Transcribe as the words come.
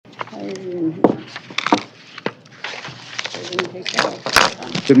Good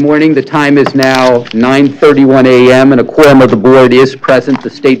morning. The time is now 9:31 a.m. and a quorum of the board is present. The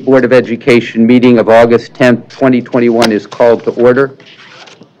State Board of Education meeting of August 10th, 2021 is called to order.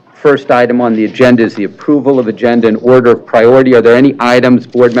 First item on the agenda is the approval of agenda in order of priority. Are there any items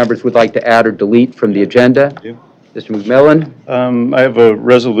board members would like to add or delete from the agenda? Yeah. Mr. McMillan? I have a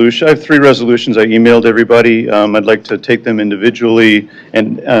resolution. I have 3 resolutions I emailed everybody. I'd like to take them individually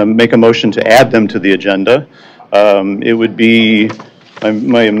and make a motion to add them to the agenda. It would be,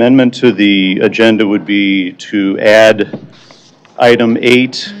 my amendment to the agenda would be to add item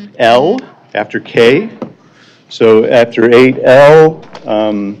 8L after K. So after 8L,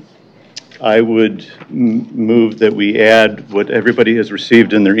 I would move that we add what everybody has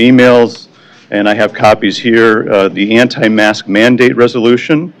received in their emails, and I have copies here, the anti-mask mandate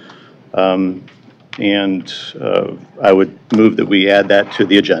resolution, and I would move that we add that to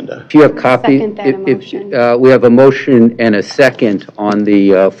the agenda. If you have copies, we have a motion and a second on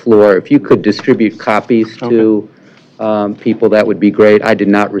the floor. If you could distribute copies to people, that would be great. I did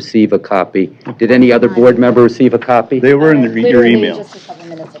not receive a copy. Did any other board member receive a copy? They were in your email. Just a couple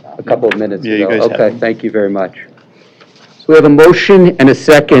minutes ago. A couple of minutes ago. You guys okay, thank you very much. So we have a motion and a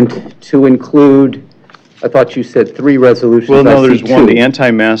second to include, I thought you said 3 resolutions. Well, no, there's 2. one. The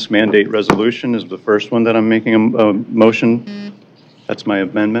anti-mask mandate resolution is the first one that I'm making a motion. That's my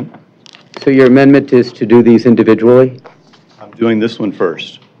amendment. So your amendment is to do these individually? I'm doing this one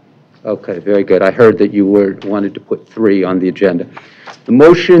first. Okay, very good. I heard that you wanted to put 3 on the agenda. The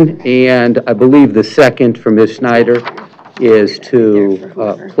motion and I believe the second from Ms. Snyder is to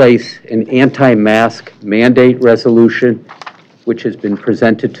place an anti-mask mandate resolution, which has been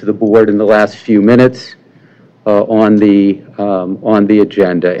presented to the board in the last few minutes on the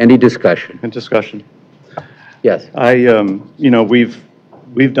agenda. Any discussion? And discussion. Yes.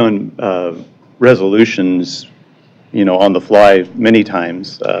 We've done resolutions, on the fly many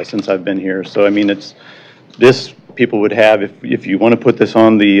times since I've been here. So, I mean, this people would have, if you want to put this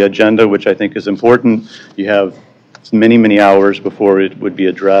on the agenda, which I think is important, you have many, many hours before it would be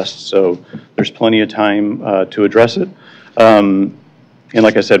addressed. So there's plenty of time to address it. And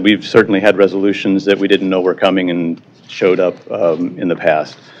like I said, we've certainly had resolutions that we didn't know were coming and showed up in the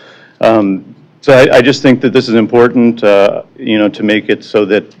past. So I just think that this is important, to make it so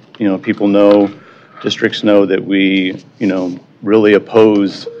that, people know, districts know that we, really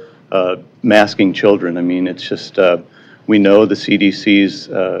oppose masking children. I mean, it's just, we know the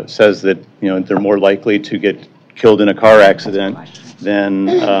CDC says that, they're more likely to get killed in a car accident than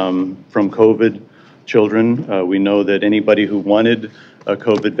from COVID children. We know that anybody who wanted a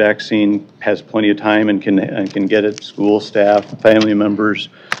COVID vaccine has plenty of time and can get it, school staff, family members.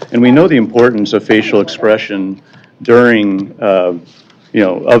 And we know the importance of facial expression during, of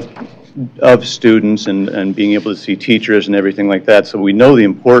students and being able to see teachers and everything like that. So we know the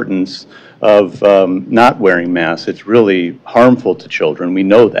importance of not wearing masks. It's really harmful to children. We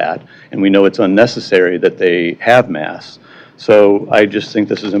know that, and we know it's unnecessary that they have masks. So I just think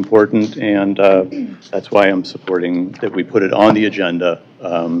this is important, and that's why I'm supporting that we put it on the agenda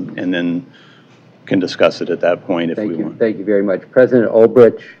and then can discuss it at that point if we want. Thank you very much. President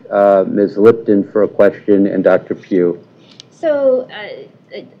Ulbrich, Ms. Lipton for a question, and Dr. Pugh. So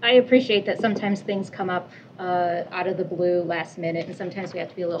I appreciate that sometimes things come up out of the blue last minute, and sometimes we have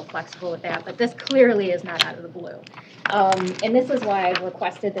to be a little flexible with that, but this clearly is not out of the blue. And this is why I've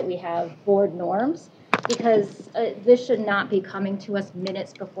requested that we have board norms, because this should not be coming to us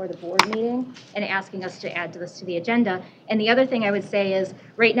minutes before the board meeting and asking us to add this to the agenda. And the other thing I would say is,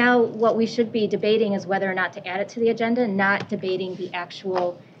 right now, what we should be debating is whether or not to add it to the agenda, not debating the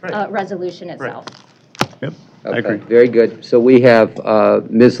actual resolution itself. Right. Yep. Okay, I agree. very good. So we have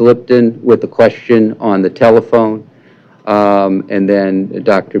Ms. Lipton with a question on the telephone, and then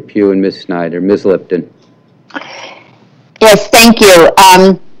Dr. Pugh and Ms. Snyder. Ms. Lipton. Yes, thank you.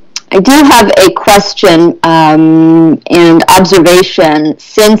 I do have a question and observation.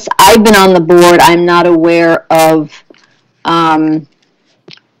 Since I've been on the board, I'm not aware of the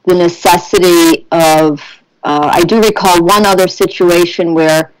necessity of, I do recall one other situation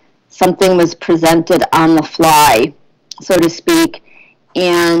where something was presented on the fly, so to speak,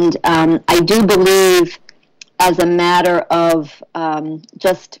 and I do believe as a matter of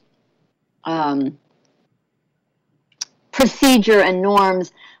just procedure and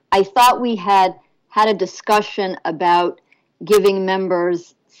norms, I thought we had a discussion about giving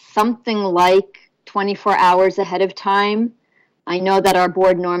members something like 24 hours ahead of time. I know that our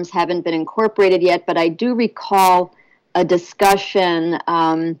board norms haven't been incorporated yet, but I do recall a discussion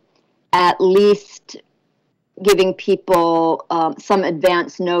at least giving people some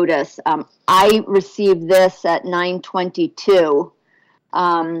advance notice. I received this at 9:22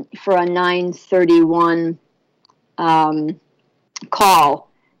 for a 9:31 call.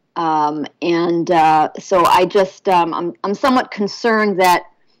 So I just, I'm somewhat concerned that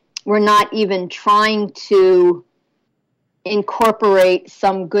we're not even trying to incorporate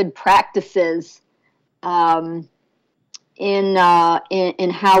some good practices in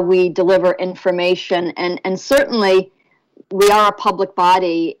how we deliver information. And certainly we are a public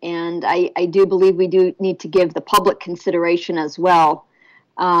body, and I do believe we do need to give the public consideration as well.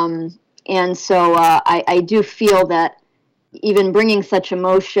 And so I do feel that even bringing such a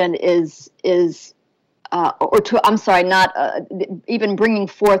motion I'm sorry, not even bringing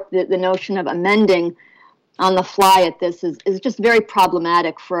forth the notion of amending on the fly at this is just very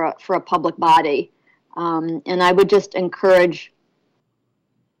problematic for a public body. And I would just encourage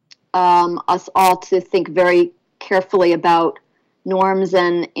us all to think very carefully about norms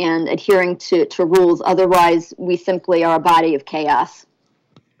and adhering to rules. Otherwise, we simply are a body of chaos.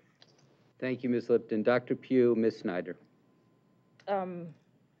 Thank you, Ms. Lipton. Dr. Pugh, Ms. Snyder.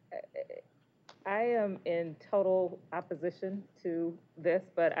 I am in total opposition to this,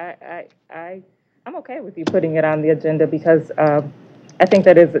 but I'm okay with you putting it on the agenda because I think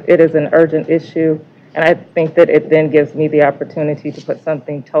that it is an urgent issue, and I think that it then gives me the opportunity to put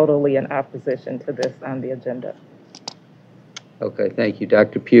something totally in opposition to this on the agenda. Okay, thank you.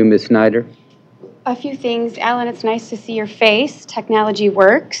 Dr. Pugh, Ms. Snyder. A few things. Alan, it's nice to see your face. Technology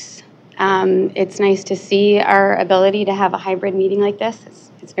works. It's nice to see our ability to have a hybrid meeting like this.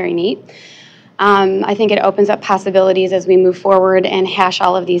 It's very neat. I think it opens up possibilities as we move forward and hash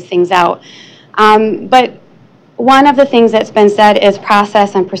all of these things out. But one of the things that's been said is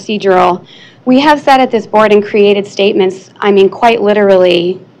process and procedural. We have sat at this board and created statements, I mean, quite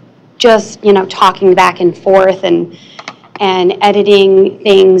literally, just, talking back and forth and editing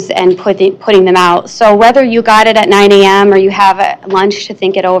things and putting them out. So whether you got it at 9 a.m. or you have a lunch to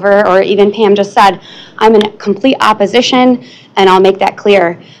think it over, or even Pam just said, I'm in complete opposition, and I'll make that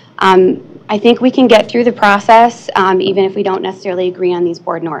clear. I think we can get through the process, even if we don't necessarily agree on these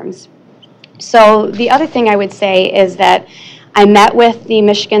board norms. So the other thing I would say is that I met with the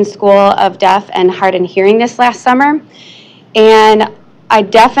Michigan School of Deaf and Hard and Hearing this last summer, and I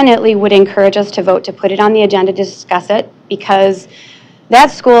definitely would encourage us to vote to put it on the agenda to discuss it, because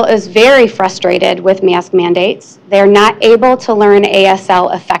that school is very frustrated with mask mandates. They're not able to learn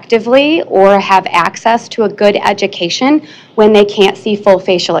ASL effectively or have access to a good education when they can't see full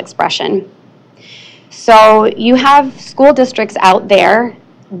facial expression. So you have school districts out there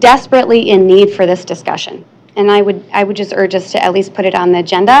desperately in need for this discussion. And I would just urge us to at least put it on the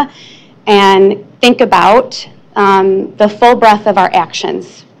agenda and think about the full breadth of our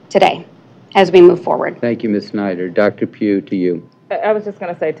actions today as we move forward. Thank you, Ms. Snyder. Dr. Pugh, to you. I was just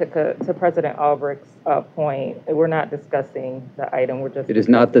going to say to President Albrecht's point, we're not discussing the item. We're just. It is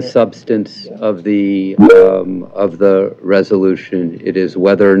not the substance of the resolution. It is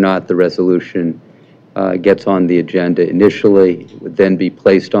whether or not the resolution gets on the agenda initially, would then be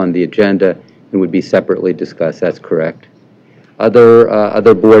placed on the agenda, and would be separately discussed. That's correct.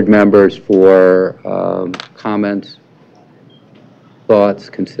 Other board members for comments, thoughts,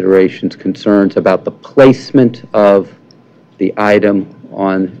 considerations, concerns about the placement of the item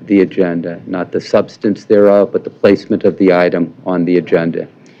on the agenda, not the substance thereof, but the placement of the item on the agenda.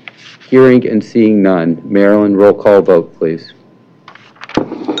 Hearing and seeing none. Marilyn, roll call vote, please.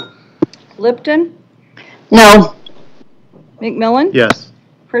 Lipton? No. McMillan? Yes.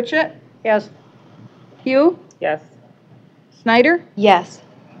 Pritchett? Yes. Pugh? Yes. Snyder? Yes.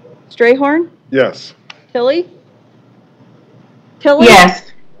 Strayhorn? Yes. Tilly? Tilly?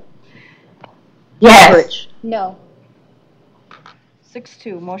 Yes. Yes. Rich? No.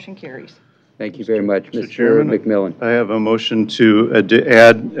 6-2, motion carries. Thank you very much, Mr. Mr. Chairman, McMillan. I have a motion to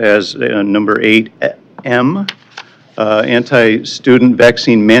add as number 8M, anti-student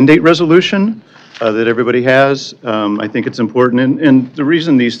vaccine mandate resolution that everybody has. I think it's important, and the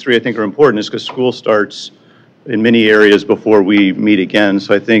reason these three I think are important is because school starts in many areas before we meet again.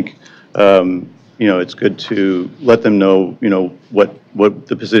 So I think it's good to let them know what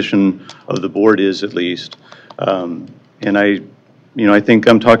the position of the board is at least. And I think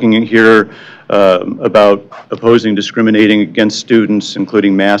I'm talking here about opposing discriminating against students,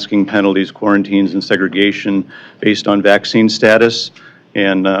 including masking penalties, quarantines, and segregation based on vaccine status.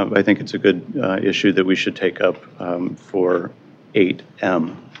 And I think it's a good issue that we should take up for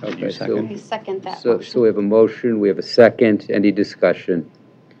 8M. Okay, I second that so motion. we have a motion, we have a second. Any discussion?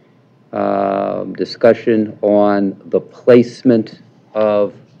 Discussion on the placement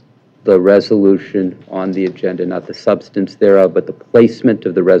of the resolution on the agenda, not the substance thereof, but the placement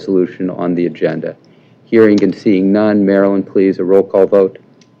of the resolution on the agenda? Hearing and seeing none. Marilyn, please, a roll call vote.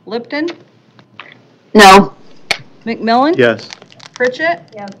 Lipton, No. McMillan? Yes. Pritchett?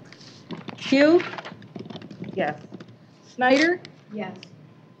 Yes. Pugh? Yes. Snyder? Yes.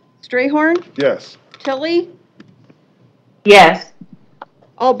 Strayhorn? Yes. Tilly? Yes.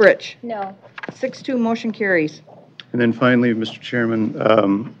 Albridge? No. 6-2, motion carries. And then finally, Mr.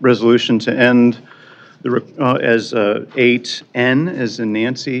 Chairman, resolution to end as 8N, as in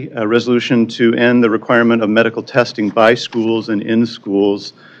Nancy, a resolution to end the requirement of medical testing by schools and in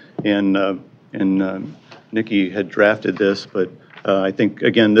schools. And Nikki had drafted this, but I think,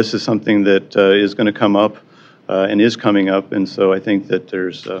 again, this is something that is going to come up and is coming up. And so I think that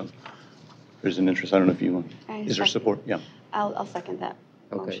there's an interest. I don't know if you want. Is there support? Yeah. I'll second that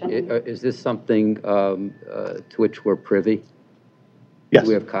Okay. motion. Is this something to which we're privy? Yes. Do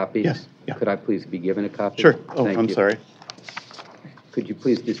we have copies? Yes. Yeah. Could I please be given a copy? Sure. Oh, Thank I'm you. sorry. Could you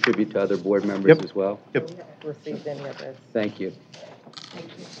please distribute to other board members Yep. as well? Yep. We haven't received any of this. Thank you.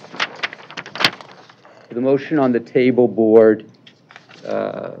 The motion on the table board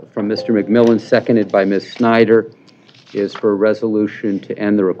from Mr. McMillan, seconded by Ms. Snyder, is for a resolution to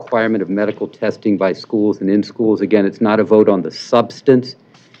end the requirement of medical testing by schools and in schools. Again, it's not a vote on the substance.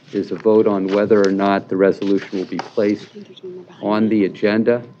 It is a vote on whether or not the resolution will be placed on the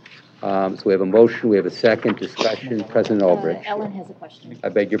agenda. So we have a motion, we have a second discussion. President Albridge. Ellen has a question. I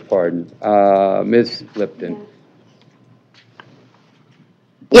beg your pardon. Ms. Lipton.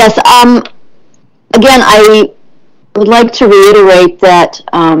 Yes, again, I would like to reiterate that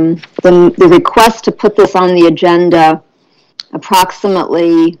the request to put this on the agenda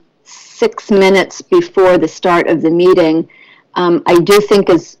approximately 6 minutes before the start of the meeting, I do think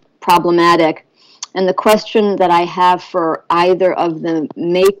is problematic. And the question that I have for either of the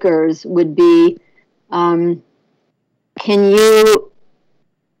makers would be, can you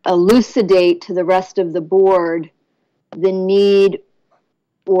elucidate to the rest of the board the need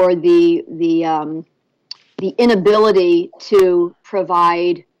or the inability to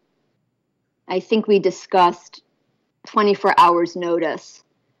provide, I think we discussed 24 hours notice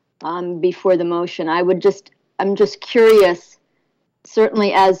before the motion. I'm just curious,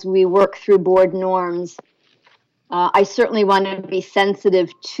 certainly as we work through board norms, I certainly want to be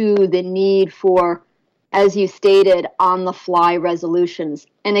sensitive to the need for, as you stated, on-the-fly resolutions.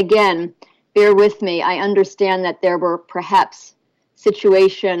 And again, bear with me, I understand that there were perhaps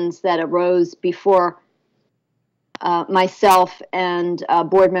situations that arose before myself and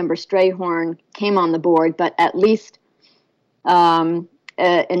board member Strayhorn came on the board, but at least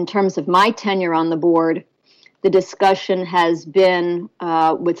in terms of my tenure on the board, the discussion has been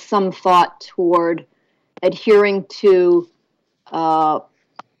with some thought toward adhering to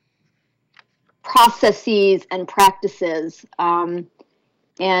processes and practices.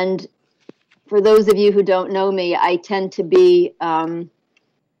 And for those of you who don't know me, I tend to be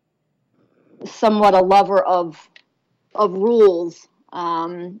somewhat a lover of rules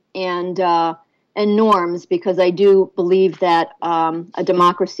and norms, because I do believe that a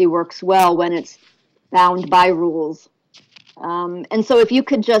democracy works well when it's bound by rules. And so if you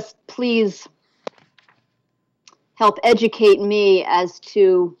could just please help educate me as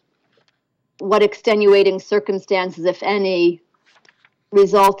to what extenuating circumstances, if any,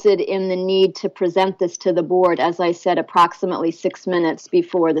 resulted in the need to present this to the board, as I said, approximately 6 minutes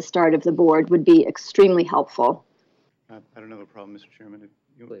before the start of the board, would be extremely helpful. I don't have a problem, Mr. Chairman.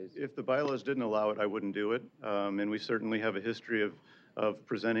 Please. If the bylaws didn't allow it, I wouldn't do it. And we certainly have a history of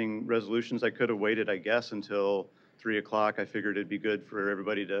presenting resolutions. I could have waited, I guess, until 3 o'clock. I figured it'd be good for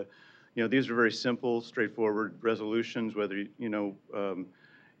everybody to, these are very simple, straightforward resolutions, whether,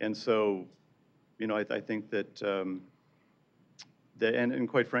 and so, I think that, and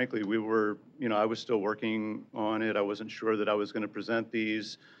quite frankly, we were, I was still working on it. I wasn't sure that I was going to present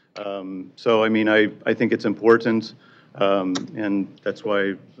these. So, I think it's important, and that's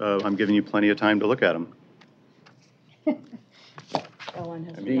why I'm giving you plenty of time to look at them.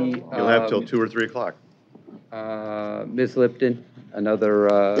 You'll have till 2 or 3 o'clock. Ms. Lipton,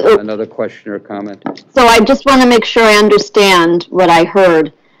 another question or comment? So I just want to make sure I understand what I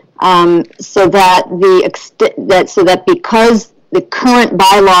heard, so that because the current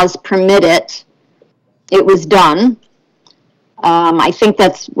bylaws permit it, it was done. I think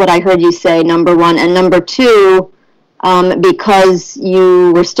that's what I heard you say, number one. And number two, because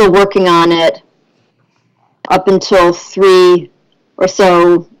you were still working on it up until 3 or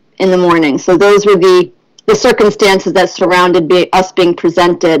so in the morning. So those were the circumstances that surrounded us being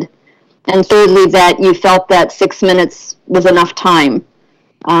presented. And thirdly, that you felt that 6 minutes was enough time.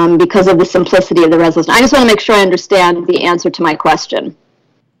 because of the simplicity of the resolution. I just want to make sure I understand the answer to my question.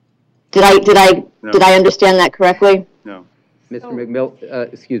 Did I understand that correctly? No. Mr.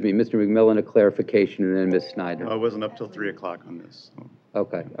 Mr. McMillan, a clarification, and then Ms. Snyder. I wasn't up till 3 o'clock on this. So.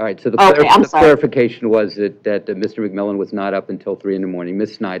 Okay, all right, so the clarification was that Mr. McMillan was not up until 3 in the morning.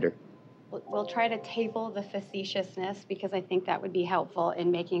 Ms. Snyder. We'll try to table the facetiousness because I think that would be helpful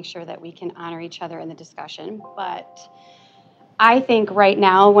in making sure that we can honor each other in the discussion. But I think right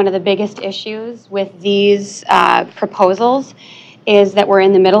now one of the biggest issues with these proposals is that we're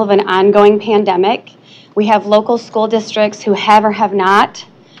in the middle of an ongoing pandemic. We have local school districts who have or have not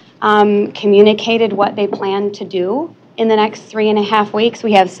communicated what they plan to do in the next 3.5 weeks.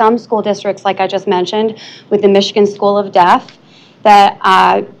 We have some school districts, like I just mentioned, with the Michigan School of Deaf that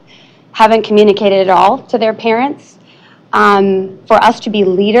haven't communicated at all to their parents. For us to be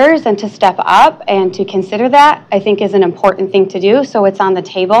leaders and to step up and to consider that, I think is an important thing to do, so it's on the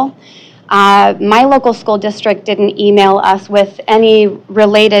table. My local school district didn't email us with any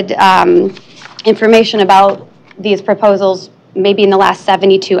related information about these proposals maybe in the last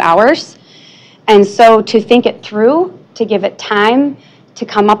 72 hours. And so to think it through, to give it time, to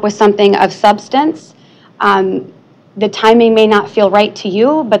come up with something of substance, the timing may not feel right to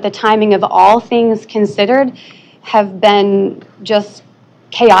you, but the timing of all things considered have been just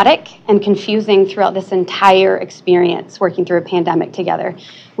chaotic and confusing throughout this entire experience working through a pandemic together.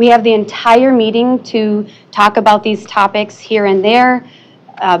 We have the entire meeting to talk about these topics here and there,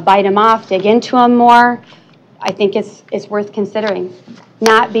 bite them off, dig into them more. I think it's worth considering.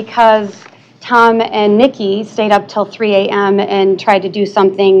 Not because Tom and Nikki stayed up till 3 a.m. and tried to do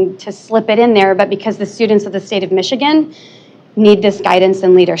something to slip it in there, but because the students of the state of Michigan need this guidance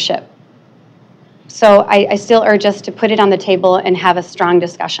and leadership. So I still urge us to put it on the table and have a strong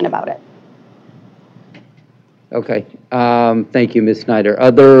discussion about it. Okay, thank you, Ms. Snyder.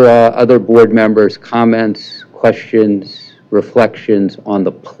 Other board members, comments, questions, reflections on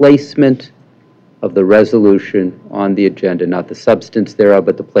the placement of the resolution on the agenda, not the substance thereof,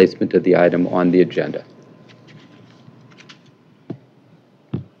 but the placement of the item on the agenda.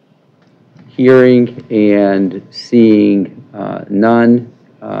 Hearing and seeing none.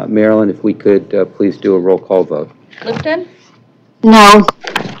 Marilyn, if we could please do a roll call vote. Lipton? No.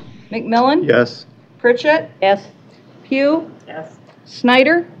 McMillan? Yes. Pritchett? Yes. Pugh? Yes.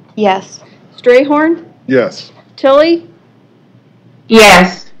 Snyder? Yes. Strayhorn? Yes. Tilly?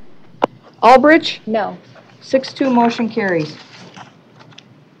 Yes. Albridge? No. 6-2 motion carries.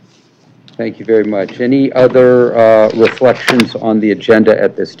 Thank you very much. Any other reflections on the agenda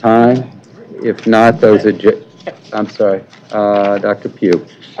at this time? If not, I'm sorry, Dr. Pugh.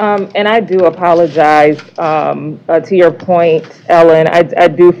 And I do apologize to your point, Ellen. I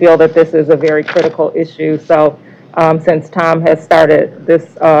do feel that this is a very critical issue. So since Tom has started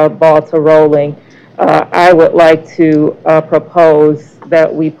this ball to rolling, I would like to propose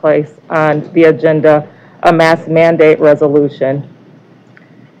that we place on the agenda a mass mandate resolution,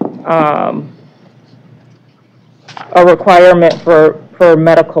 a requirement for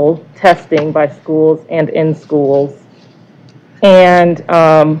medical testing by schools and in schools, and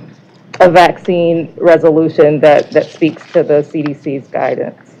a vaccine resolution that speaks to the CDC's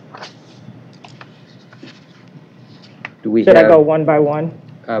guidance. Should I go one by one?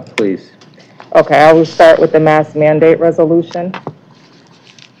 Please. Okay, I will start with the mass mandate resolution.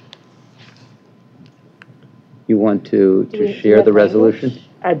 You want to share the resolution?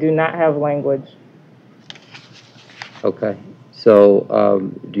 I do not have language. Okay.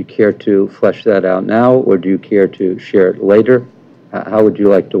 So do you care to flesh that out now, or do you care to share it later? How would you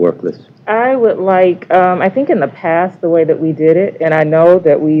like to work this? I would like, I think in the past, the way that we did it, and I know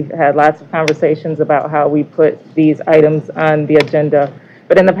that we've had lots of conversations about how we put these items on the agenda,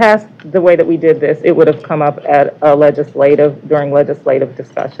 but in the past, the way that we did this, it would have come up at during legislative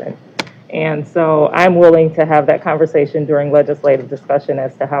discussion. And so I'm willing to have that conversation during legislative discussion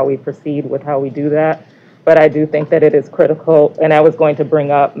as to how we proceed with how we do that. But I do think that it is critical, and I was going to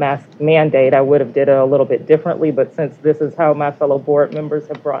bring up mask mandate. I would have did it a little bit differently, but since this is how my fellow board members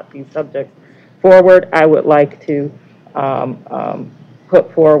have brought these subjects forward, I would like to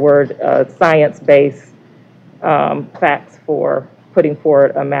put forward science-based facts for putting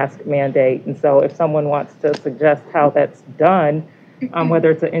forward a mask mandate. And so if someone wants to suggest how that's done,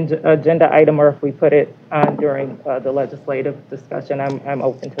 whether it's an agenda item or if we put it on during the legislative discussion, I'm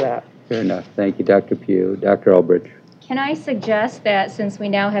open to that. Fair enough. Thank you, Dr. Pugh. Dr. Albridge. Can I suggest that since we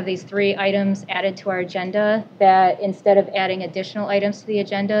now have these 3 items added to our agenda, that instead of adding additional items to the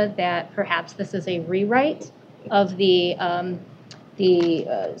agenda, that perhaps this is a rewrite of the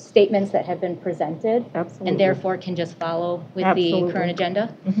the statements that have been presented. Absolutely. And therefore can just follow with Absolutely. the current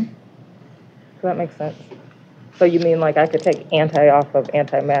agenda? That makes sense. So you mean like I could take anti off of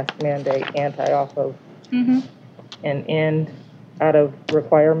anti-mask mandate, anti off of, and end out of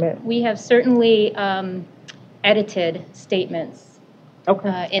requirement? We have certainly edited statements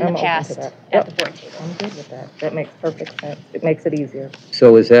Okay. in the I'm open to past that. at the board table. I'm good with that. That makes perfect sense. It makes it easier.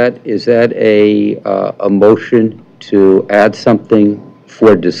 So is that a motion to add something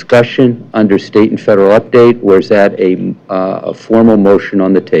for discussion under state and federal update, or is that a formal motion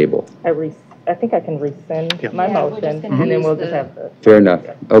on the table? I think I can rescind my Yeah, we're just motion, gonna and then use we'll just the- have the. Fair enough.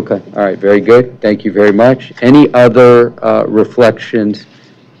 Okay, all right, very good. Thank you very much. Any other reflections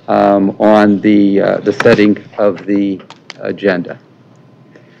on the setting of the agenda?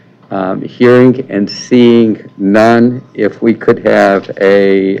 Hearing and seeing none, if we could have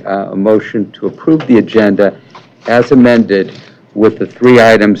a motion to approve the agenda as amended with the 3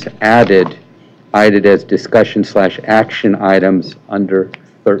 items added as discussion/action items under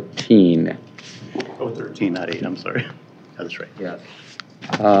 13. Oh, 13, not 8, I'm sorry. That's right. Yes.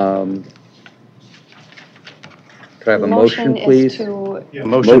 Could I have a motion, please?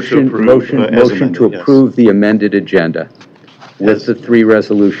 Motion to approve as Motion amended, to yes. approve the amended agenda with the 3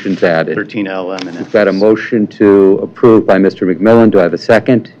 resolutions added. 13L, M, and We've got a motion to approve by Mr. McMillan. Do I have a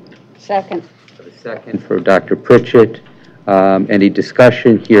second? Second. A second for Dr. Pritchett. Any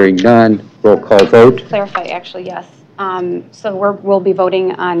discussion? Hearing none. Roll call vote. Clarify, actually, yes. So we'll be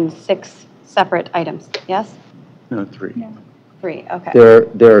voting on 6 separate items, yes? No, 3. 3, okay.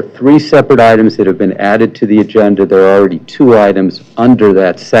 There are 3 separate items that have been added to the agenda. There are already 2 items under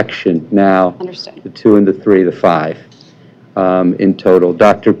that section now. Understood. The 2 and the 3, the 5 in total.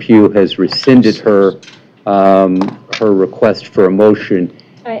 Dr. Pugh has rescinded her request for a motion.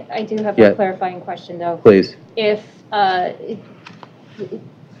 I do have Yeah. a clarifying question, though. Please. If,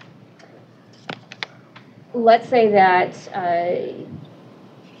 let's say that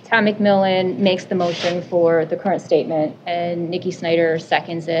Tom McMillan makes the motion for the current statement and Nikki Snyder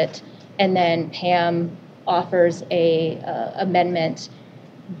seconds it, and then Pam offers a amendment,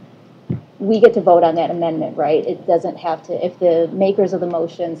 we get to vote on that amendment, right? It doesn't have to, if the makers of the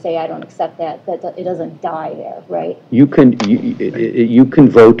motion say, I don't accept that, it doesn't die there, right? You can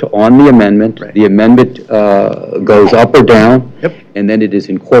vote on the amendment. Right. The amendment goes up or down. Yep. And then it is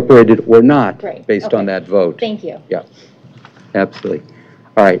incorporated or not Right. based on Okay. that vote. Thank you. Yeah, absolutely.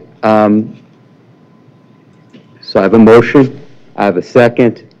 All right. So I have a motion. I have a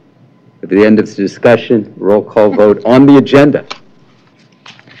second. At the end of the discussion, roll call vote on the agenda.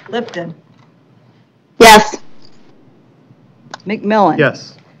 Lipton. Yes. McMillan.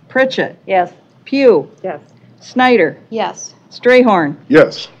 Yes. Pritchett. Yes. Pugh. Yes. Snyder. Yes. Strayhorn.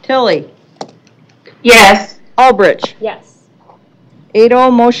 Yes. Tilly. Yes. Albridge. Yes.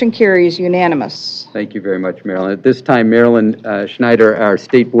 8-0, motion carries unanimous. Thank you very much, Marilyn. At this time, Marilyn Schneider, our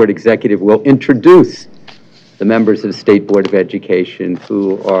State Board Executive, will introduce the members of the State Board of Education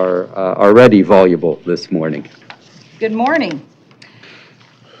who are already voluble this morning. Good morning.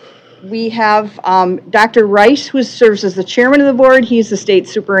 We have Dr. Rice, who serves as the chairman of the board. He's the state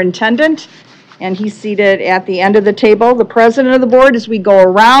superintendent, and he's seated at the end of the table. The president of the board, as we go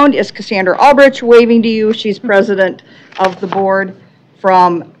around, is Cassandra Albridge, waving to you. She's president of the board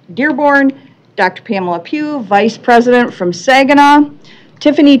from Dearborn. Dr. Pamela Pugh, vice president from Saginaw.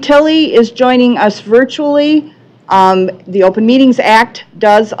 Tiffany Tilley is joining us virtually. The Open Meetings Act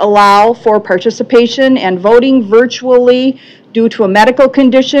does allow for participation and voting virtually due to a medical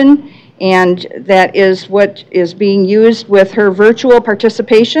condition, and that is what is being used with her virtual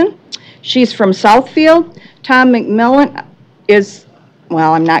participation. She's from Southfield. Tom McMillan is,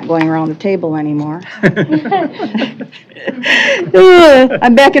 well, I'm not going around the table anymore.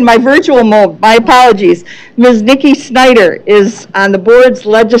 I'm back in my virtual mode. My apologies. Ms. Nikki Snyder is on the board's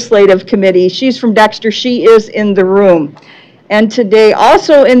legislative committee. She's from Dexter. She is in the room. And today,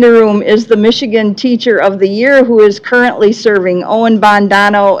 also in the room, is the Michigan Teacher of the Year, who is currently serving, Owen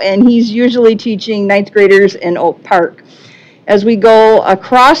Bondano, and he's usually teaching 9th graders in Oak Park. As we go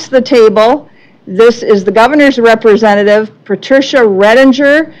across the table, this is the governor's representative, Patricia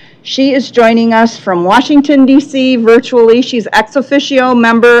Redinger. She is joining us from Washington, D.C. virtually. She's ex officio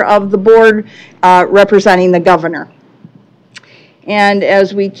member of the board representing the governor. And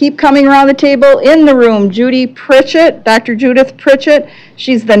as we keep coming around the table, in the room, Judy Pritchett, Dr. Judith Pritchett.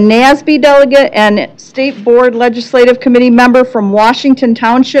 She's the NASB delegate and State Board Legislative Committee member from Washington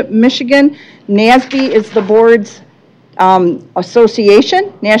Township, Michigan. NASB is the board's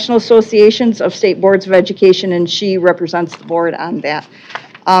association, National Associations of State Boards of Education, and she represents the board on that.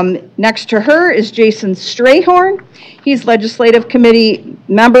 Next to her is Jason Strayhorn. He's Legislative Committee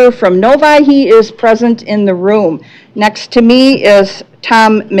member from Novi. He is present in the room. Next to me is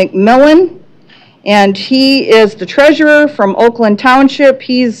Tom McMillan, and he is the treasurer from Oakland Township.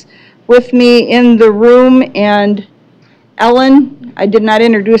 He's with me in the room. And Ellen, I did not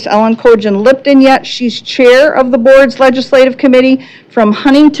introduce Ellen Kojan-Lipton yet. She's chair of the board's legislative committee from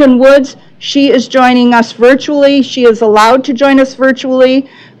Huntington Woods. She is joining us virtually. She is allowed to join us virtually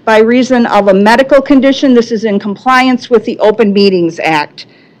by reason of a medical condition. This is in compliance with the Open Meetings Act.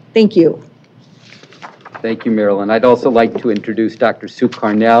 Thank you. Thank you, Marilyn. I'd also like to introduce Dr. Sue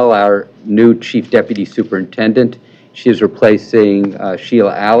Carnell, our new Chief Deputy Superintendent. She is replacing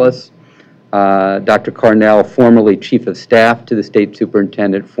Sheila Alice. Dr. Carnell, formerly Chief of Staff to the State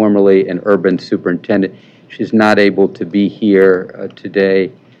Superintendent, formerly an Urban Superintendent. She's not able to be here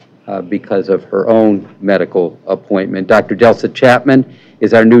today because of her own medical appointment. Dr. Delsa Chapman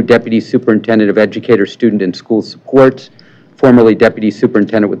is our new Deputy Superintendent of Educator, Student, and School Supports, formerly Deputy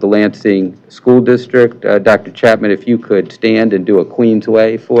Superintendent with the Lansing School District. Dr. Chapman, if you could stand and do a Queen's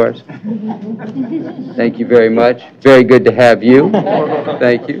Way for us. Thank you very much. Very good to have you.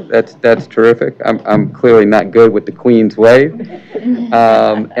 Thank you. That's terrific. I'm clearly not good with the Queen's Way.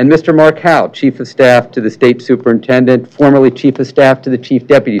 And Mr. Mark Howe, Chief of Staff to the State Superintendent, formerly Chief of Staff to the Chief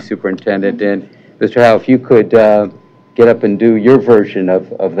Deputy Superintendent. And Mr. Howe, if you could get up and do your version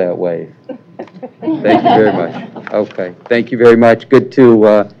of that wave. Thank you very much. Okay, thank you very much. Good to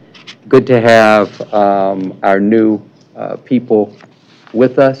have our new people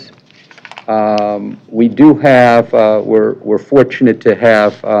with us. We do have, we're fortunate to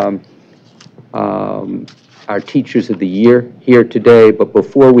have our Teachers of the Year here today, but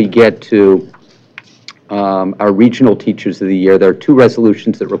before we get to our Regional Teachers of the Year, there are two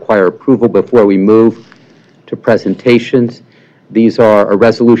resolutions that require approval before we move to presentations. These are a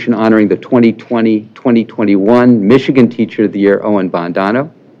resolution honoring the 2020-2021 Michigan Teacher of the Year, Owen Bondano,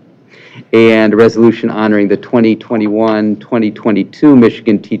 and a resolution honoring the 2021-2022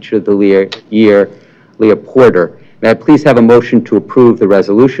 Michigan Teacher of the Year, Leah Porter. May I please have a motion to approve the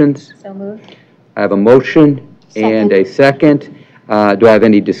resolutions? So moved. I have a motion and a second. Do I have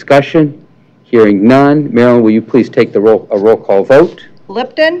any discussion? Hearing none. Marilyn, will you please take a roll call vote?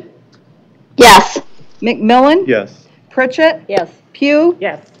 Lipton, Yes. McMillan, Yes. Pritchett, Yes. Pugh,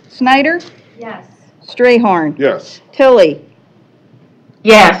 Yes. Snyder, Yes. Strayhorn, Yes. Tilly,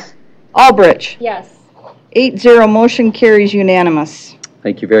 Yes. Albridge. Yes. 8-0, motion carries unanimous.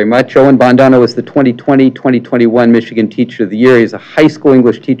 Thank you very much. Owen Bondano is the 2020-2021 Michigan Teacher of the Year. He's a high school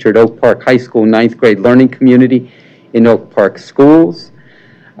English teacher at Oak Park High School, 9th grade learning community in Oak Park Schools.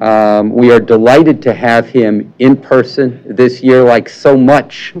 We are delighted to have him in person this year, like so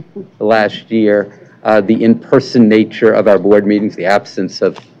much last year. The in-person nature of our board meetings, the absence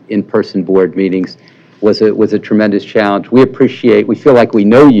of in-person board meetings was a tremendous challenge. We feel like we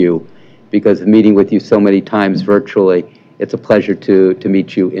know you because of meeting with you so many times virtually. It's a pleasure to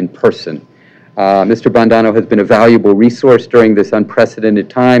meet you in person. Mr. Bondano has been a valuable resource during this unprecedented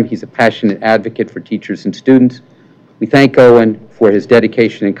time. He's a passionate advocate for teachers and students. We thank Owen for his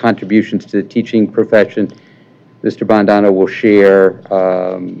dedication and contributions to the teaching profession. Mr. Bondano will share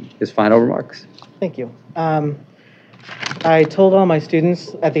his final remarks. Thank you. I told all my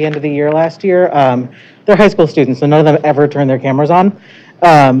students at the end of the year last year, they're high school students, so none of them ever turn their cameras on.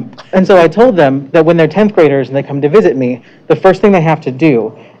 And so I told them that when they're 10th graders and they come to visit me, the first thing they have to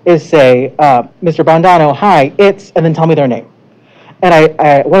do is say, Mr. Bondano, hi, and then tell me their name.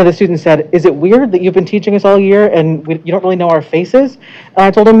 And one of the students said, is it weird that you've been teaching us all year and you don't really know our faces? And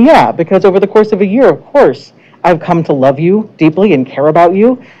I told him, yeah, because over the course of a year, of course, I've come to love you deeply and care about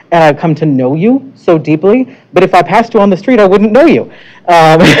you, and I've come to know you so deeply, but if I passed you on the street, I wouldn't know you.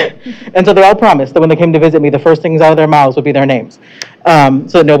 And so they all promised that when they came to visit me, the first things out of their mouths would be their names,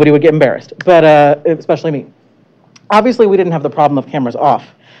 so that nobody would get embarrassed, but especially me. Obviously, we didn't have the problem of cameras off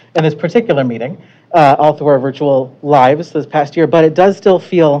in this particular meeting, all through our virtual lives this past year, but it does still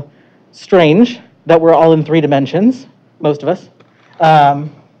feel strange that we're all in 3 dimensions, most of us.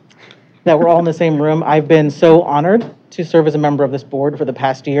 That we're all in the same room. I've been so honored to serve as a member of this board for the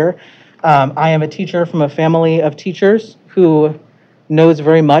past year. I am a teacher from a family of teachers who knows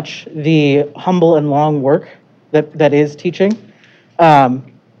very much the humble and long work that is teaching,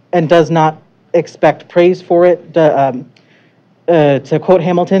 and does not expect praise for it. To quote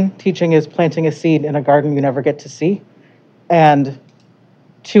Hamilton, teaching is planting a seed in a garden you never get to see. And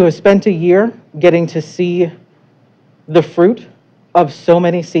to have spent a year getting to see the fruit of so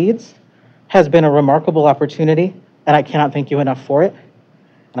many seeds has been a remarkable opportunity, and I cannot thank you enough for it.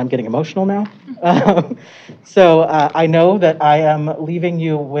 and I'm getting emotional now. So I know that I am leaving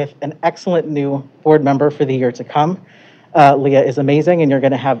you with an excellent new board member for the year to come. Leah is amazing, and you're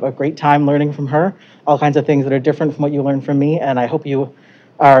going to have a great time learning from her, all kinds of things that are different from what you learned from me, and I hope you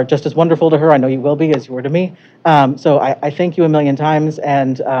are just as wonderful to her. I know you will be, as you were to me. So I thank you a million times,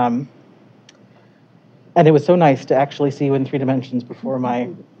 and it was so nice to actually see you in 3 dimensions before my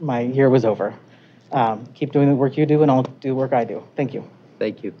year was over. Keep doing the work you do, and I'll do the work I do. Thank you.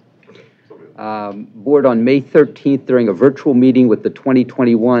 Thank you. Board, on May 13th, during a virtual meeting with the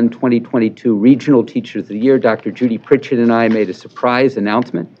 2021-2022 Regional Teachers of the Year, Dr. Judy Pritchett and I made a surprise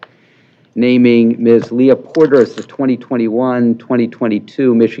announcement naming Ms. Leah Porter as the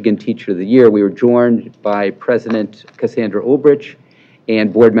 2021-2022 Michigan Teacher of the Year. We were joined by President Cassandra Ulbrich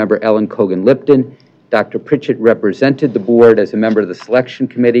and board member Ellen Kogan-Lipton. Dr. Pritchett represented the board as a member of the selection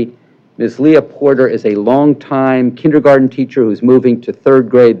committee. Ms. Leah Porter is a longtime kindergarten teacher who's moving to 3rd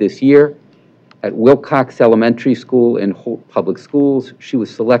grade this year at Wilcox Elementary School in Holt Public Schools. She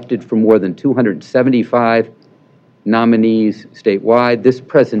was selected from more than 275 nominees statewide. This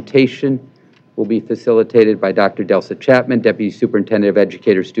presentation will be facilitated by Dr. Delsa Chapman, Deputy Superintendent of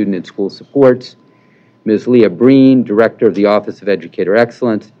Educator, Student, and School Supports, Ms. Leah Breen, Director of the Office of Educator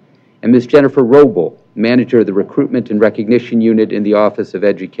Excellence, and Ms. Jennifer Roble, Manager of the Recruitment and Recognition Unit in the Office of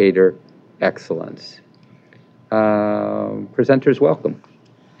Educator Excellence. Presenters, welcome.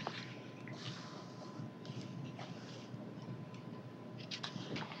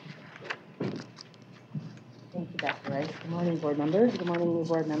 Thank you, Dr. Rice. Good morning, board members. Good morning, new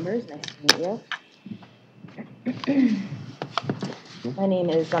board members. Nice to meet you. My name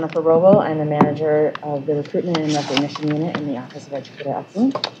is Jennifer Roble. I'm the manager of the Recruitment and Recognition Unit in the Office of Educator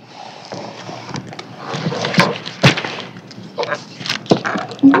Excellence.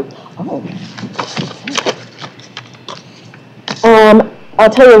 I'll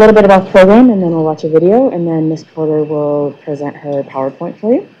tell you a little bit about the program, and then we'll watch a video, and then Ms. Porter will present her PowerPoint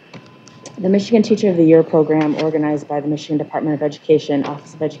for you. The Michigan Teacher of the Year program, organized by the Michigan Department of Education,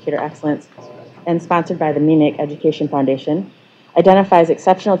 Office of Educator Excellence, and sponsored by the MEMIC Education Foundation, identifies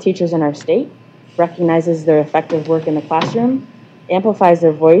exceptional teachers in our state, recognizes their effective work in the classroom, amplifies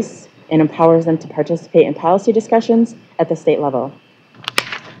their voice, and empowers them to participate in policy discussions at the state level.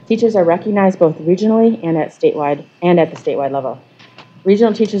 Teachers are recognized both regionally and at the statewide level.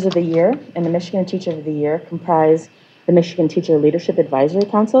 Regional Teachers of the Year and the Michigan Teacher of the Year comprise the Michigan Teacher Leadership Advisory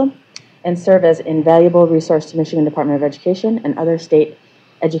Council and serve as invaluable resource to Michigan Department of Education and other state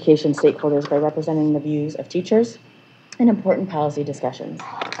education stakeholders by representing the views of teachers in important policy discussions.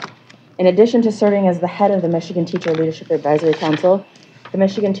 In addition to serving as the head of the Michigan Teacher Leadership Advisory Council, the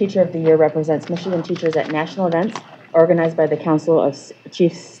Michigan Teacher of the Year represents Michigan teachers at national events organized by the Council of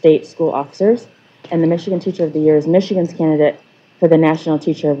Chief State School Officers, and the Michigan Teacher of the Year is Michigan's candidate for the National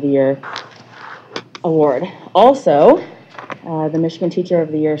Teacher of the Year Award. Also, the Michigan Teacher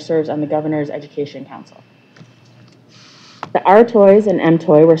of the Year serves on the Governor's Education Council. The RTOYs and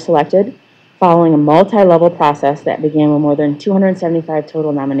MTOY were selected following a multi-level process that began with more than 275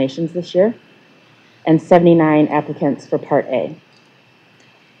 total nominations this year and 79 applicants for Part A.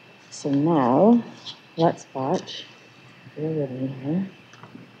 So now, let's watch, bear with me here,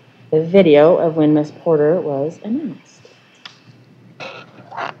 the video of when Ms. Porter was announced.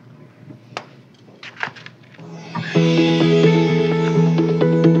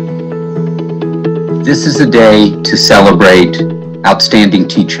 This is a day to celebrate outstanding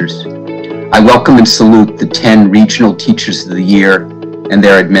teachers. I welcome and salute the 10 Regional Teachers of the Year and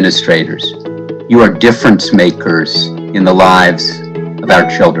their administrators. You are difference makers in the lives of our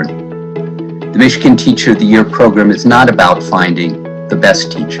children. The Michigan Teacher of the Year program is not about finding the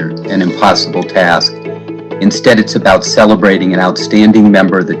best teacher, an impossible task. Instead, it's about celebrating an outstanding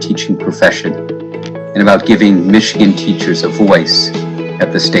member of the teaching profession and about giving Michigan teachers a voice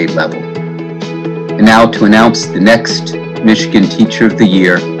at the state level. And now, to announce the next Michigan Teacher of the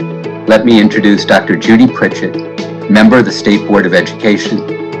Year, let me introduce Dr. Judy Pritchett, member of the State Board of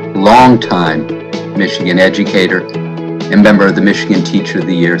Education, longtime Michigan educator, and member of the Michigan Teacher of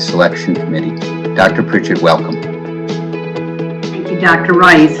the Year Selection Committee. Dr. Pritchett, welcome. Thank you, Dr.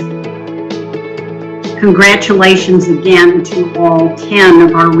 Rice. Congratulations again to all 10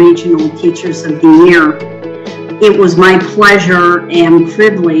 of our Regional Teachers of the Year. It was my pleasure and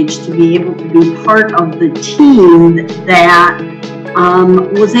privilege to be able to be part of the team that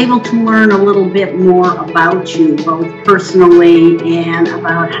was able to learn a little bit more about you, both personally and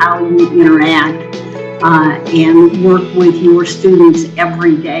about how you interact and work with your students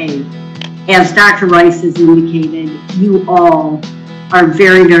every day. As Dr. Rice has indicated, you all are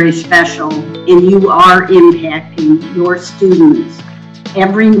very, very special, and you are impacting your students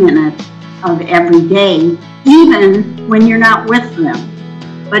every minute of every day, even when you're not with them.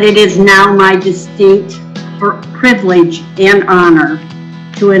 But it is now my distinct privilege and honor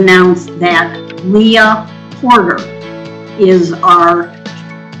to announce that Leah Porter is our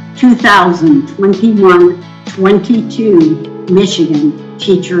 2021-22 Michigan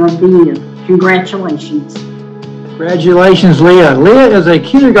Teacher of the Year. Congratulations. Congratulations, Leah. Leah is a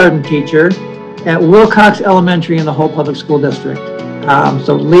kindergarten teacher at Wilcox Elementary in the Hope Public School District.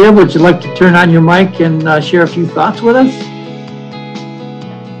 So Leah, would you like to turn on your mic and share a few thoughts with us?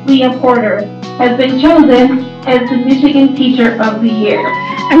 Leah Porter has been chosen as the Michigan Teacher of the Year.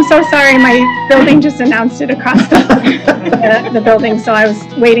 I'm so sorry, my building just announced it across the building, so I was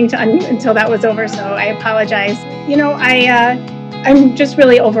waiting to unmute until that was over, so I apologize. You know, I'm just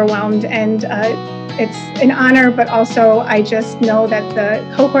really overwhelmed, and it's an honor, but also I just know that the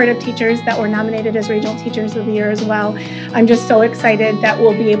cohort of teachers that were nominated as Regional Teachers of the Year as well, I'm just so excited that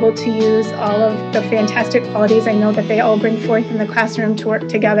we'll be able to use all of the fantastic qualities I know that they all bring forth in the classroom to work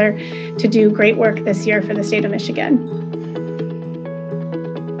together to do great work this year for the state of Michigan.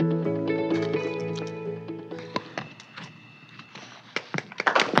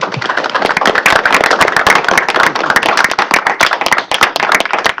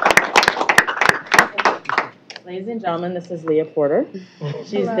 Ladies and gentlemen, this is Leah Porter.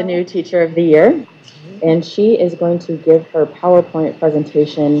 She's the new Teacher of the Year, and she is going to give her PowerPoint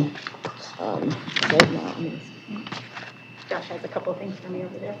presentation right now. Josh has a couple of things for me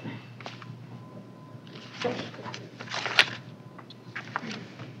over there.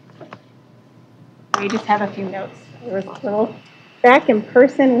 We just have a few notes. There was a little back in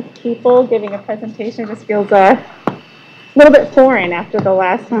person with people giving a presentation just feels a little bit foreign after the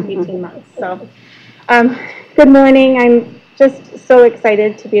last 18 months. So. Good morning. I'm just so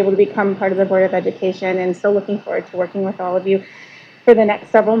excited to be able to become part of the Board of Education and so looking forward to working with all of you for the next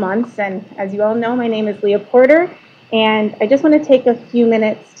several months. And as you all know, my name is Leah Porter, and I just want to take a few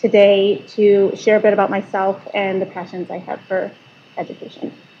minutes today to share a bit about myself and the passions I have for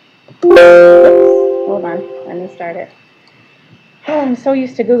education. Hold on, let me start it. Oh, I'm so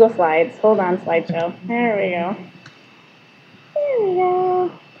used to Google Slides. Hold on, slideshow. There we go. There we go.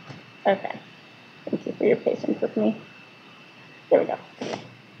 Okay. Thank you for your patience with me. There we go.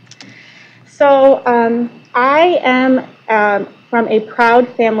 So I am from a proud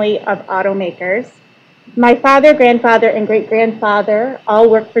family of automakers. My father, grandfather, and great-grandfather all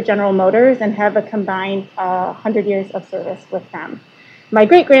work for General Motors and have a combined 100 years of service with them. My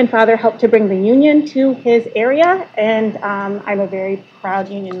great-grandfather helped to bring the union to his area, and I'm a very proud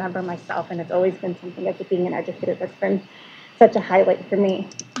union member myself, and it's always been something as being an educator that's been such a highlight for me.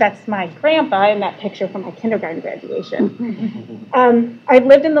 That's my grandpa in that picture from my kindergarten graduation. I've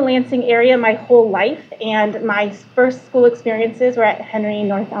lived in the Lansing area my whole life, and my first school experiences were at Henry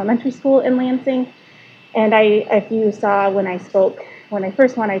North Elementary School in Lansing. And if you saw when I spoke, when I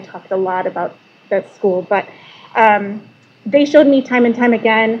first went, I talked a lot about that school, but they showed me time and time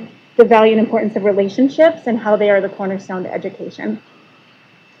again the value and importance of relationships and how they are the cornerstone to education.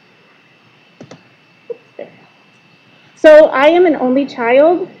 So I am an only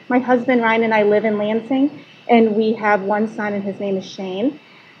child. My husband Ryan and I live in Lansing, and we have one son, and his name is Shane.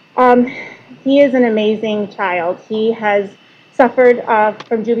 He is an amazing child. He has suffered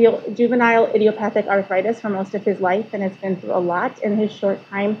from juvenile idiopathic arthritis for most of his life and has been through a lot in his short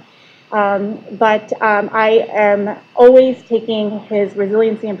time. But I am always taking his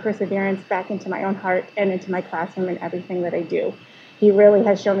resiliency and perseverance back into my own heart and into my classroom and everything that I do. He really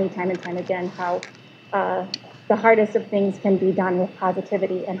has shown me time and time again how the hardest of things can be done with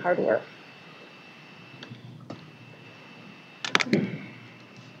positivity and hard work.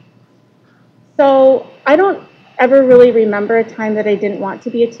 So I don't ever really remember a time that I didn't want to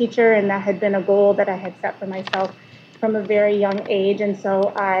be a teacher, and that had been a goal that I had set for myself from a very young age. And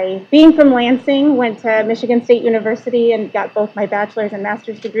so I, being from Lansing, went to Michigan State University and got both my bachelor's and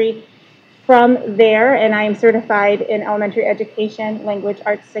master's degree from there, and I am certified in elementary education, language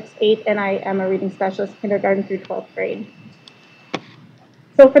arts 6-8, and I am a reading specialist kindergarten through 12th grade.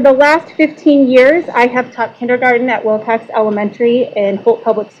 So for the last 15 years, I have taught kindergarten at Wilcox Elementary in Hope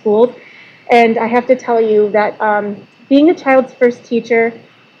Public Schools, and I have to tell you that being a child's first teacher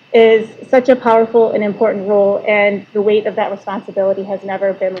is such a powerful and important role, and the weight of that responsibility has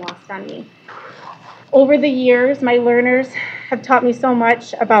never been lost on me. Over the years, my learners have taught me so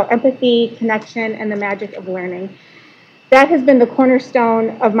much about empathy, connection, and the magic of learning. That has been the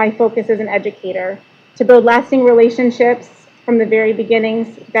cornerstone of my focus as an educator, to build lasting relationships from the very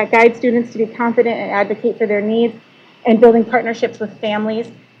beginnings that guide students to be confident and advocate for their needs, and building partnerships with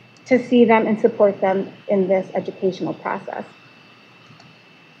families to see them and support them in this educational process.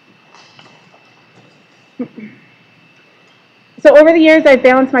 So over the years, I've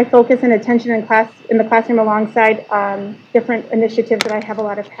balanced my focus and attention in the classroom alongside different initiatives that I have a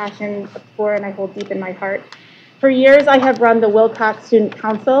lot of passion for and I hold deep in my heart. For years, I have run the Wilcox Student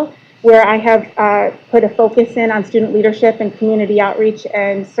Council, where I have put a focus in on student leadership and community outreach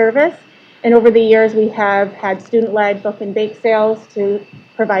and service. And over the years, we have had student-led book and bake sales to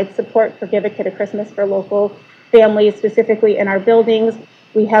provide support for Give a Kid a Christmas for local families, specifically in our buildings.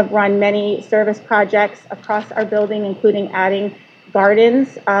 We have run many service projects across our building, including adding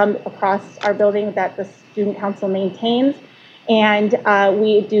gardens across our building that the Student Council maintains. And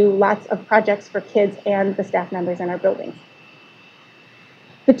we do lots of projects for kids and the staff members in our buildings.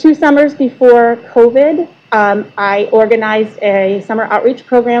 The 2 summers before COVID, I organized a summer outreach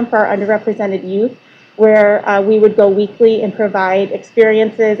program for our underrepresented youth, where we would go weekly and provide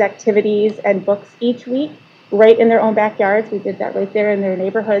experiences, activities, and books each week, right in their own backyards. We did that right there in their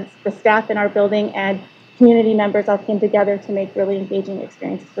neighborhoods. The staff in our building and community members all came together to make really engaging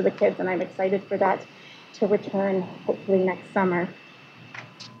experiences for the kids, and I'm excited for that to return hopefully next summer.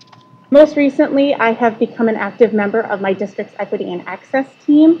 Most recently, I have become an active member of my district's Equity and Access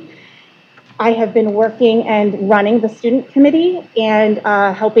team. I have been working and running the student committee and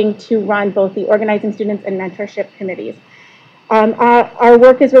helping to run both the organizing students and mentorship committees. Our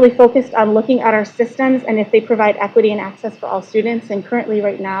work is really focused on looking at our systems and if they provide equity and access for all students. And currently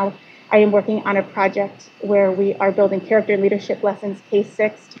right now, I am working on a project where we are building character leadership lessons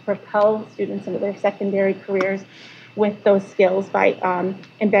K-6 to propel students into their secondary careers with those skills by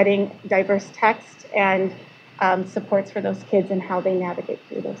embedding diverse text and supports for those kids and how they navigate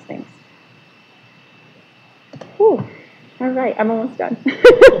through those things. Whew. All right, I'm almost done.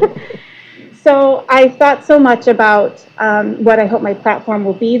 So I thought so much about what I hope my platform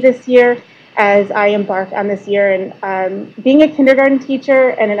will be this year as I embark on this year. And being a kindergarten teacher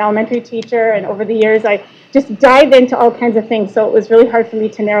and an elementary teacher, and over the years I just dive into all kinds of things, so it was really hard for me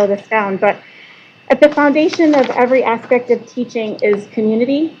to narrow this down. But at the foundation of every aspect of teaching is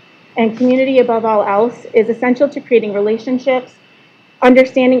community, and community above all else is essential to creating relationships,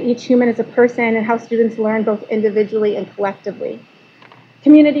 understanding each human as a person, and how students learn both individually and collectively.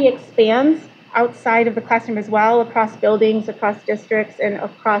 Community expands outside of the classroom as well, across buildings, across districts, and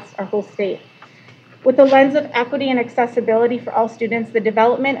across our whole state. With the lens of equity and accessibility for all students, the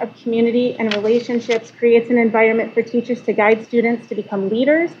development of community and relationships creates an environment for teachers to guide students to become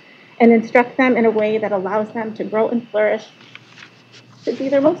leaders and instruct them in a way that allows them to grow and flourish, to be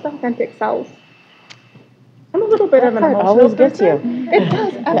their most authentic selves. I'm a little bit of an emotional person. It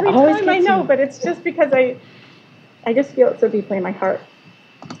does every time, I know, but it's just because I just feel it so deeply in my heart.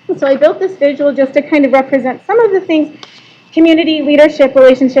 So I built this visual just to kind of represent some of the things, community, leadership,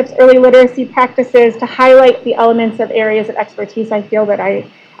 relationships, early literacy practices, to highlight the elements of areas of expertise I feel that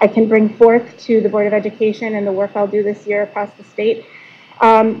I can bring forth to the Board of Education and the work I'll do this year across the state.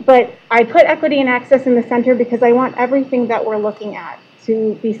 But I put equity and access in the center because I want everything that we're looking at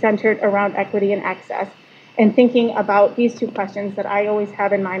to be centered around equity and access, and thinking about these 2 questions that I always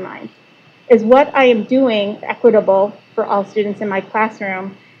have in my mind. Is what I am doing equitable for all students in my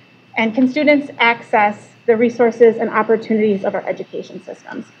classroom? And can students access the resources and opportunities of our education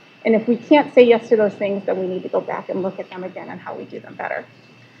systems? And if we can't say yes to those things, then we need to go back and look at them again and how we do them better.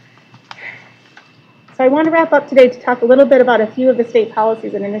 So I want to wrap up today to talk a little bit about a few of the state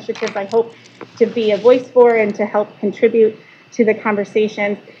policies and initiatives I hope to be a voice for and to help contribute to the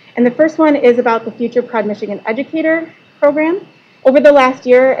conversation. And the first one is about the Future Proud Michigan Educator program. Over the last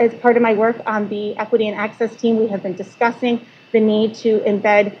year, as part of my work on the Equity and Access team, we have been discussing the need to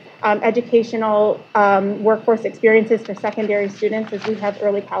embed educational workforce experiences for secondary students, as we have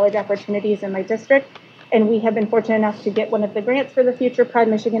early college opportunities in my district. And we have been fortunate enough to get one of the grants for the Future Proud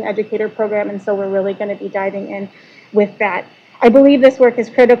Michigan Educator program, and so we're really going to be diving in with that. I believe this work is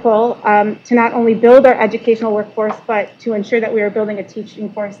critical to not only build our educational workforce, but to ensure that we are building a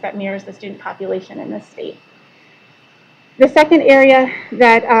teaching force that mirrors the student population in this state. The second area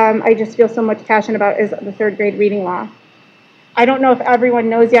that I just feel so much passion about is the 3rd grade reading law. I don't know if everyone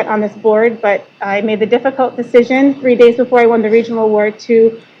knows yet on this board, but I made the difficult decision 3 days before I won the regional award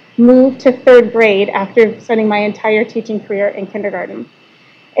to move to 3rd grade after spending my entire teaching career in kindergarten.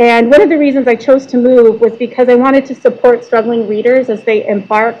 And one of the reasons I chose to move was because I wanted to support struggling readers as they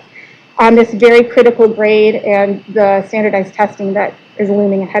embark on this very critical grade and the standardized testing that is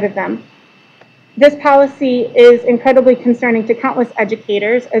looming ahead of them. This policy is incredibly concerning to countless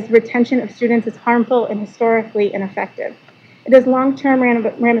educators, as retention of students is harmful and historically ineffective. It has long-term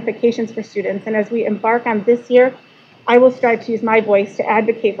ramifications for students, and as we embark on this year, I will strive to use my voice to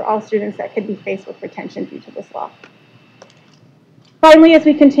advocate for all students that could be faced with retention due to this law. Finally, as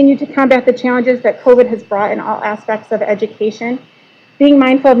we continue to combat the challenges that COVID has brought in all aspects of education, being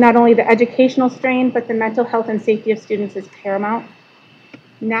mindful of not only the educational strain, but the mental health and safety of students is paramount.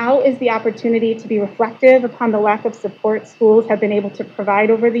 Now is the opportunity to be reflective upon the lack of support schools have been able to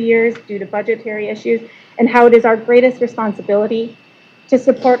provide over the years due to budgetary issues, and how it is our greatest responsibility to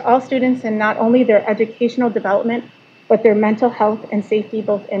support all students in not only their educational development, but their mental health and safety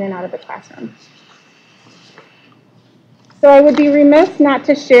both in and out of the classroom. So I would be remiss not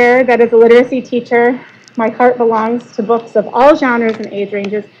to share that as a literacy teacher, my heart belongs to books of all genres and age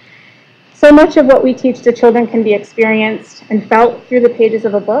ranges. So much of what we teach to children can be experienced and felt through the pages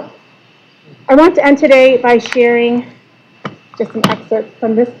of a book. I want to end today by sharing just an excerpt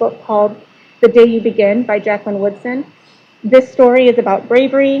from this book called The Day You Begin by Jacqueline Woodson. This story is about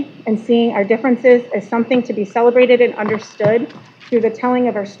bravery and seeing our differences as something to be celebrated and understood through the telling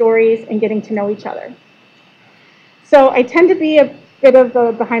of our stories and getting to know each other. So I tend to be a bit of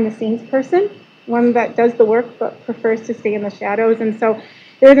a behind-the-scenes person, one that does the work but prefers to stay in the shadows. And so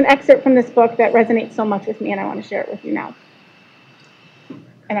there's an excerpt from this book that resonates so much with me, and I want to share it with you now.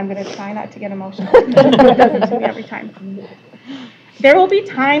 And I'm going to try not to get emotional. It doesn't to me every time. There will be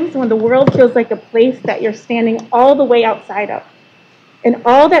times when the world feels like a place that you're standing all the way outside of, and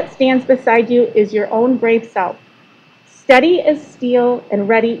all that stands beside you is your own brave self, steady as steel and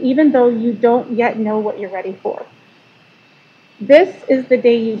ready even though you don't yet know what you're ready for. This is the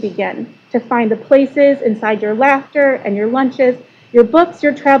day you begin to find the places inside your laughter and your lunches, your books,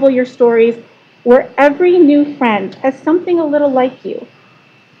 your travel, your stories, where every new friend has something a little like you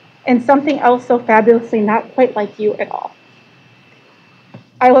and something else so fabulously not quite like you at all.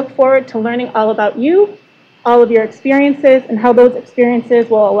 I look forward to learning all about you, all of your experiences, and how those experiences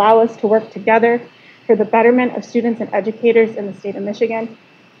will allow us to work together for the betterment of students and educators in the state of Michigan.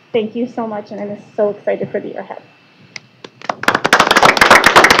 Thank you so much, and I'm so excited for the year ahead.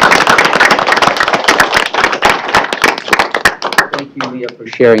 Thank you, Leah, for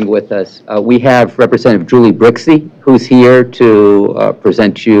sharing with us. We have Representative Julie Brixey, who's here to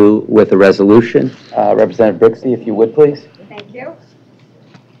present you with a resolution. Representative Brixey, if you would, please. Thank you.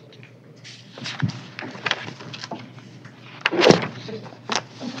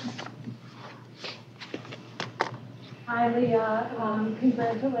 Hi, Leah.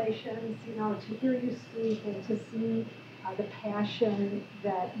 Congratulations. You know, to hear you speak and to see the passion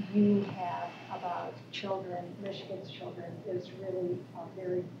that you have about children, Michigan's children, is really a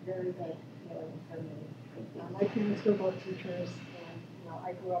very, very good feeling for me. My parents were both teachers, and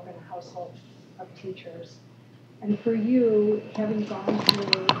I grew up in a household of teachers. And for you, having gone through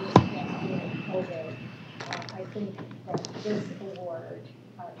this past year of COVID, I think that this award,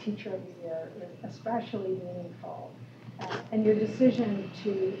 Teacher of the Year, is especially meaningful. And your decision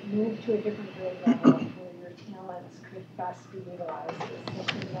to move to a different grade level where your talents could best be utilized is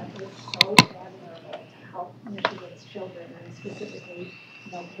something that is so admirable to help Michigan's children, and specifically,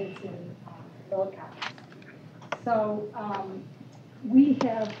 kids in Wilcox. So we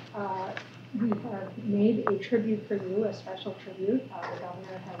have made a tribute for you, a special tribute. The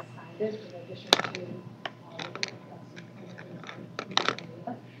governor has signed it in addition to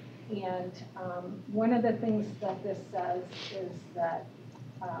and one of the things that this says is that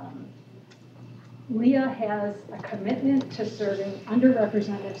Leah has a commitment to serving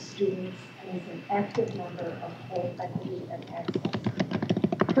underrepresented students and is an active member of both equity and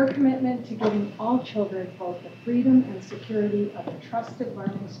access. Her commitment to giving all children both the freedom and security of a trusted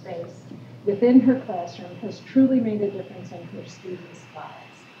learning space within her classroom has truly made a difference in her students'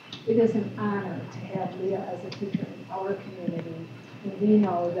 lives. It is an honor to have Leah as a teacher in our community. And we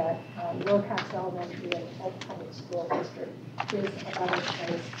know that Wilcox Elementary and Hope Public School District is a better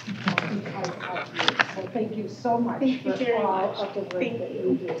place because of you. So thank you so much for all of the work that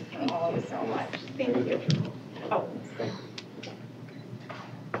you do for all of us. Thank you so much. Thank you. Oh.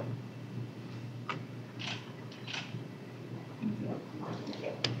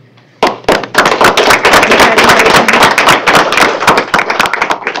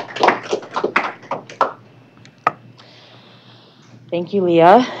 Thank you,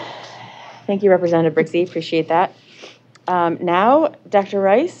 Leah. Thank you, Representative Brixey. Appreciate that. Now, Dr.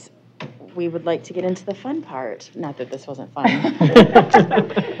 Rice, we would like to get into the fun part. Not that this wasn't fun.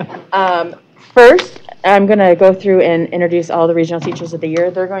 First, I'm going to go through and introduce all the Regional Teachers of the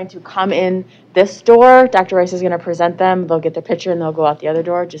Year. They're going to come in this door. Dr. Rice is going to present them. They'll get their picture, and they'll go out the other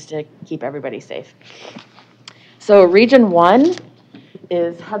door just to keep everybody safe. So Region 1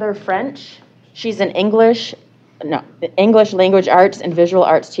 is Heather French. She's an English Language Arts and Visual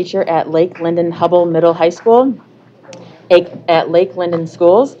Arts teacher at Lake Linden Hubble Middle High School at Lake Linden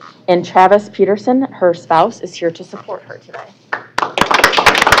Schools. And Travis Peterson, her spouse, is here to support her today.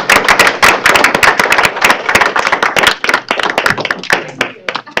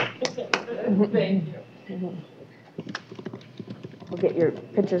 Thank you. We'll get your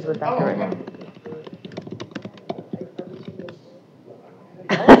pictures with Dr. Ritter.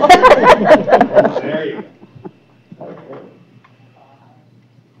 There you go.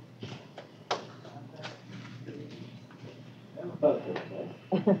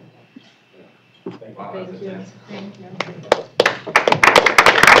 Thank you. Thank you.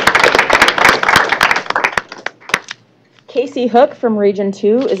 Casey Hook from Region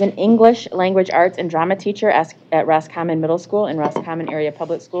 2 is an English Language Arts and Drama teacher at Roscommon Middle School and Roscommon Area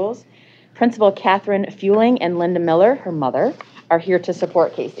Public Schools. Principal Catherine Fueling and Linda Miller, her mother, are here to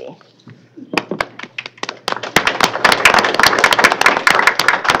support Casey.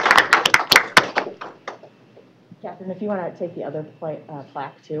 Catherine, if you want to take the other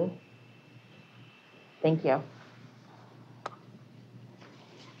plaque too. Thank you.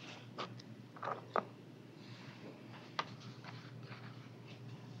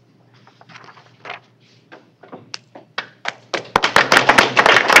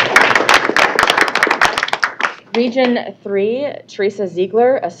 Region 3, Teresa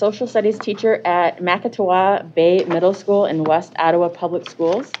Ziegler, a social studies teacher at Makatawa Bay Middle School in West Ottawa Public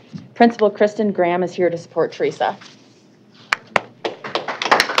Schools. Principal Kristen Graham is here to support Teresa.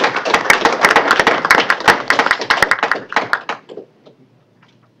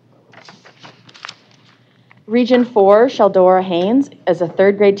 Region 4, Sheldora Haynes, is a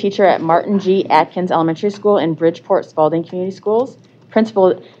third grade teacher at Martin G. Atkins Elementary School in Bridgeport Spalding Community Schools.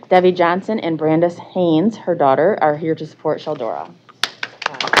 Principal Debbie Johnson and Brandis Haynes, her daughter, are here to support Sheldora.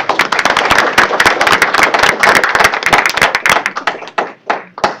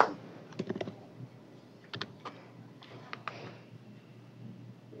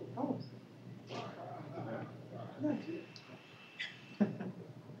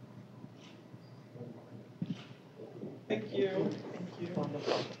 Thank you. Thank you.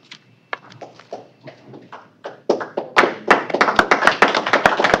 Wonderful.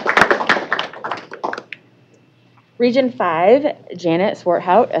 Region 5, Janet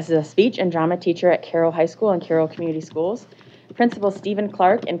Swarthout is a speech and drama teacher at Carroll High School and Carroll Community Schools. Principal Stephen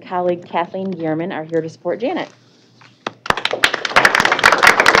Clark and colleague Kathleen Gearman are here to support Janet.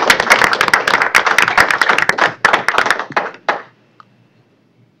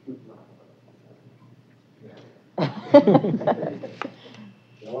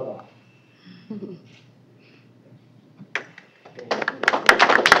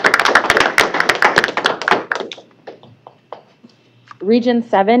 Region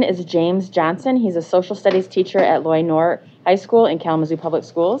 7 is James Johnson. He's a social studies teacher at Loy-Nor High School in Kalamazoo Public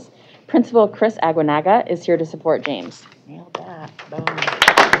Schools. Principal Chris Aguanaga is here to support James. Nailed that. Boom.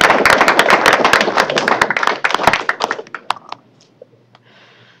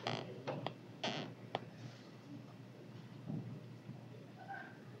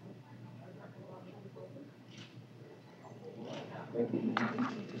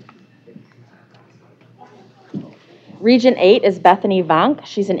 Region 8 is Bethany Vonk.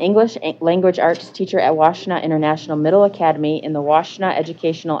 She's an English language arts teacher at Washtenaw International Middle Academy in the Washtenaw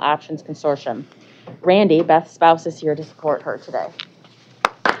Educational Options Consortium. Randy, Beth's spouse, is here to support her today.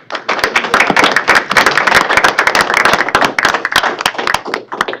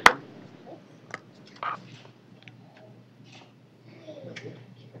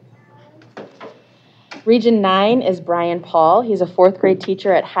 Region 9 is Brian Paul. He's a fourth grade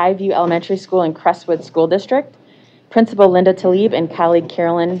teacher at Highview Elementary School in Crestwood School District. Principal Linda Talib and colleague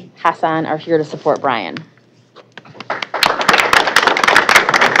Carolyn Hassan are here to support Brian.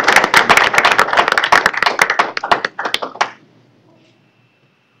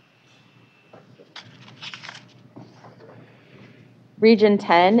 Region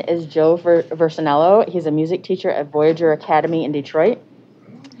 10 is Joe Versinello. He's a music teacher at Voyager Academy in Detroit.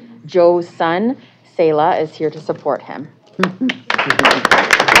 Joe's son, Selah, is here to support him. And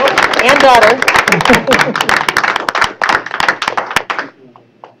daughter.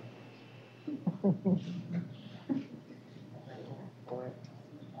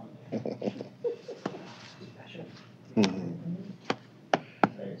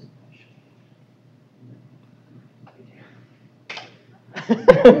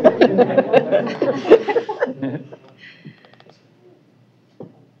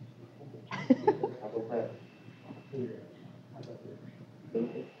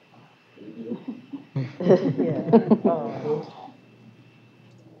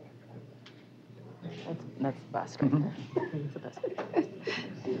 That's the best right there. That's the best.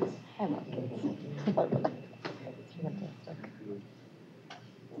 I love kids.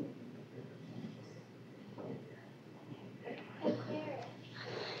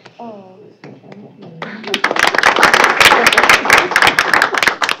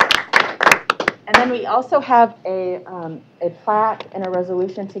 And then we also have a plaque and a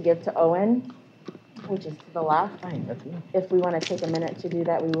resolution to give to Owen, which is to the left. If we want to take a minute to do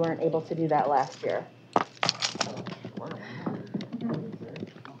that, we weren't able to do that last year.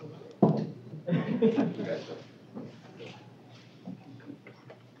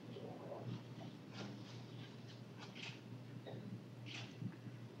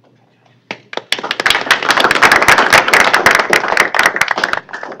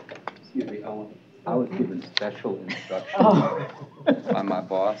 Excuse me, I was given special instructions by my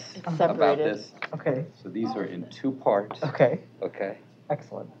boss about this. Okay. So these are in two parts. Okay. Okay?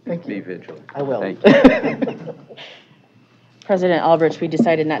 Excellent. Thank Be you. vigilant. I will. Thank you. President Aldrich, we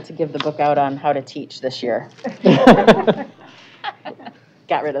decided not to give the book out on how to teach this year. Got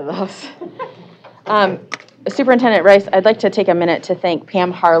rid of those. Superintendent Rice, I'd like to take a minute to thank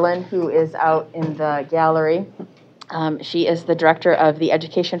Pam Harlan, who is out in the gallery. She is the director of the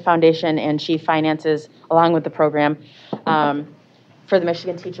Education Foundation, and she finances, along with the program, for the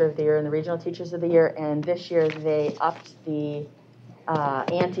Michigan Teacher of the Year and the Regional Teachers of the Year. And this year they upped the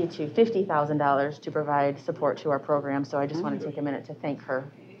ante to $50,000 to provide support to our program. So I just want to take a minute to thank her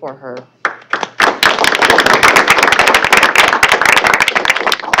for her.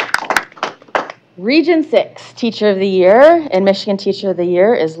 Region 6 Teacher of the Year and Michigan Teacher of the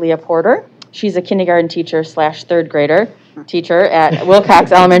Year is Leah Porter. She's a kindergarten teacher / third grader teacher at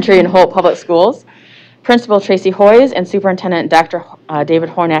Wilcox Elementary and Holt Public Schools. Principal Tracy Hoyes and Superintendent Dr. David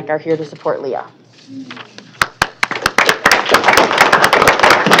Hornak are here to support Leah.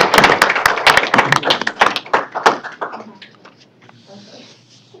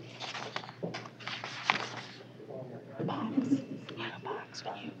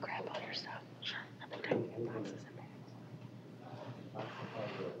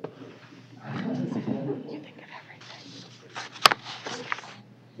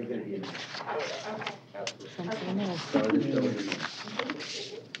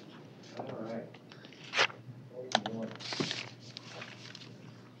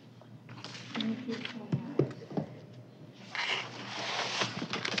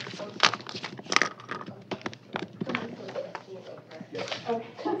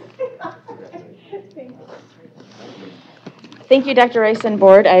 Thank you, Dr. Rice and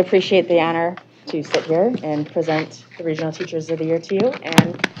Board. I appreciate the honor to sit here and present the Regional Teachers of the Year to you.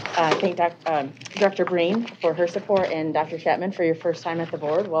 And thank Director Breen for her support and Dr. Chapman for your first time at the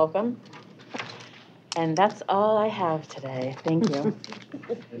board. Welcome. And that's all I have today. Thank you.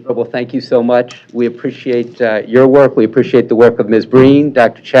 Well, thank you so much. We appreciate your work. We appreciate the work of Ms. Breen,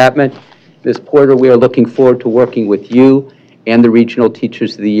 Dr. Chapman, Ms. Porter. We are looking forward to working with you and the Regional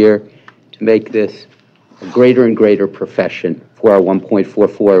Teachers of the Year to make this a greater and greater profession for our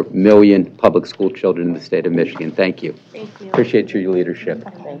 1.44 million public school children in the state of Michigan. Thank you. Thank you. Appreciate your leadership.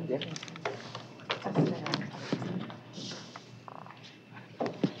 Thank you.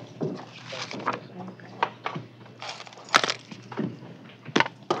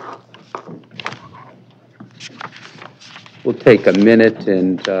 We'll take a minute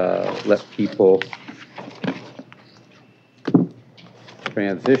and let people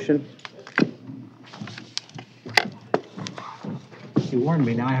transition. You warned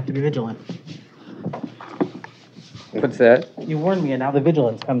me, now I have to be vigilant. What's that? You warned me, and now the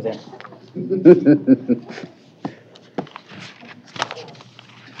vigilance comes in.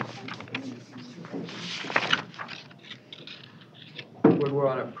 We're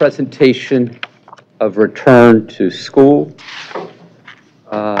on a presentation of return to school.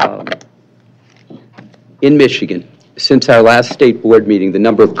 In Michigan, since our last state board meeting, the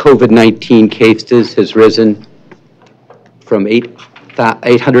number of COVID-19 cases has risen from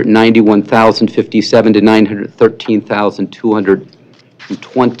 891,057 to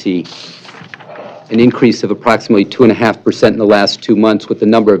 913,220, an increase of approximately 2.5% in the last 2 months, with the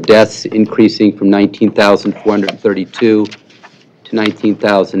number of deaths increasing from 19,432 to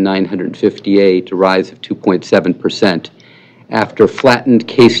 19,958, a rise of 2.7%. After flattened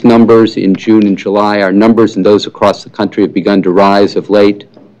case numbers in June and July, our numbers and those across the country have begun to rise of late,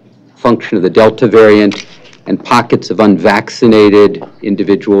 function of the Delta variant, and pockets of unvaccinated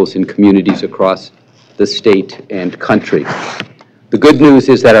individuals in communities across the state and country. The good news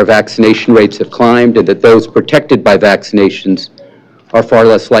is that our vaccination rates have climbed and that those protected by vaccinations are far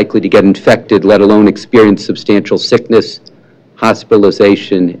less likely to get infected, let alone experience substantial sickness,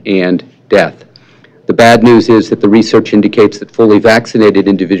 hospitalization, and death. The bad news is that the research indicates that fully vaccinated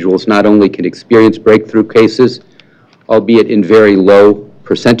individuals not only can experience breakthrough cases, albeit in very low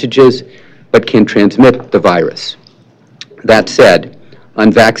percentages, but can transmit the virus. That said,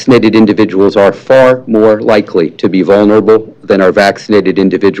 unvaccinated individuals are far more likely to be vulnerable than are vaccinated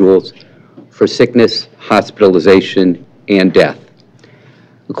individuals for sickness, hospitalization, and death.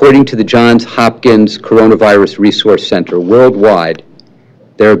 According to the Johns Hopkins Coronavirus Resource Center, worldwide,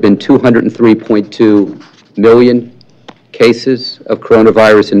 there have been 203.2 million cases of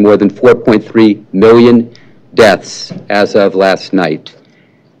coronavirus and more than 4.3 million deaths as of last night.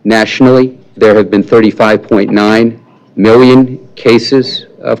 Nationally, there have been 35.9 million cases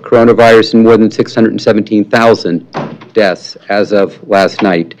of coronavirus and more than 617,000 deaths as of last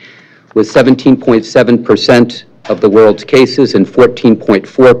night, with 17.7% of the world's cases and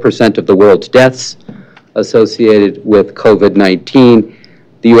 14.4% of the world's deaths associated with COVID-19.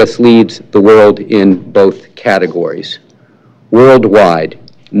 The U.S. leads the world in both categories. Worldwide,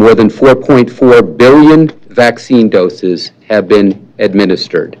 more than 4.4 billion vaccine doses have been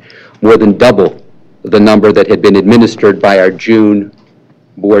administered, more than double the number that had been administered by our June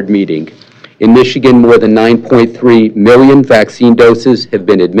board meeting. In Michigan, more than 9.3 million vaccine doses have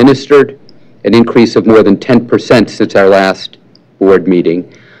been administered, an increase of more than 10% since our last board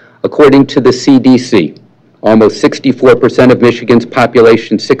meeting. According to the CDC, almost 64% of Michigan's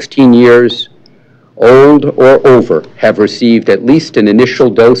population 16 years old or over have received at least an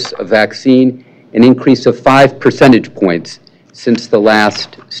initial dose of vaccine, an increase of 5 percentage points since the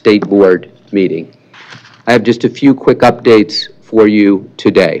last state board meeting. I have just a few quick updates for you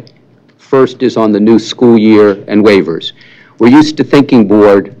today. First is on the new school year and waivers. We're used to thinking,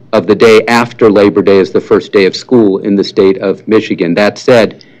 board, of the day after Labor Day as the first day of school in the state of Michigan. That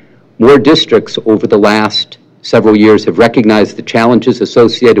said, more districts over the last several years have recognized the challenges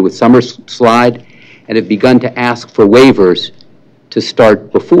associated with summer slide and have begun to ask for waivers to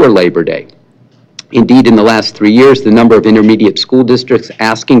start before Labor Day. Indeed, in the last 3 years, the number of intermediate school districts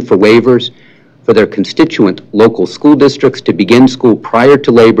asking for waivers for their constituent local school districts to begin school prior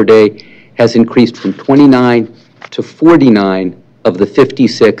to Labor Day has increased from 29 to 49 of the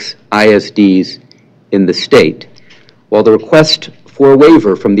 56 ISDs in the state. While the request for a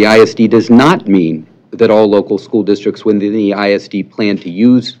waiver from the ISD does not mean that all local school districts within the ISD plan to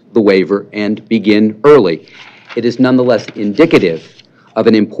use the waiver and begin early, it is nonetheless indicative of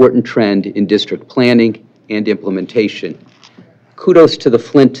an important trend in district planning and implementation. Kudos to the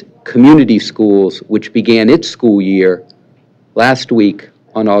Flint Community Schools, which began its school year last week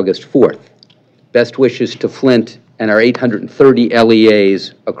on August 4th. Best wishes to Flint and our 830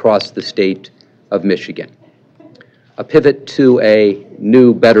 LEAs across the state of Michigan. A pivot to a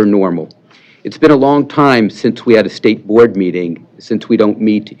new, better normal. It's been a long time since we had a state board meeting, since we don't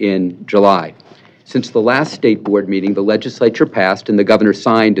meet in July. Since the last state board meeting, the legislature passed and the governor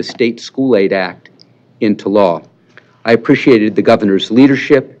signed a state school aid act into law. I appreciated the governor's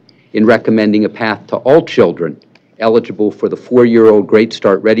leadership in recommending a path to all children eligible for the 4-year-old Great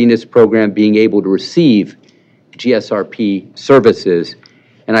Start Readiness Program being able to receive GSRP services,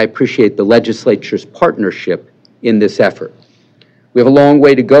 and I appreciate the legislature's partnership in this effort. We have a long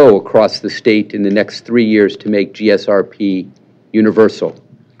way to go across the state in the next 3 years to make GSRP universal.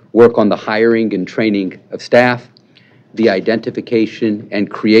 Work on the hiring and training of staff, the identification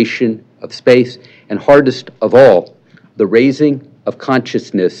and creation of space, and hardest of all, the raising of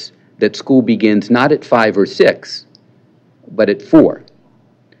consciousness that school begins not at 5 or 6, but at 4.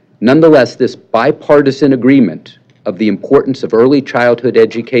 Nonetheless, this bipartisan agreement of the importance of early childhood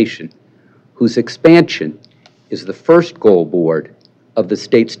education, whose expansion is the first goal, board, of the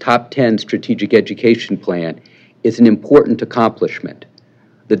state's top 10 strategic education plan, is an important accomplishment.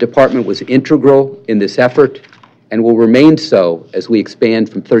 The department was integral in this effort and will remain so as we expand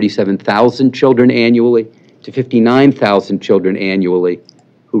from 37,000 children annually to 59,000 children annually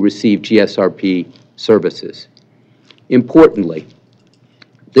who receive GSRP services. Importantly,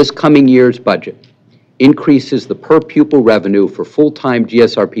 this coming year's budget increases the per-pupil revenue for full-time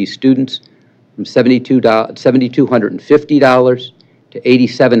GSRP students from $7,250 to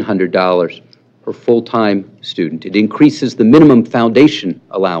 $8,700 per full-time student. It increases the minimum foundation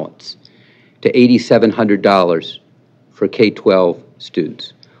allowance to $8,700 for K-12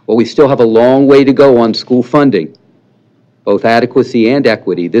 students. While we still have a long way to go on school funding, both adequacy and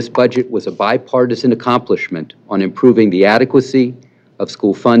equity, this budget was a bipartisan accomplishment on improving the adequacy of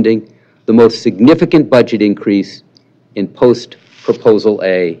school funding, the most significant budget increase in post-Proposal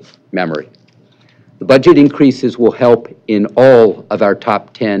A memory. The budget increases will help in all of our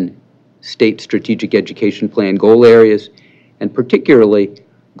top 10 state strategic education plan goal areas, and particularly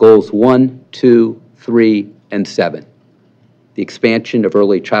goals 1, 2, 3, and 7. The expansion of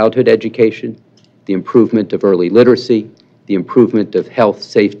early childhood education, the improvement of early literacy, the improvement of health,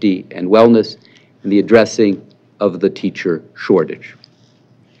 safety, and wellness, and the addressing of the teacher shortage.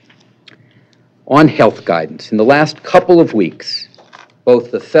 On health guidance, in the last couple of weeks,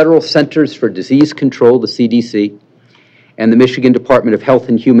 Both the Federal Centers for Disease Control, the CDC, and the Michigan Department of Health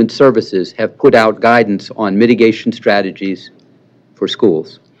and Human Services have put out guidance on mitigation strategies for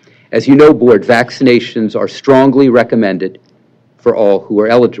schools. As you know, Board, vaccinations are strongly recommended for all who are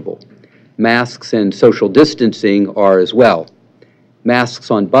eligible. Masks and social distancing are as well.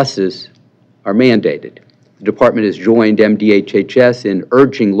 Masks on buses are mandated. The department has joined MDHHS in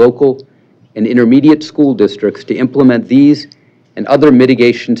urging local and intermediate school districts to implement these and other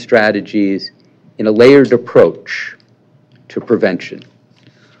mitigation strategies in a layered approach to prevention.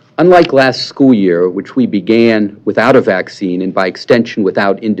 Unlike last school year, which we began without a vaccine and by extension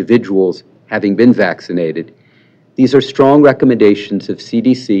without individuals having been vaccinated, these are strong recommendations of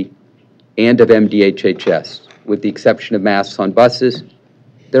CDC and of MDHHS. With the exception of masks on buses,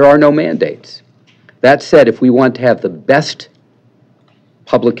 there are no mandates. That said, if we want to have the best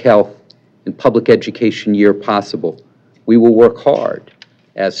public health and public education year possible, we will work hard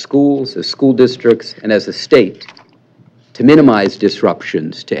as schools, as school districts, and as a state to minimize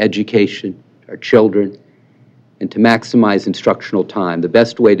disruptions to education, our children, and to maximize instructional time. The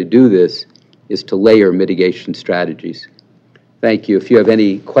best way to do this is to layer mitigation strategies. Thank you. If you have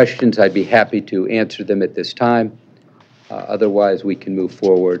any questions, I'd be happy to answer them at this time. Otherwise, we can move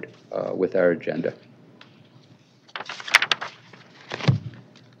forward with our agenda.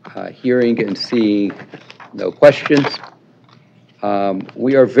 Hearing and seeing no questions,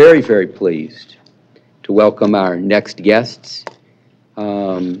 we are very, very pleased to welcome our next guests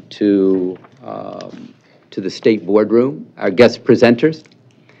to the State Boardroom. Our guest presenters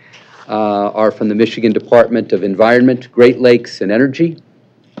are from the Michigan Department of Environment, Great Lakes, and Energy.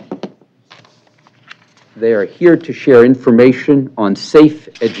 They are here to share information on safe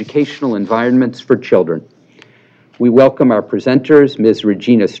educational environments for children. We welcome our presenters, Ms.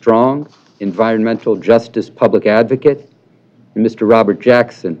 Regina Strong, Environmental Justice Public Advocate, and Mr. Robert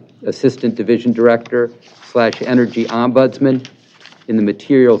Jackson, Assistant Division Director / Energy Ombudsman in the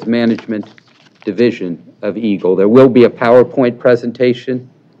Materials Management Division of EGLE. There will be a PowerPoint presentation.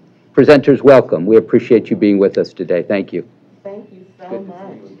 Presenters, welcome. We appreciate you being with us today. Thank you. Thank you so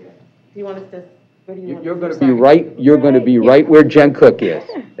much. Do you want us to? You're going to be right. You're going to be right where Jen Cook is.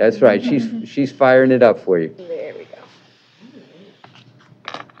 That's right. She's firing it up for you. There we go.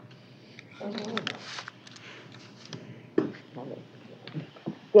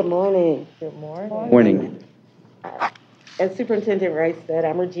 Good morning. Good morning. Morning. As Superintendent Rice said,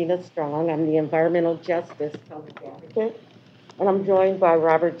 I'm Regina Strong. I'm the Environmental Justice Public Advocate, and I'm joined by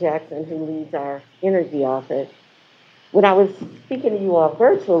Robert Jackson, who leads our Energy Office. When I was speaking to you all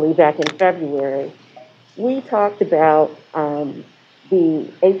virtually back in February, we talked about the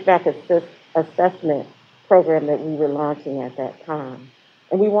HVAC assessment program that we were launching at that time.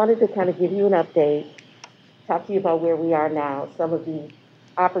 And we wanted to kind of give you an update, talk to you about where we are now, some of the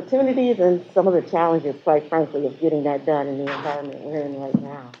opportunities and some of the challenges, quite frankly, of getting that done in the environment we're in right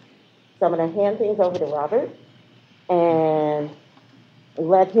now. So I'm going to hand things over to Robert and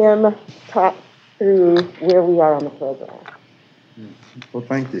let him talk through where we are on the program. Well,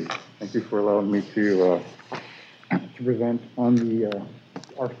 thank you. Thank you for allowing me to present on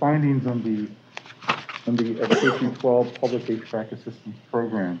our findings on the Education 12 Public HVAC Assistance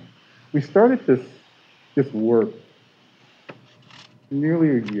Program. We started this work nearly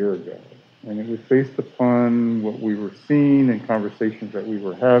a year ago, and it was based upon what we were seeing and conversations that we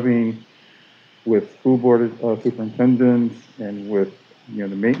were having with school board superintendents and with the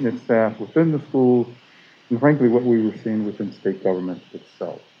maintenance staff within the schools, and frankly, what we were seeing within state government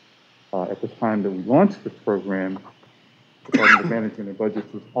itself. At the time that we launched this program, the Department of Management and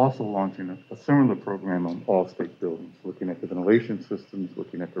Budgets was also launching a similar program on all state buildings, looking at the ventilation systems,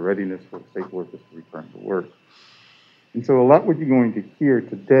 looking at the readiness for state workers to return to work. And so a lot what you're going to hear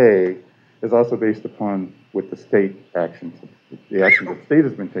today is also based upon what the state actions, the actions that the state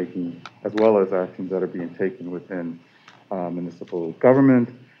has been taking, as well as actions that are being taken within municipal government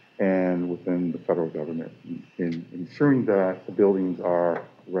and within the federal government in ensuring that the buildings are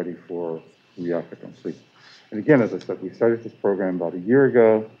ready for reoccupancy. And again, as I said, we started this program about a year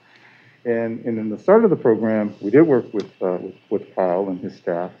ago. And in the start of the program, we did work with Kyle and his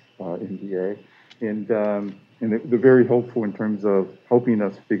staff, NDA, and they're very helpful in terms of helping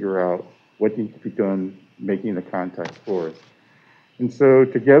us figure out what needs to be done, making the contacts for us. And so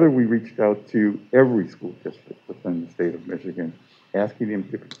together we reached out to every school district within the state of Michigan, asking them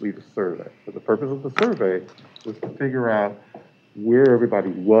to complete a survey. So the purpose of the survey was to figure out where everybody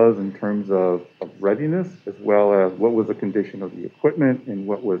was in terms of readiness, as well as what was the condition of the equipment and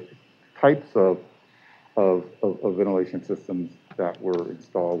what was types of ventilation systems that were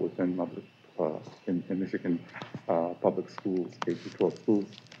installed within in Michigan public schools, K-12 schools.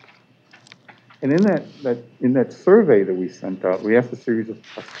 And in that survey that we sent out, we asked a series of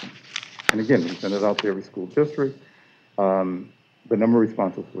questions. And again, we sent it out to every school district. The number of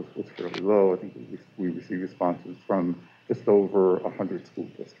responses was fairly low. I think we received responses from just over 100 school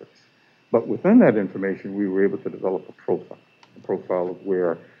districts. But within that information, we were able to develop a profile of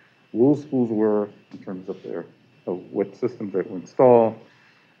where rural schools were in terms of what systems they would install,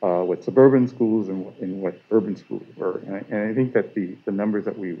 what suburban schools and what urban schools were. And I think that the numbers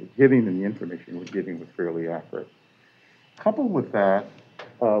that we were getting and the information we were getting was fairly accurate. Coupled with that,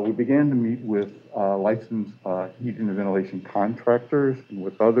 we began to meet with licensed heating and ventilation contractors and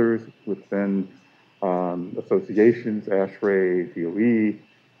with others within associations, ASHRAE, DOE,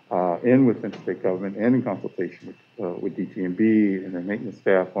 and within state government, and in consultation with DTMB and their maintenance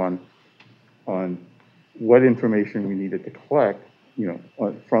staff on what information we needed to collect,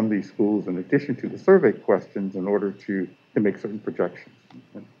 from these schools in addition to the survey questions in order to make certain projections.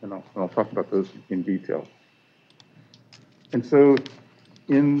 And I'll talk about those in detail. And so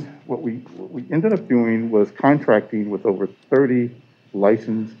what we ended up doing was contracting with over 30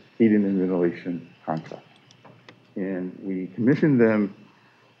 licensed heating and ventilation contractors. And we commissioned them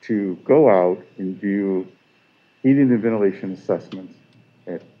to go out and do heating and ventilation assessments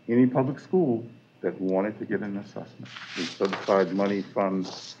at any public school that wanted to get an assessment. We set aside money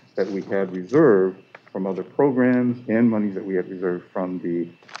that we had reserved from other programs and monies that we had reserved from the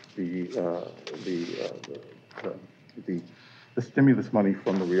stimulus money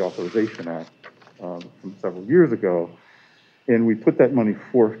from the Reauthorization Act from several years ago. And we put that money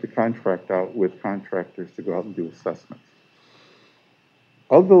forth to contract out with contractors to go out and do assessments.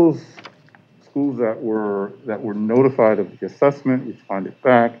 Of those schools that were notified of the assessment, responded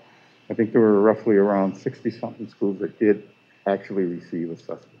back, I think there were roughly around 60-something schools that did actually receive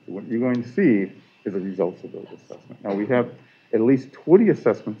assessments. What you're going to see is the results of those assessments. Now, we have at least 20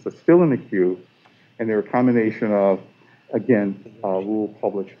 assessments that's still in the queue, and they're a combination of, again, rural,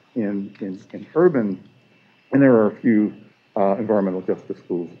 public, and urban, and there are a few environmental justice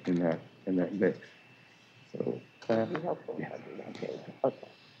schools in that mix. So,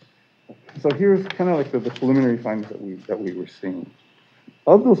 so here's kind of like the preliminary findings that we were seeing.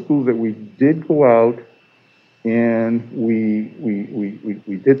 Of those schools that we did go out and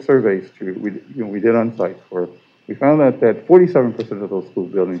we did surveys to, we did on-site for, we found out that 47% of those school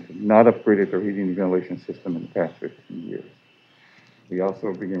buildings have not upgraded their heating and ventilation system in the past 15 years. We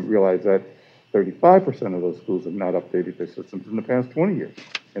also began to realize that 35% of those schools have not updated their systems in the past 20 years.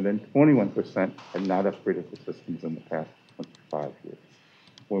 And then 21% have not upgraded their systems in the past 25 years.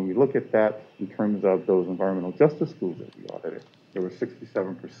 When we look at that in terms of those environmental justice schools that we audited, there were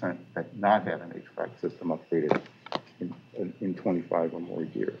 67% that not had an HVAC system upgraded in 25 or more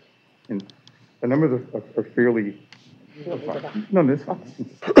years. And the numbers are fairly, no, that's fine.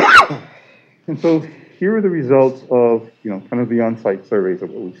 And so here are the results of, kind of the on-site surveys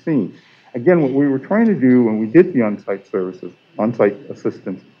of what we've seen. Again, what we were trying to do when we did the on-site services, on-site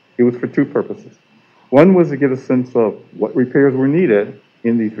assistance, it was for two purposes. One was to get a sense of what repairs were needed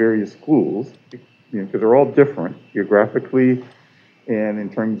in these various schools, because they're all different geographically and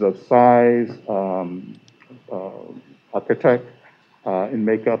in terms of size, architect, and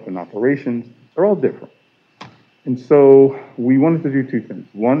makeup and operations, they're all different. And so we wanted to do two things.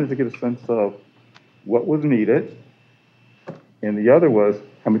 One is to get a sense of what was needed, and the other was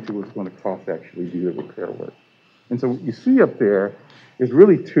how much it was going to cost to actually do the repair work. And so what you see up there is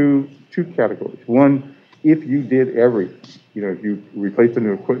really two categories. One, if you did everything, if you replaced the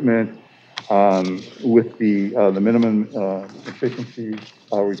new equipment with the minimum efficiency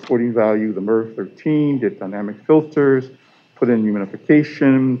reporting value, the MERV 13, did dynamic filters, put in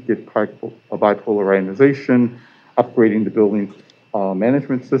humidification, did bipolar ionization, upgrading the building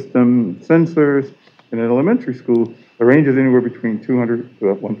management system, sensors. In an elementary school, the range is anywhere between 200 to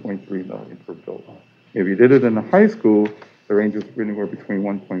 1.3 million per building. If you did it in a high school, the range is anywhere between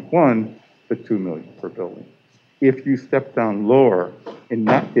 1.1 to 2 million per building. If you step down lower and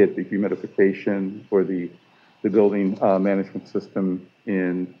not get the humidification or the building management system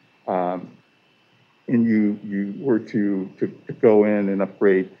in, and you were to go in and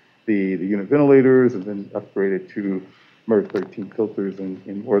upgrade the unit ventilators and then upgrade it to MERV 13 filters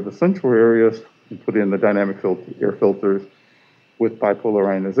in more of the central areas and put in the dynamic air filters with bipolar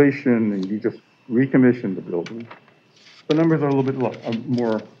ionization, and you just recommission the building, the numbers are a little bit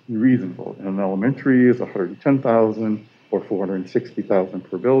more reasonable. In an elementary is 110,000 or 460,000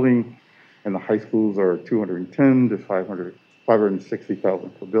 per building, and the high schools are 210 to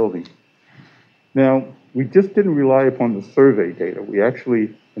 560,000 per building. Now, we just didn't rely upon the survey data. We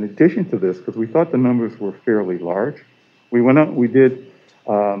actually in addition to this, because we thought the numbers were fairly large, we went out, we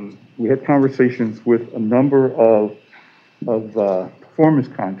had conversations with a number of performance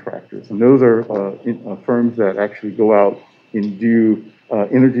contractors, and those are firms that actually go out and do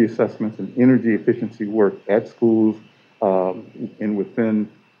energy assessments and energy efficiency work at schools and within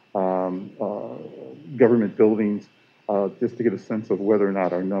government buildings, just to get a sense of whether or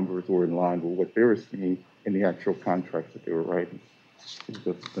not our numbers were in line with what they were seeing in the actual contracts that they were writing.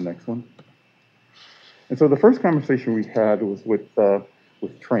 That's the next one. And so the first conversation we had was with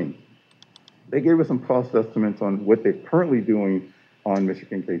Train. They gave us some cost estimates on what they're currently doing on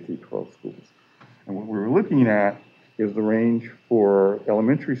Michigan K-12 schools. And what we were looking at is the range for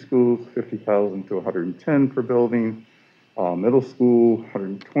elementary schools, 50,000 to 110 per building, middle school,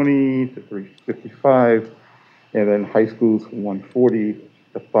 120 to 355, and then high schools, 140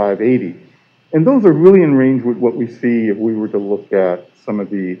 to 580. And those are really in range with what we see if we were to look at some of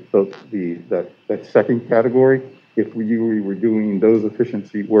that second category. If we were doing those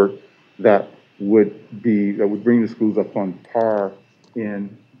efficiency work that would bring the schools up on par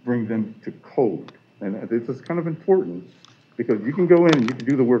and bring them to code. And this is kind of important because you can go in and you can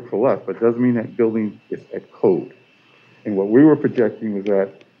do the work for less, but it doesn't mean that building is at code. And what we were projecting was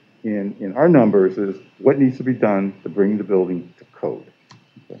that in our numbers is what needs to be done to bring the building to code.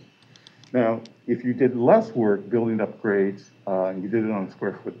 Okay. Now, if you did less work building upgrades, and you did it on a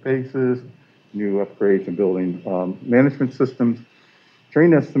square foot basis, new upgrades and building management systems,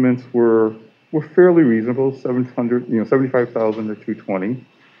 Train estimates were fairly reasonable, 75,000 to 220.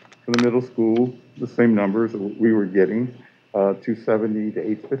 For the middle school, the same numbers that we were getting, 270 to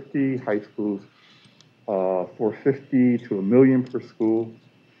 850. High schools, 450 to $1 million per school.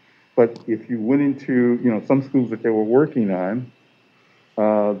 But if you went into, some schools that they were working on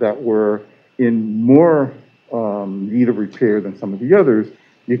that were in more need of repair than some of the others,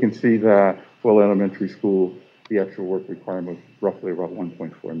 you can see that for elementary school, the actual work requirement was roughly about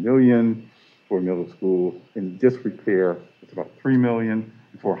 1.4 million. For middle school, in disrepair, it's about 3 million.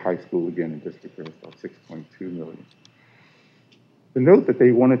 And for high school, again, in disrepair, it's about 6.2 million. The note that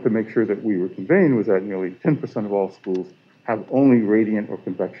they wanted to make sure that we were conveying was that nearly 10% of all schools have only radiant or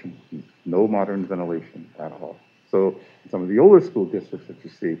convection heat, no modern ventilation at all. So in some of the older school districts that you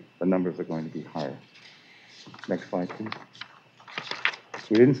see, the numbers are going to be higher. Next slide, please.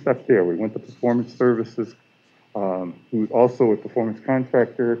 We didn't stop there. We went to performance services, who's also a performance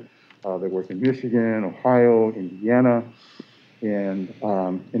contractor. They work in Michigan, Ohio, Indiana, and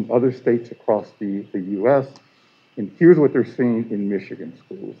in other states across the U.S. And here's what they're seeing in Michigan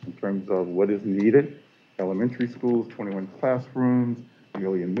schools in terms of what is needed. Elementary schools, 21 classrooms,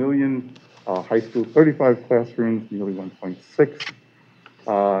 nearly $1 million. High school, 35 classrooms, nearly 1.6.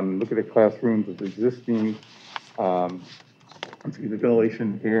 Look at the classrooms of existing the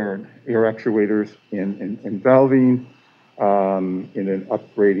ventilation, air actuators, and valving. And then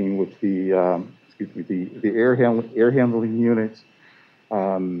upgrading with the air handling units,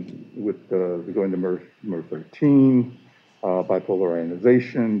 with going to MER 13, bipolar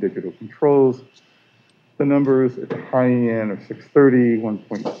ionization, digital controls. The numbers at the high end are 630,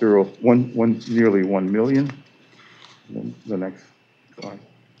 1.0, nearly 1 million. And then the next slide.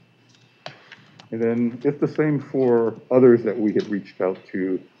 And then it's the same for others that we had reached out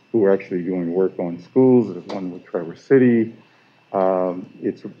to who are actually doing work on schools. There's one with Traverse City.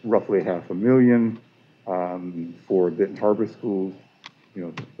 It's roughly $500,000. For Denton Harbor schools,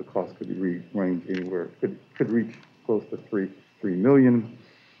 the cost could range anywhere, could reach close to $3 million.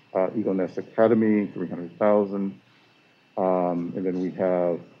 Eagle Nest Academy, $300,000. And then we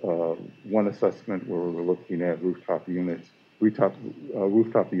have one assessment where we're looking at rooftop units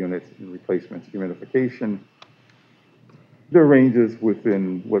and replacements, humidification. There are ranges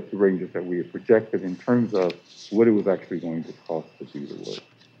within what the ranges that we have projected in terms of what it was actually going to cost to do the work.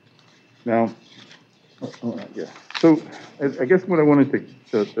 Now, so I guess what I wanted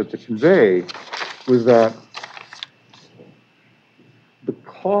to convey was that the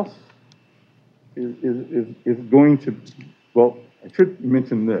cost is going to, well, I should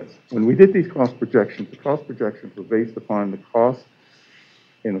mention this. When we did these cost projections, the cost projections were based upon the cost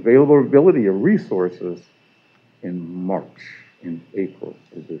and availability of resources in April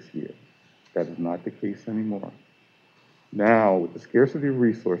of this year. That is not the case anymore. Now, with the scarcity of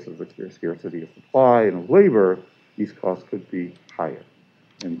resources, the scarcity of supply and of labor, these costs could be higher.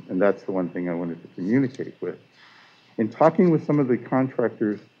 And that's the one thing I wanted to communicate with. In talking with some of the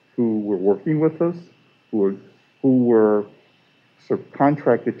contractors who were working with us, who were sort of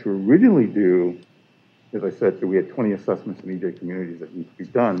contracted to originally do, as I said, we had 20 assessments in EJ communities that need to be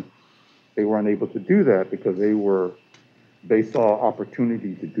done. They were unable to do that because they were they saw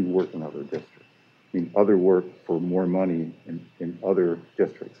opportunity to do work in other districts. I mean, other work for more money in other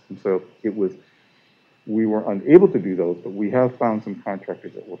districts. And so we were unable to do those, but we have found some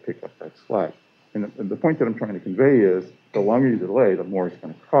contractors that will pick up that slack. And the point that I'm trying to convey is the longer you delay, the more it's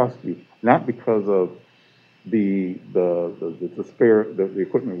going to cost you, not because of the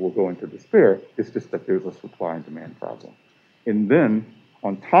equipment will go into despair. It's just that there's a supply and demand problem. And then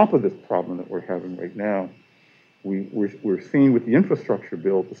on top of this problem that we're having right now, we're seeing with the infrastructure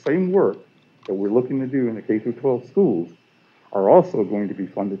bill, the same work that we're looking to do in the K through 12 schools are also going to be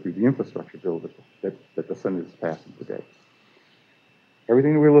funded through the infrastructure bill that the Senate is passing today.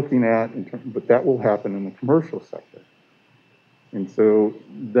 Everything that we're looking at, but that will happen in the commercial sector. And so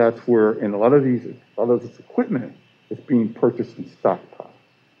that's where, and a lot of this equipment is being purchased in stockpile.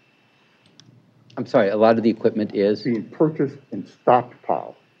 I'm sorry, a lot of the equipment is? Being purchased in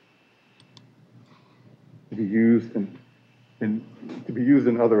stockpile to be used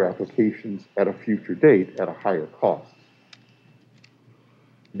in other applications at a future date at a higher cost.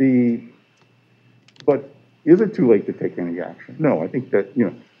 But is it too late to take any action? No, I think that,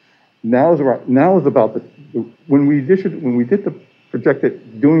 now is about when we did the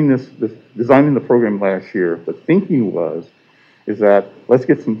projected doing this designing the program last year, the thinking is that let's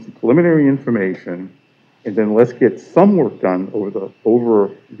get some preliminary information and then let's get some work done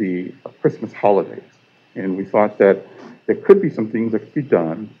over the Christmas holidays. And we thought that there could be some things that could be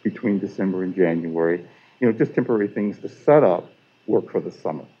done between December and January, just temporary things to set up work for the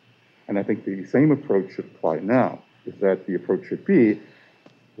summer. And I think the same approach should apply now, is that the approach should be,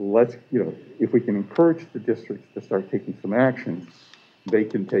 if we can encourage the districts to start taking some actions, they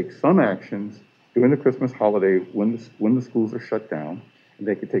can take some actions during the Christmas holiday when the schools are shut down, and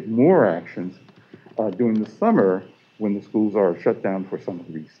they can take more actions during the summer when the schools are shut down for summer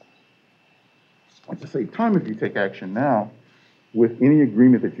recess. At the same time, if you take action now, with any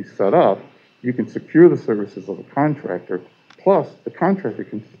agreement that you set up, you can secure the services of a contractor, plus the contractor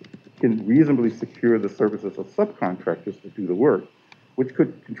can reasonably secure the services of subcontractors to do the work, which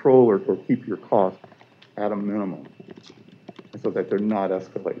could control or keep your costs at a minimum, so that they're not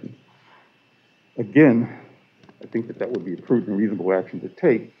escalating. Again, I think that would be a prudent and reasonable action to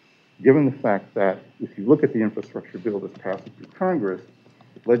take, given the fact that if you look at the infrastructure bill that's passing through Congress,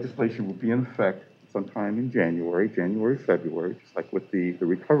 legislation will be in effect sometime in January, February, just like with the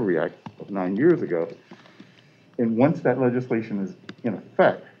Recovery Act of 9 years ago. And once that legislation is in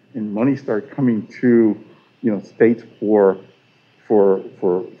effect and money starts coming to states for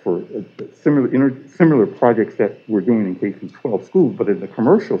similar projects that we're doing in K through 12 schools, but in the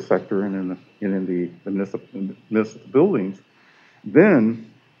commercial sector and in the municipal buildings,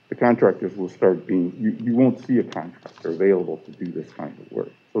 then the contractors will start being, you won't see a contractor available to do this kind of work.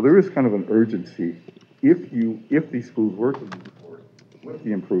 So there is kind of an urgency if these schools work with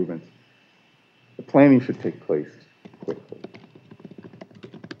the improvements, the planning should take place quickly.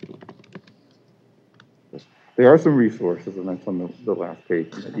 There are some resources, and that's on the last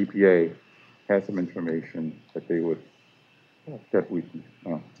page. The EPA has some information that they would, that we can.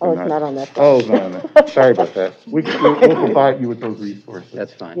 It's not on that page. Oh, it's not on that. Sorry about that. We'll provide you with those resources.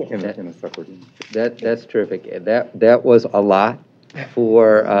 That's fine. In a separate email. That's terrific. That was a lot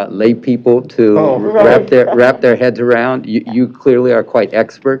for lay people to wrap their heads around. You clearly are quite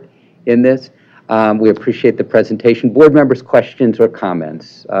expert in this. We appreciate the presentation. Board members' questions or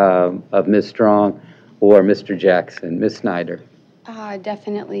comments of Ms. Strong or Mr. Jackson. Ms. Snyder.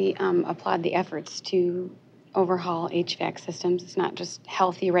 Definitely applaud the efforts to overhaul HVAC systems. It's not just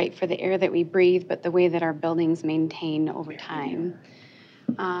healthy, right, for the air that we breathe, but the way that our buildings maintain over time.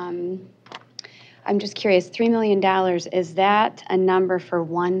 I'm just curious, $3 million, is that a number for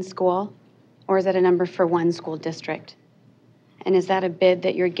one school, or is that a number for one school district? And is that a bid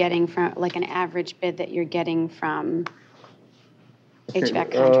that you're getting from, like an average bid that you're getting from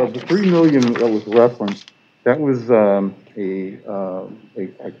HVAC contractors? The $3 million that was referenced, that was a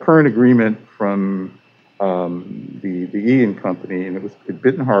current agreement from the Ian Company, and it was at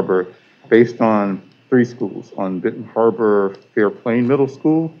Benton Harbor, based on 3 schools, on Benton Harbor Fair Plain Middle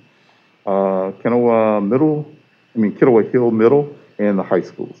School, Kitawah Hill Middle, and the high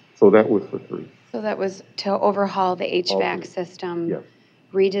schools. So that was for 3. So that was to overhaul the HVAC system, yes.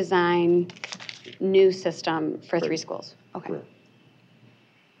 Redesign, new system for 3 schools. Okay. Correct.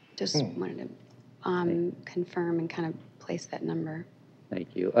 Just wanted to confirm and kind of place that number.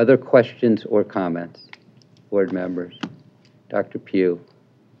 Thank you. Other questions or comments? Board members. Dr. Pugh.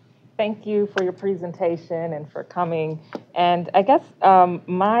 Thank you for your presentation and for coming. And I guess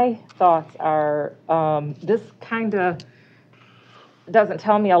my thoughts are this kind of doesn't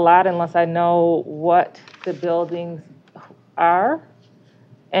tell me a lot unless I know what the buildings, are.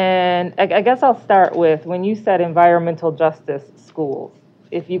 And I guess I'll start with when you said environmental justice schools,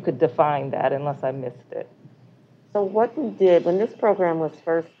 if you could define that, unless I missed it. So what we did when this program was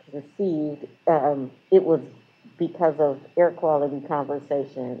first conceived, it was because of air quality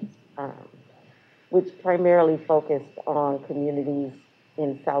conversations, which primarily focused on communities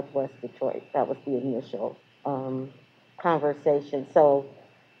in Southwest Detroit. That was the initial conversation. So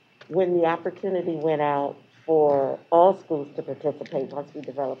when the opportunity went out for all schools to participate, once we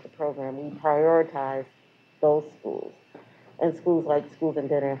developed the program, we prioritized those schools. And schools like schools in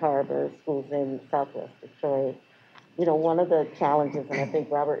Denton Harbor, schools in Southwest Detroit. You know, one of the challenges, and I think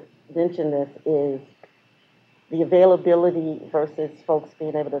Robert mentioned this, is the availability versus folks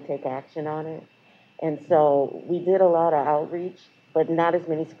being able to take action on it. And so we did a lot of outreach, but not as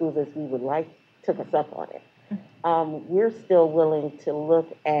many schools as we would like took us up on it. We're still willing to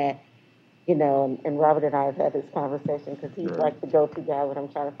look at, you know, and Robert and I have had this conversation because he's like the go-to guy when I'm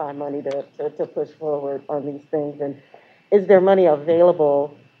trying to find money to push forward on these things. And is there money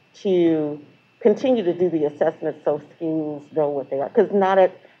available to continue to do the assessments so schools know what they are? Because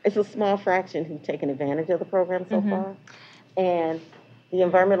it's a small fraction who've taken advantage of the program so far. And the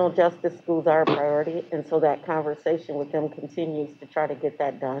environmental justice schools are a priority, and so that conversation with them continues to try to get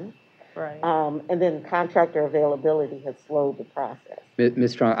that done. Right. And then contractor availability has slowed the process.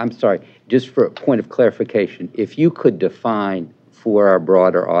 Ms. Strong, I'm sorry, just for a point of clarification, if you could define for our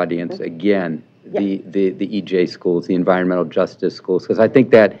broader audience again the EJ schools, the environmental justice schools, because I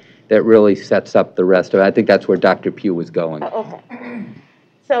think that really sets up the rest of it. I think that's where Dr. Pugh was going. Okay.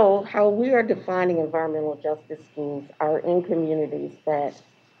 So how we are defining environmental justice schools are in communities that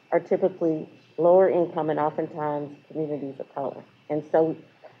are typically lower income and oftentimes communities of color. And so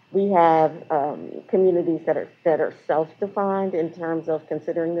we have communities that are self-defined in terms of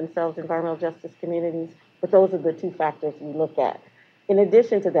considering themselves environmental justice communities, but those are the two factors we look at. In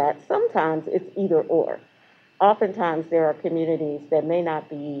addition to that, sometimes it's either or. Oftentimes there are communities that may not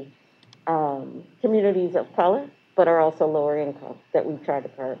be communities of color, but are also lower income that we try to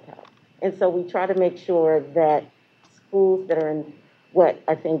prioritize. And so we try to make sure that schools that are in what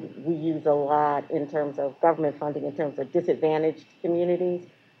I think we use a lot in terms of government funding, in terms of disadvantaged communities,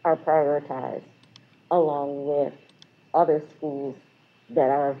 are prioritized along with other schools that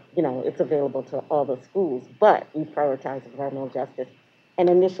are, you know, it's available to all the schools, but we prioritize environmental justice and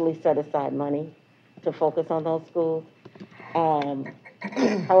initially set aside money to focus on those schools.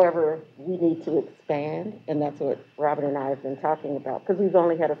 However, we need to expand, and that's what Robert and I have been talking about, because we've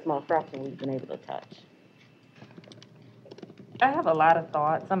only had a small fraction we've been able to touch. I have a lot of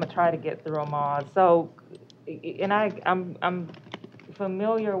thoughts. I'm gonna try to get through them all. So, and I'm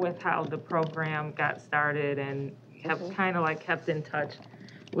familiar with how the program got started and have kind of like kept in touch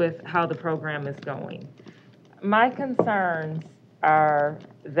with how the program is going. My concerns are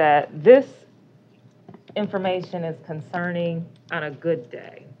that this information is concerning on a good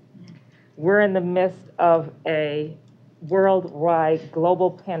day. We're in the midst of a worldwide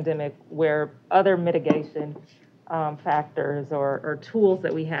global pandemic where other mitigation factors or tools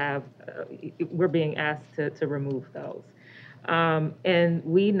that we have, we're being asked to remove those. And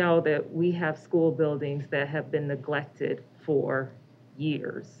we know that we have school buildings that have been neglected for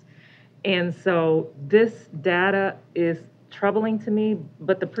years. And so this data is troubling to me,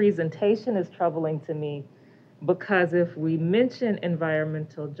 but the presentation is troubling to me because if we mention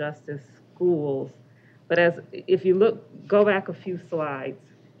environmental justice schools, but if you go back a few slides,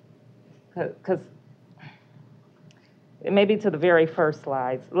 because maybe to the very first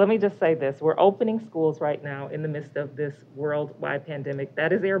slides, let me just say this. We're opening schools right now in the midst of this worldwide pandemic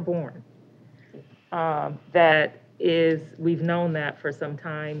that is airborne. We've known that for some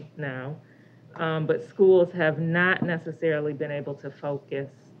time now. But schools have not necessarily been able to focus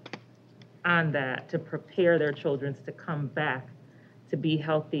on that to prepare their children to come back to be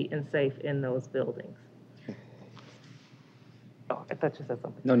healthy and safe in those buildings. Oh, I thought you said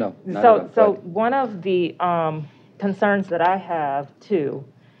something. No. So one of the concerns that I have too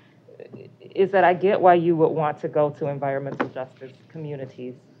is that I get why you would want to go to environmental justice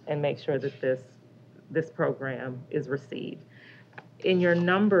communities and make sure that this program is received. In your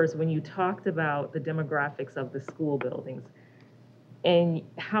numbers, when you talked about the demographics of the school buildings, and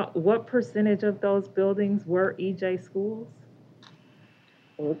what percentage of those buildings were EJ schools?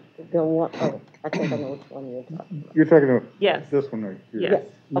 I think I know which one you're talking about. You're talking about this one right here. Yes.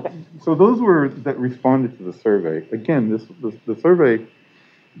 Okay. So those were that responded to the survey. Again, the survey,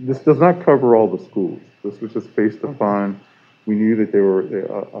 this does not cover all the schools. This was just based upon, we knew that there were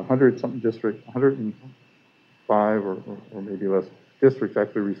 100-something districts, 105 or maybe less districts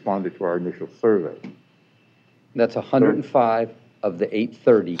actually responded to our initial survey. That's 105 of the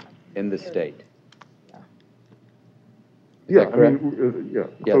 830 in the state. Is Yeah, that correct? yeah.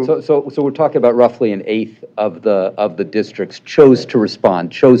 Yeah, so we're talking about roughly an eighth of the districts chose to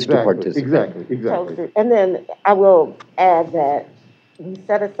respond, chose to participate. Exactly. And then I will add that we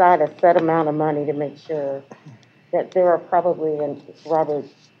set aside a set amount of money to make sure that there are probably, and Robert,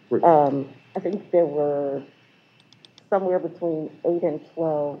 I think there were somewhere between 8 and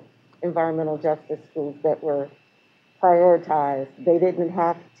 12 environmental justice schools that were prioritized. They didn't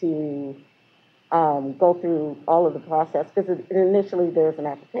have to go through all of the process, because initially there's an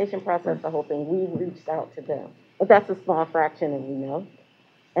application process, the whole thing. We reached out to them, but that's a small fraction, and we know.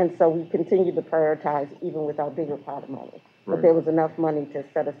 And so we continue to prioritize even with our bigger pot of money. But there was enough money to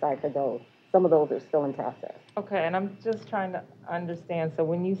set aside for those. Some of those are still in process. Okay, and I'm just trying to understand. So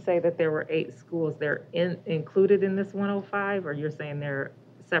when you say that there were 8 schools, they're included in this 105, or you're saying they're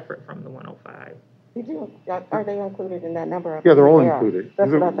separate from the 105? Are they included in that number? Yeah, they're all included.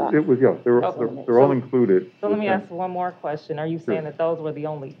 That's what I thought. It was, yeah, they're all included. So let me ask one more question. Are you saying that those were the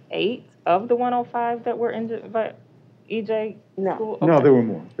only 8 of the 105 that were in EJ school? No. No, there were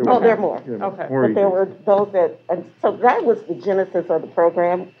more. There are more. Okay. But there were those that, and so that was the genesis of the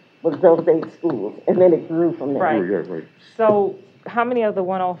program, was those 8 schools, and then it grew from there. Right. Yeah, right. So how many of the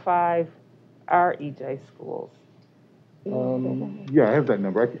 105 are EJ schools? Yeah, I have that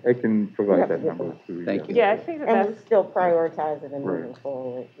number. I can provide that number to you. Thank you. Yeah, I think that And we still prioritize it and Right. moving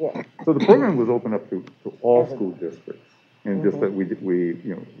forward, yeah. So the program was open up to all school districts, and just that we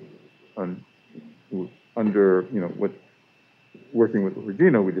under, working with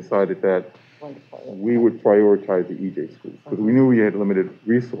Regina, we decided that we would prioritize the EJ schools, because we knew we had limited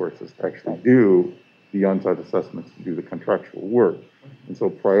resources to actually do the on-site assessments, to do the contractual work. And so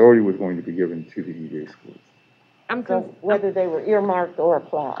priority was going to be given to the EJ schools. So whether they were earmarked or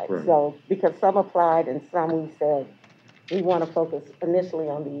applied. Right. So, because some applied and some we said, we want to focus initially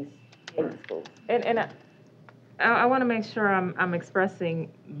on these 8 schools. And I want to make sure I'm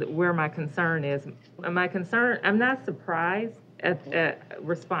expressing where my concern is. My concern, I'm not surprised at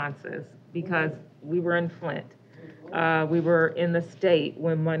responses, because we were in Flint. We were in the state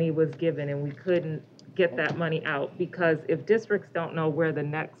when money was given, and we couldn't get that money out, because if districts don't know where the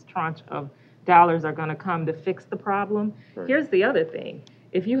next tranche of dollars are going to come to fix the problem. Right. Here's the other thing.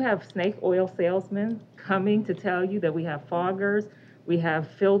 If you have snake oil salesmen coming to tell you that we have foggers, we have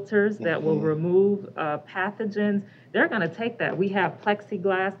filters that will remove pathogens, they're going to take that. We have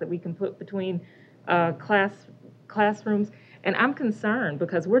plexiglass that we can put between classrooms. And I'm concerned,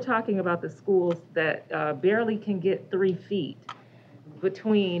 because we're talking about the schools that barely can get 3 feet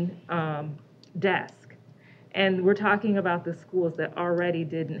between desks. And we're talking about the schools that already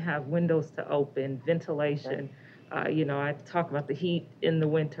didn't have windows to open, ventilation. I talk about the heat in the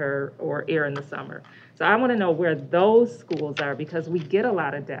winter or air in the summer. So I want to know where those schools are, because we get a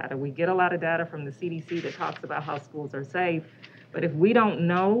lot of data. We get a lot of data from the CDC that talks about how schools are safe. But if we don't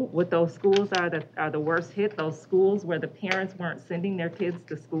know what those schools are that are the worst hit, those schools where the parents weren't sending their kids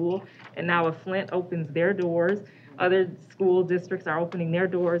to school, and now if Flint opens their doors, other school districts are opening their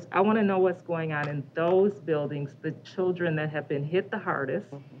doors. I want to know what's going on in those buildings, the children that have been hit the hardest,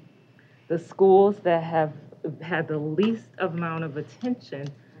 the schools that have had the least amount of attention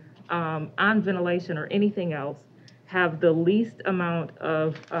on ventilation or anything else, have the least amount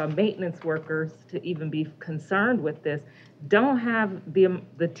of maintenance workers to even be concerned with this, don't have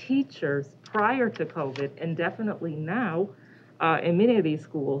the teachers prior to COVID, and definitely now in many of these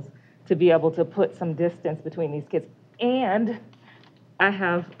schools, to be able to put some distance between these kids. And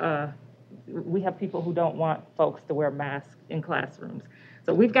we have people who don't want folks to wear masks in classrooms.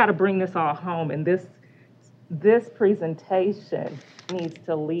 So we've got to bring this all home, and this presentation needs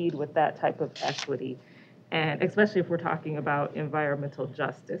to lead with that type of equity, and especially if we're talking about environmental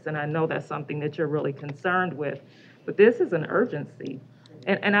justice. And I know that's something that you're really concerned with, but this is an urgency.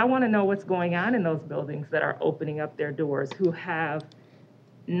 And I want to know what's going on in those buildings that are opening up their doors, who have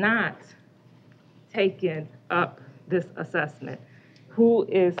not taken up this assessment. Who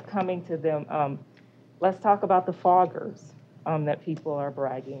is coming to them? Let's talk about the foggers that people are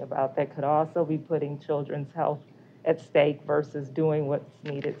bragging about, that could also be putting children's health at stake versus doing what's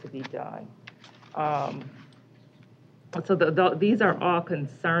needed to be done. So these are all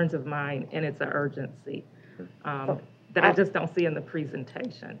concerns of mine, and it's an urgency that I just don't see in the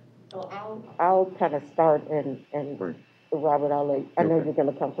presentation. I'll kind of start, and Robert, I know you're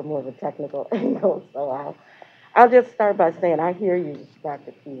going to come from more of a technical angle, so I'll just start by saying I hear you,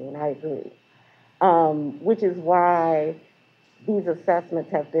 Dr. P, and I agree, which is why these assessments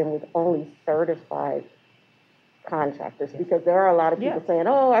have been with only certified contractors, because there are a lot of people saying,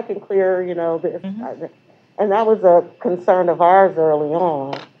 oh, I can clear, this. And that was a concern of ours early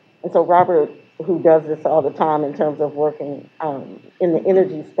on. And so Robert, who does this all the time in terms of working in the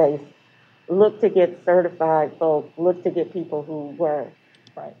energy space, looked to get certified folks, looked to get people who were.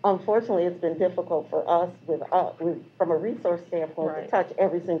 Right. Unfortunately, it's been difficult for us from a resource standpoint to touch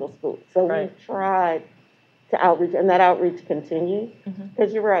every single school. So we've tried to outreach, and that outreach continues.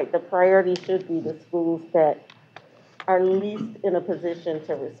 Because you're right, the priority should be the schools that are least in a position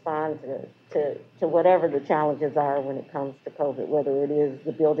to respond to whatever the challenges are when it comes to COVID, whether it is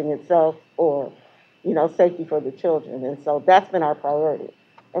the building itself or, safety for the children. And so that's been our priority.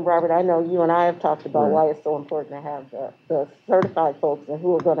 And Robert, I know you and I have talked about why it's so important to have the certified folks and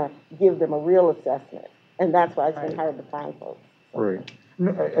who are going to give them a real assessment. And that's why it's been hard to find folks. Right.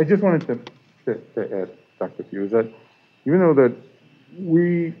 No, I just wanted to add, Dr. Pugh, is that even though that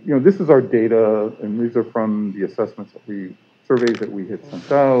this is our data, and these are from the assessments surveys that we had sent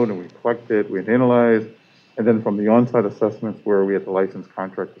out, and we collected, we had analyzed, and then from the on-site assessments where we had the licensed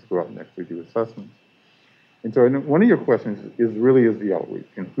contractors go out and actually do assessments. And so one of your questions is the outreach,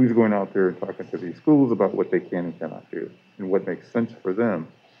 and who's going out there and talking to these schools about what they can and cannot do, and what makes sense for them.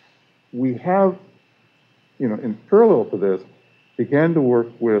 We have, in parallel to this, began to work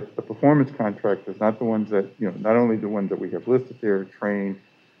with the performance contractors, not the ones that, not only the ones that we have listed there, trained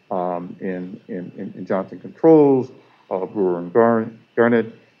in Johnson Controls, Brewer and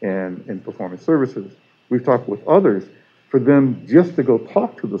Garnett, and in Performance Services. We've talked with others for them just to go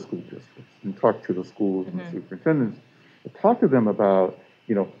talk to the school districts and talk to the schools and the superintendents, and talk to them about,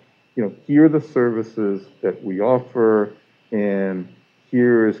 here are the services that we offer, and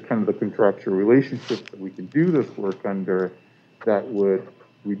here is kind of the contractual relationships that we can do this work under that would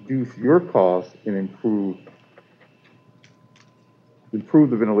reduce your costs and improve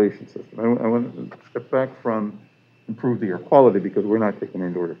the ventilation system. I want to step back from improve the air quality because we're not taking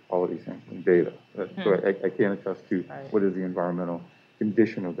indoor air quality sampling data. So I can't attest to what is the environmental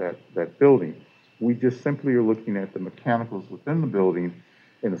condition of that building. We just simply are looking at the mechanicals within the building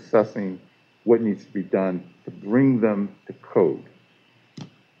and assessing what needs to be done to bring them to code.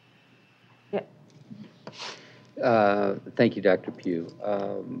 Thank you, Dr. Pugh.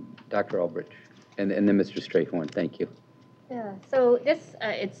 Dr. Albridge, and then Mr. Strayhorn, thank you. Yeah, so this,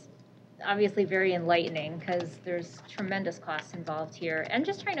 it's obviously very enlightening because there's tremendous costs involved here. And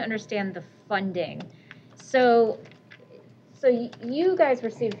just trying to understand the funding. So you guys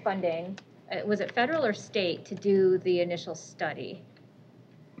received funding, was it federal or state, to do the initial study?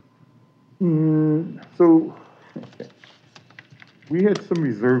 So we had some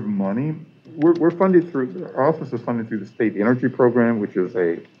reserve money. We're funded through, our office is funded through the State Energy Program, which is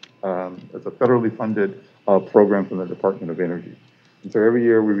it's a federally funded program from the Department of Energy. And so every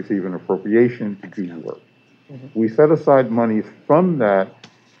year we receive an appropriation to do work. We set aside money from that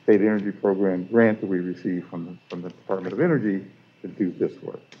State Energy Program grant that we receive from the Department of Energy to do this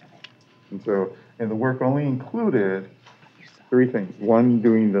work. And the work only included three things. One,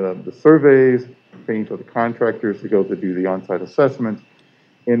 doing the surveys, paying for the contractors to go to do the on-site assessments.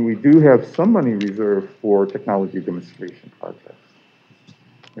 And we do have some money reserved for technology demonstration projects.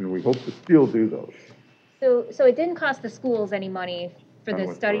 And we hope to still do those. So it didn't cost the schools any money for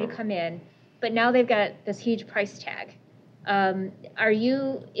the study to come in, but now they've got this huge price tag. Are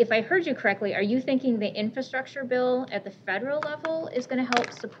you, if I heard you correctly, are you thinking the infrastructure bill at the federal level is going to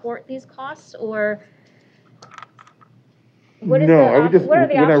help support these costs, or what is no, the I would just, what are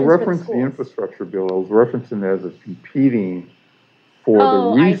the when I options referenced for the infrastructure bill, I was referencing it as competing for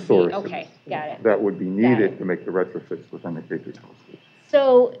the resources that would be needed to make the retrofits within the K-12 schools.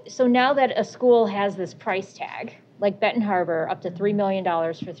 So now that a school has this price tag, like Benton Harbor, up to $3 million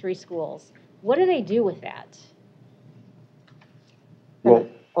for 3 schools, what do they do with that? Well,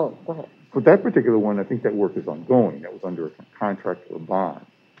 go ahead. For that particular one, I think that work is ongoing. That was under a contract or a bond.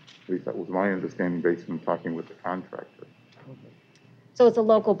 At least that was my understanding based on talking with the contractor. So it's a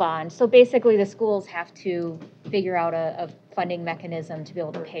local bond. So basically the schools have to figure out a funding mechanism to be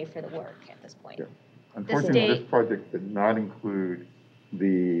able to pay for the work at this point. Yeah. Unfortunately, this project did not include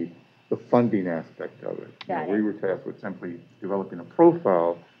the funding aspect of it. We were tasked with simply developing a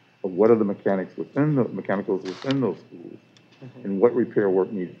profile of what are the mechanicals within those schools and what repair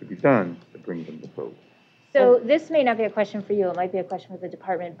work needs to be done to bring them to code. So this may not be a question for you, it might be a question for the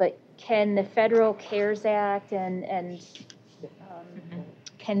department, but can the federal CARES Act and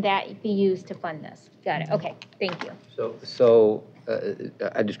can that be used to fund this? Got it, okay, thank you. So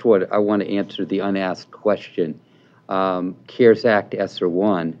I want to answer the unasked question. CARES Act ESSER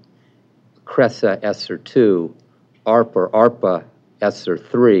 1, CRESA ESSER 2, ARPA ESSER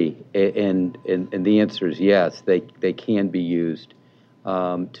 3, and the answer is yes, they can be used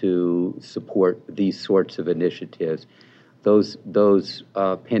to support these sorts of initiatives. Those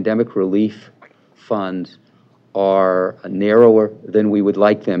pandemic relief funds are narrower than we would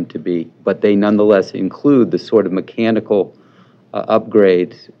like them to be, but they nonetheless include the sort of mechanical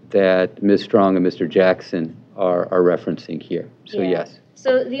upgrades that Ms. Strong and Mr. Jackson are referencing here. So, Yeah. yes.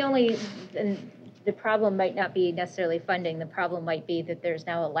 So the problem might not be necessarily funding. The problem might be that there's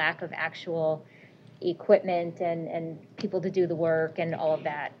now a lack of actual equipment and people to do the work and all of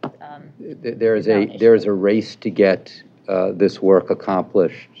that. There is a race to get this work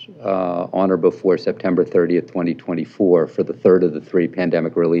accomplished on or before September 30th, 2024 for the third of the three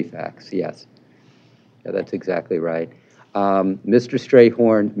pandemic relief acts, yes. Yeah, that's exactly right. Mr.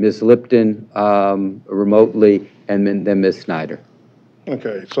 Strayhorn, Ms. Lipton remotely, and then Ms. Snyder.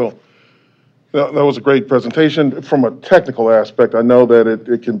 Okay, so that was a great presentation. From a technical aspect, I know that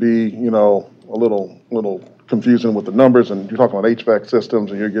it can be, you know, a little confusing with the numbers, and you're talking about HVAC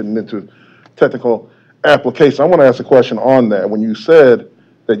systems, and you're getting into technical application. I want to ask a question on that. When you said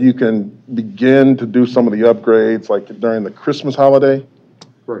that you can begin to do some of the upgrades like during the Christmas holiday,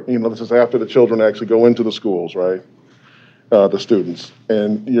 right? You know, this is after the children actually go into the schools, right? The students,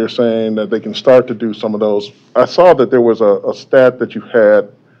 and you're saying that they can start to do some of those. I saw that there was a stat that you had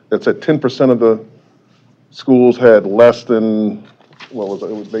that said 10% of the schools had less than, what was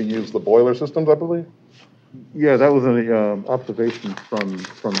it? They used the boiler systems, I believe. Yeah, that was an observation from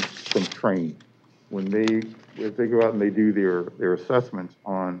Train. When as they go out and they do their assessments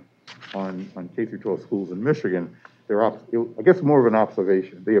on K through 12 schools in Michigan, I guess more of an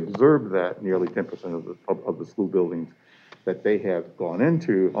observation. They observed that nearly 10% of the school buildings that they have gone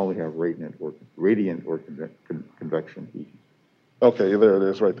into only have radiant or convection heat. Okay, there it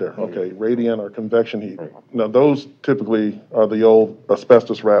is right there. Okay, radiant or convection heat. Now, those typically are the old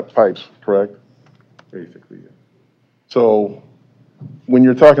asbestos wrapped pipes, correct? Basically, yeah. So when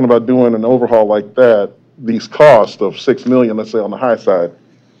you're talking about doing an overhaul like that, these costs of $6 million, let's say on the high side,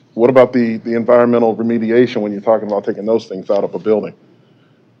 what about the environmental remediation when you're talking about taking those things out of a building?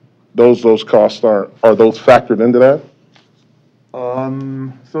 Those costs are those factored into that?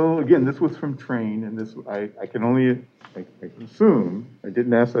 So again, this was from Train, and this I can only I can assume. I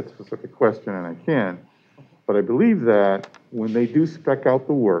didn't ask that specific question, and I can, but I believe that when they do spec out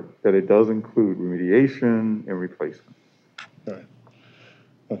the work, that it does include remediation and replacement. Right.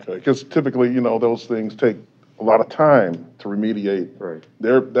 Okay, because typically, you know, those things take a lot of time to remediate. Right.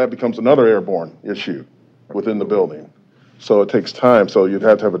 That becomes another airborne issue within the building. So it takes time. So you'd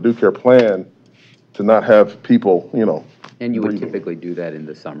have to have a due care plan to not have people, you know. And you would breathing. typically do that in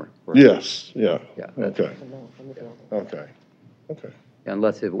the summer. Right? Yes, yeah. Yeah. Okay. Okay. Okay.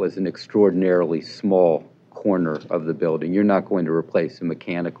 Unless it was an extraordinarily small corner of the building. You're not going to replace a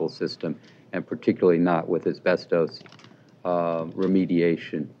mechanical system, and particularly not with asbestos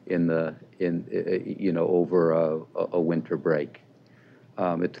remediation over a winter break.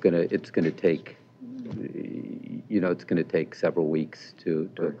 It's gonna take several weeks to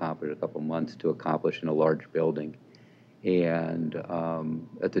accomplish, a couple months to accomplish in a large building, and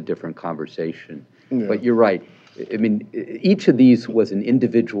that's a different conversation. Yeah. But you're right. I mean, each of these was an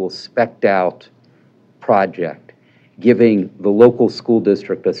individual spec'd out project, giving the local school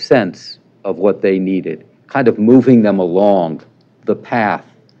district a sense of what they needed, kind of moving them along the path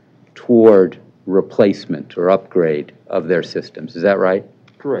toward replacement or upgrade of their systems. Is that right?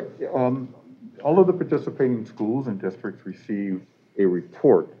 Correct. All of the participating schools and districts received a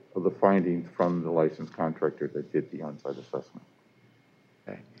report of the findings from the licensed contractor that did the on-site assessment.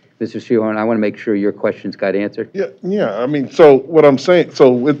 Okay. Mr. Strayhorn, I want to make sure your questions got answered. Yeah. I mean, so what I'm saying,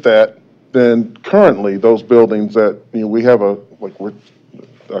 so with that, then currently those buildings that, you know, we have what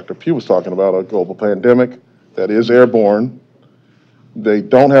Dr. Pugh was talking about, a global pandemic that is airborne. They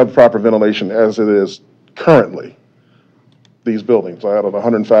don't have proper ventilation as it is currently. These buildings, out of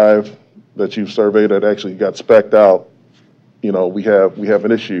 105 that you've surveyed that actually got spec'd out, you know, we have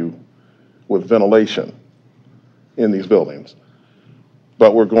an issue with ventilation in these buildings.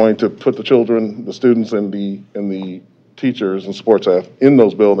 But we're going to put the children, the students, and the teachers and sports staff in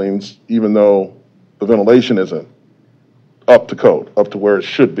those buildings, even though the ventilation isn't up to code, up to where it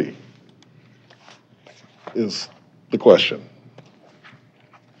should be, is the question.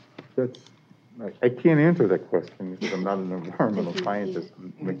 I can't answer that question because I'm not an environmental scientist.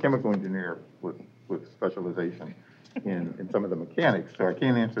 I'm a chemical engineer with specialization in some of the mechanics, so I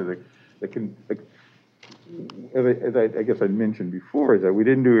can't answer as I guess I mentioned before, is that we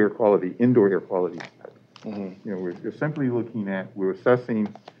didn't do indoor air quality study. Mm-hmm. You know, we're simply looking at, we're assessing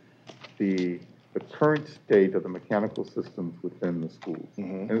the current state of the mechanical systems within the schools.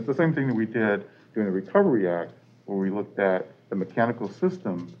 Mm-hmm. And it's the same thing that we did during the Recovery Act where we looked at the mechanical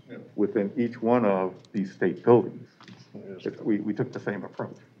system within each one of these state buildings. We took the same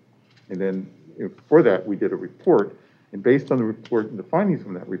approach. And then for that, we did a report. And based on the report and the findings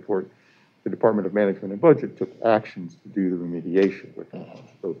from that report, the Department of Management and Budget took actions to do the remediation with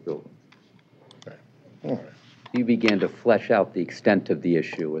those buildings. You began to flesh out the extent of the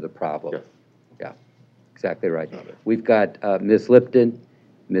issue or the problem. Yes. Yeah, exactly right. We've got Ms. Lipton,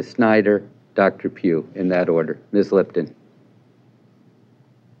 Ms. Snyder, Dr. Pugh, in that order. Ms. Lipton.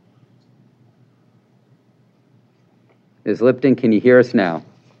 Ms. Lipton, can you hear us now?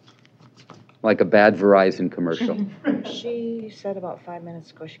 Like a bad Verizon commercial. She said about 5 minutes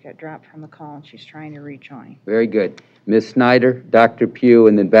ago she got dropped from the call and she's trying to rejoin. Very good. Ms. Snyder, Dr. Pugh,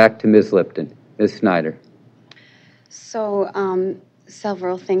 and then back to Ms. Lipton. Ms. Snyder. So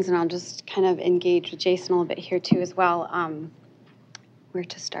several things, and I'll just kind of engage with Jason a little bit here too as well. Where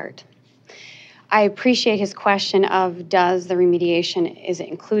to start? I appreciate his question of does the remediation, is it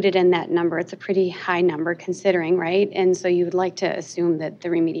included in that number? It's a pretty high number considering, right? And so you would like to assume that the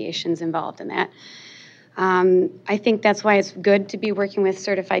remediation is involved in that. I think that's why it's good to be working with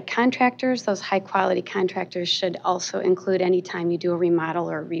certified contractors. Those high quality contractors should also include any time you do a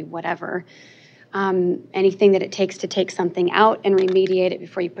remodel or whatever. Anything that it takes to take something out and remediate it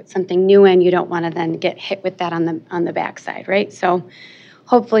before you put something new in, you don't want to then get hit with that on the backside, right? So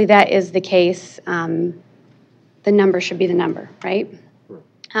hopefully that is the case. The number should be the number, right?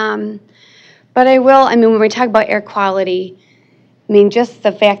 But when we talk about air quality, just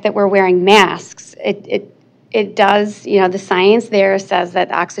the fact that we're wearing masks, it does, the science there says that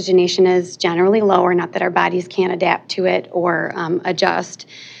oxygenation is generally lower, not that our bodies can't adapt to it or adjust.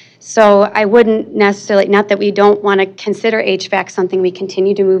 So I wouldn't necessarily, not that we don't want to consider HVAC something we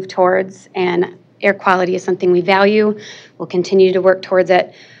continue to move towards, and air quality is something we value. We'll continue to work towards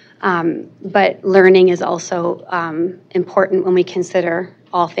it. But learning is also important when we consider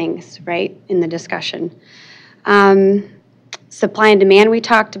all things, right, in the discussion. Supply and demand we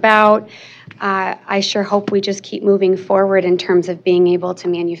talked about. I sure hope we just keep moving forward in terms of being able to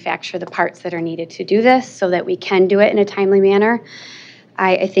manufacture the parts that are needed to do this so that we can do it in a timely manner.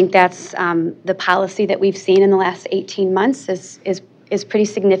 I think that's the policy that we've seen in the last 18 months is pretty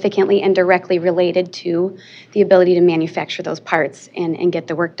significantly and directly related to the ability to manufacture those parts and get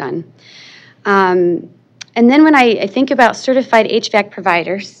the work done. And then when I think about certified HVAC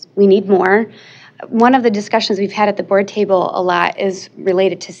providers, we need more. One of the discussions we've had at the board table a lot is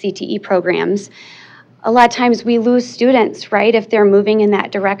related to CTE programs. A lot of times we lose students, right, if they're moving in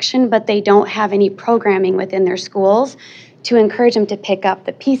that direction, but they don't have any programming within their schools to encourage them to pick up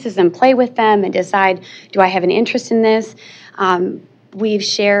the pieces and play with them and decide, do I have an interest in this? We've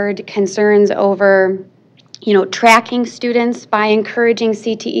shared concerns over, tracking students by encouraging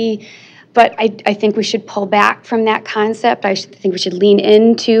CTE, but I think we should pull back from that concept. I think we should lean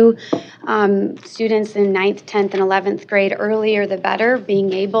into students in 9th, 10th, and 11th grade earlier the better,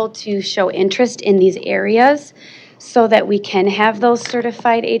 being able to show interest in these areas so that we can have those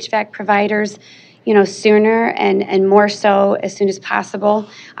certified HVAC providers sooner and more so as soon as possible.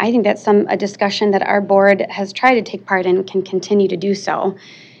 I think that's a discussion that our board has tried to take part in, can continue to do so,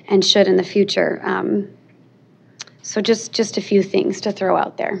 and should in the future. So just a few things to throw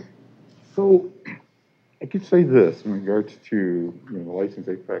out there. So I could say this in regards to licensed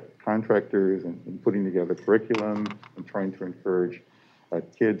HVAC contractors and putting together curriculum and trying to encourage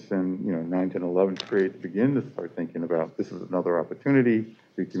kids in 9th and 11th grade to begin to start thinking about this is another opportunity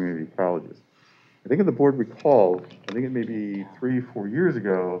through community colleges. I think if the board recalls, I think it may be 3-4 years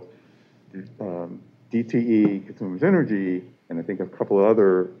ago, DTE, Consumers Energy, and I think a couple of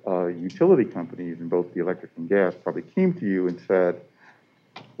other utility companies in both the electric and gas probably came to you and said,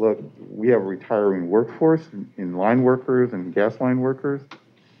 look, we have a retiring workforce in line workers and gas line workers,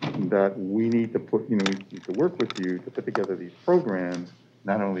 and that we need to we need to work with you to put together these programs,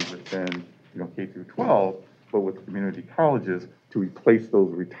 not only within K through 12, but with community colleges to replace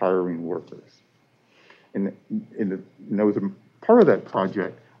those retiring workers. And there was a part of that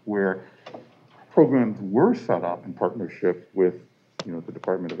project where programs were set up in partnership with, the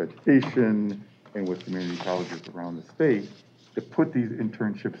Department of Education and with community colleges around the state to put these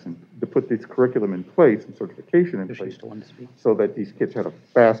internships and to put this curriculum in place and certification in place so that these kids had a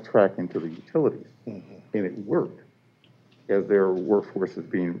fast track into the utilities. And it worked. As their workforce is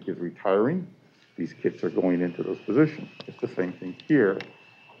retiring, these kids are going into those positions. It's the same thing here.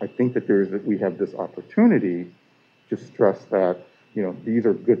 I think that we have this opportunity to stress that, these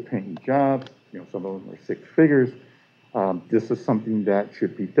are good paying jobs, some of them are 6 figures. This is something that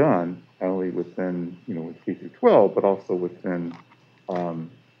should be done, not only within, with K through 12, but also within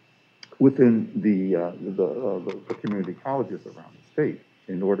within the community colleges around the state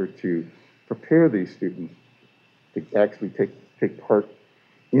in order to prepare these students to actually take part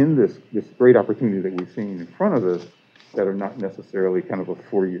in this great opportunity that we've seen in front of us that are not necessarily kind of a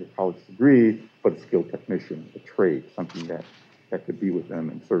 4-year college degree, but a skilled technician, a trade, something that could be with them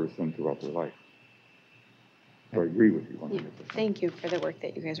and service them throughout their life. So I agree with you 100%. Yeah, thank you for the work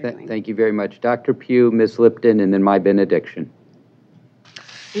that you guys are doing. Thank you very much. Dr. Pugh, Ms. Lipton, and then my benediction.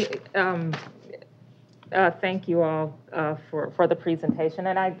 Thank you all for the presentation.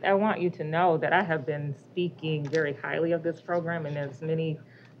 And I want you to know that I have been speaking very highly of this program, and there's many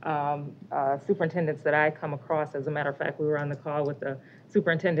superintendents that I come across. As a matter of fact, we were on the call with the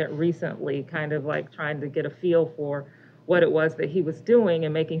superintendent recently, kind of like trying to get a feel for what it was that he was doing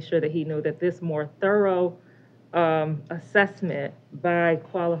and making sure that he knew that this more thorough assessment by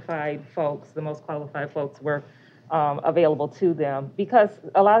qualified folks, the most qualified folks, were available to them, because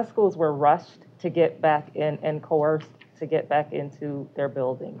a lot of schools were rushed to get back in and coerced to get back into their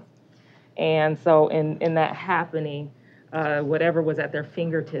buildings. And so in that happening, whatever was at their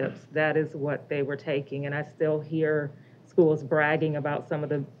fingertips, that is what they were taking. And I still hear schools bragging about some of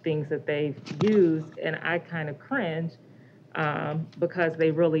the things that they've used, and I kind of cringe because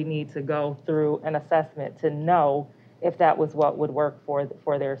they really need to go through an assessment to know if that was what would work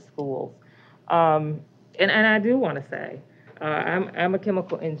for their schools. And I do want to say, I'm a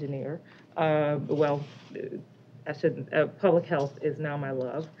chemical engineer. Well, I shouldn't. Public health is now my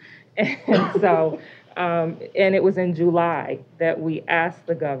love, and so, and it was in July that we asked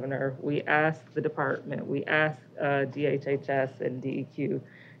the governor, we asked the department, we asked DHHS and DEQ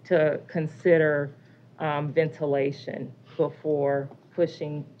to consider ventilation before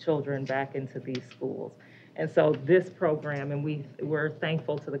pushing children back into these schools. And so this program, and we're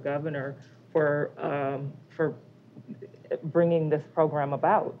thankful to the governor for bringing this program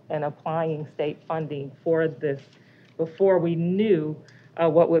about and applying state funding for this before we knew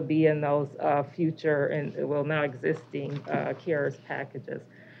what would be in those future and, well, now existing CARES packages.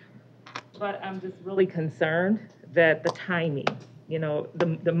 But I'm just really concerned that the timing, you know,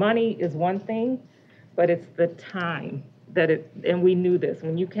 the money is one thing, but it's the time that and we knew this.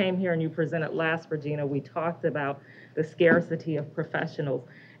 When you came here and you presented last, Regina, we talked about the scarcity of professionals.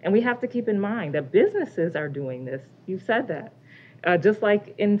 And we have to keep in mind that businesses are doing this. You said that. Just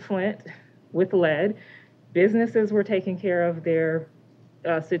like in Flint with lead, businesses were taking care of their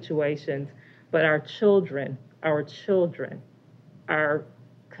situations, but our children are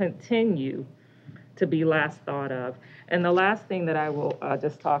continue to be last thought of. And the last thing that I will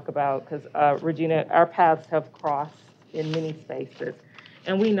just talk about, because Regina, our paths have crossed in many spaces.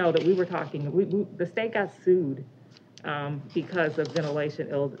 And we know that we were talking, the state got sued because of ventilation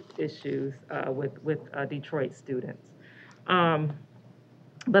issues with Detroit students.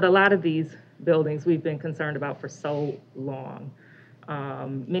 But a lot of these buildings we've been concerned about for so long.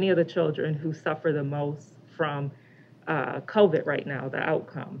 Many of the children who suffer the most from COVID right now, the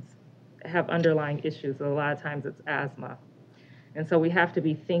outcomes, have underlying issues. A lot of times it's asthma. And so we have to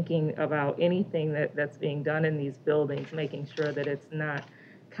be thinking about anything that's being done in these buildings, making sure that it's not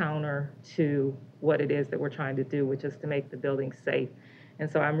counter to what it is that we're trying to do, which is to make the building safe.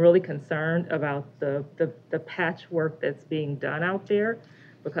 And so I'm really concerned about the patchwork that's being done out there,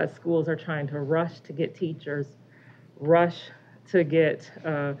 because schools are trying to rush to get teachers, rush to get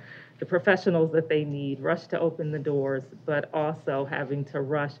the professionals that they need, rush to open the doors, but also having to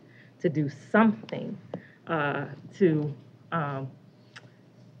rush to do something to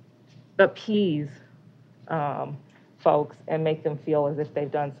appease folks and make them feel as if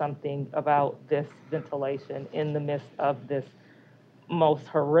they've done something about this ventilation in the midst of this most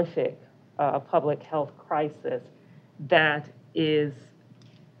horrific public health crisis that is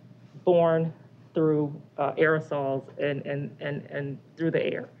born through aerosols and through the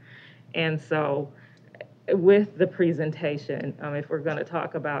air. And so with the presentation, if we're going to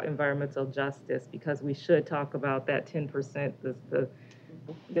talk about environmental justice, because we should talk about that 10%, the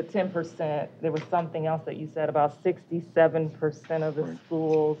 10%, there was something else that you said about 67% of the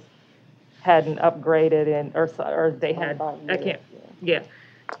schools hadn't upgraded or they had,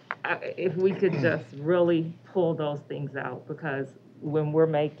 if we could just really pull those things out, because when we're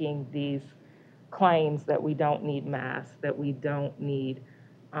making these claims that we don't need masks, that we don't need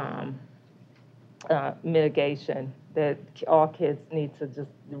mitigation, that all kids need to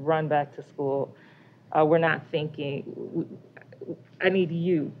just run back to school, we're not thinking. I need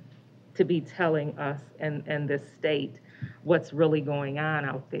you to be telling us and this state what's really going on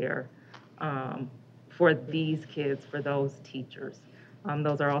out there for these kids, for those teachers.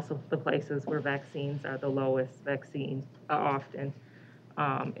 Those are also the places where vaccines are the lowest, vaccines often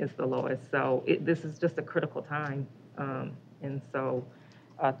is the lowest. So this is just a critical time. And so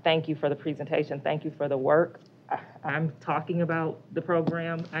thank you for the presentation. Thank you for the work. I'm talking about the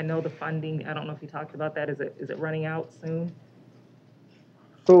program. I know the funding, I don't know if you talked about that. Is it running out soon?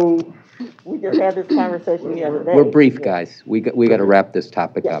 So we just had this conversation the other day. We're brief, guys. We got to wrap this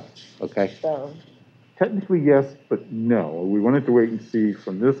topic up, okay? So, Technically, yes, but no. We wanted to wait and see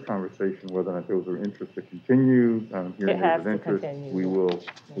from this conversation whether or not there was an interest to continue. Hearing has there's an to interest, continue. we will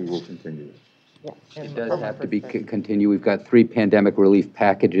continue. It does have to be continue. We've got 3 pandemic relief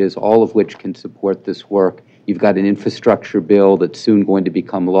packages, all of which can support this work. You've got an infrastructure bill that's soon going to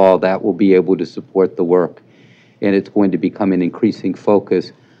become law. That will be able to support the work. And it's going to become an increasing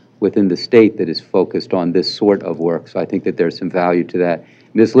focus within the state that is focused on this sort of work. So I think that there's some value to that.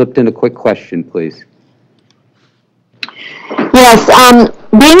 Ms. Lipton, a quick question, please. Yes,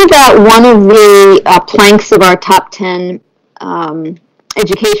 being that one of the planks of our top 10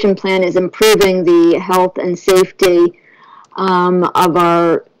 education plan is improving the health and safety of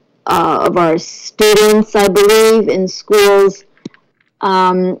our students, I believe, in schools.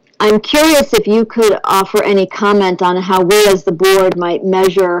 I'm curious if you could offer any comment on how we as the board might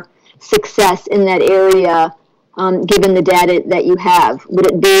measure success in that area, given the data that you have. Would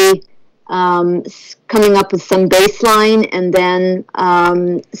it be coming up with some baseline and then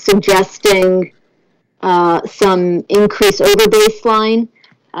suggesting some increase over baseline?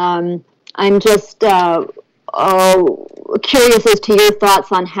 I'm just curious as to your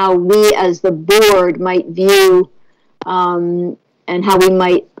thoughts on how we as the board might view and how we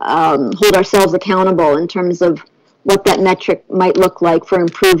might hold ourselves accountable in terms of what that metric might look like for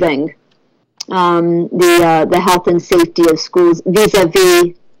improving the health and safety of schools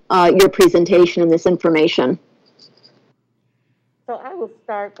vis-a-vis your presentation and this information. So I will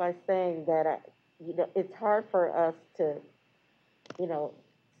start by saying that it's hard for us to,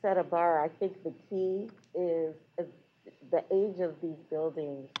 set a bar. I think the key is the age of these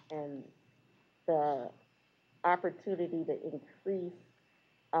buildings and the opportunity to increase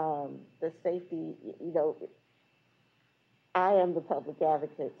the safety. I am the public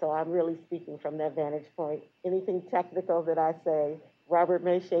advocate, so I'm really speaking from that vantage point. Anything technical that I say, Robert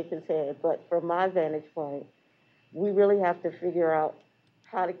may shake his head, but from my vantage point, we really have to figure out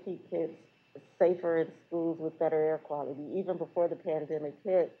how to keep kids safer in schools with better air quality. Even before the pandemic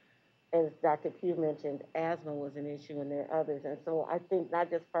hit, as Dr. Pugh mentioned, asthma was an issue and there are others. And so I think not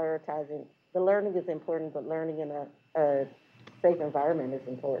just prioritizing, the learning is important, but learning in a safe environment is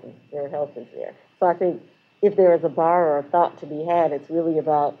important where health is there. So I think if there is a bar or a thought to be had, it's really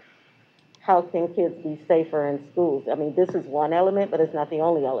about how can kids be safer in schools. I mean, this is one element, but it's not the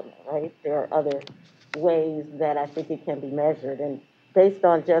only element, right? There are other ways that I think it can be measured. And based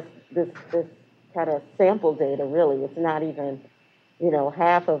on just this kind of sample data, really, it's not even,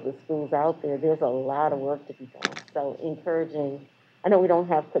 half of the schools out there. There's a lot of work to be done. So encouraging, I know we don't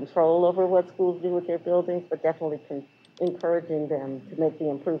have control over what schools do with their buildings, but definitely encouraging them to make the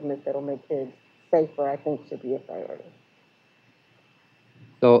improvements that will make kids safer, I think, should be a priority.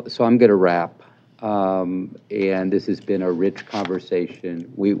 So I'm going to wrap, and this has been a rich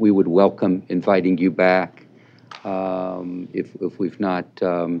conversation. We would welcome inviting you back if we've not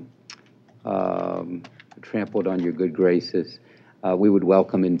trampled on your good graces. We would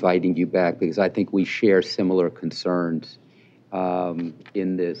welcome inviting you back because I think we share similar concerns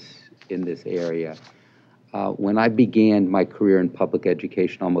in this area. When I began my career in public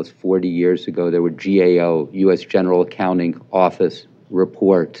education almost 40 years ago, there were GAO, U.S. General Accounting Office,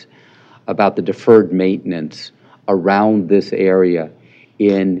 reports about the deferred maintenance around this area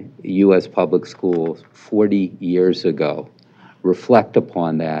in U.S. public schools 40 years ago. Reflect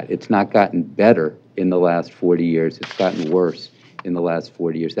upon that. It's not gotten better in the last 40 years. It's gotten worse in the last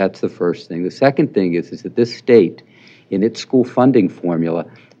 40 years. That's the first thing. The second thing is that this state, in its school funding formula,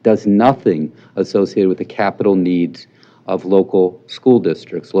 does nothing associated with the capital needs of local school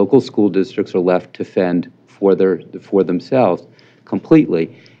districts. Local school districts are left to fend for themselves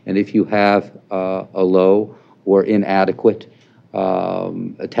completely. And if you have a low or inadequate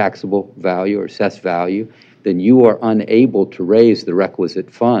a taxable value or assessed value, then you are unable to raise the requisite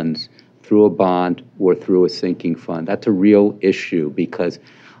funds through a bond or through a sinking fund. That's a real issue because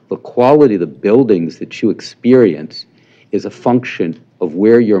the quality of the buildings that you experience is a function of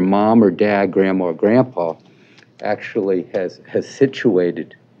where your mom or dad, grandma or grandpa actually has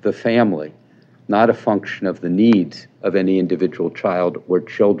situated the family, not a function of the needs of any individual child or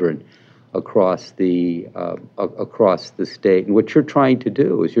children across the state. And what you're trying to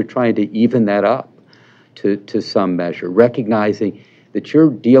do is you're trying to even that up to some measure, recognizing that you're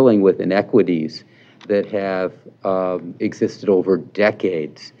dealing with inequities that have existed over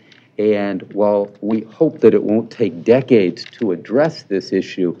decades. And while we hope that it won't take decades to address this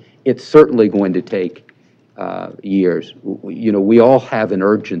issue, it's certainly going to take years. You know, we all have an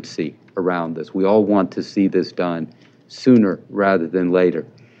urgency around this. We all want to see this done sooner rather than later,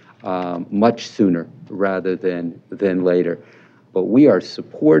 much sooner rather than later. But we are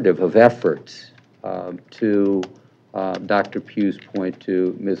supportive of efforts to Dr. Pugh's point,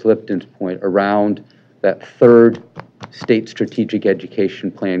 to Ms. Lipton's point, around that third state strategic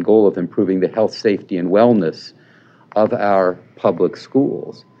education plan goal of improving the health, safety, and wellness of our public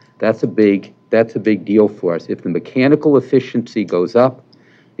schools. That's a big deal for us. If the mechanical efficiency goes up,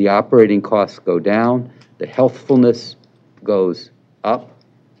 the operating costs go down, the healthfulness goes up.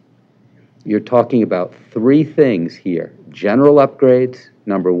 You're talking about three things here. General upgrades,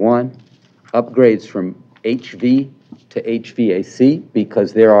 number one, upgrades from HV to HVAC,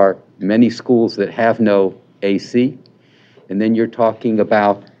 because there are many schools that have no AC. And then you're talking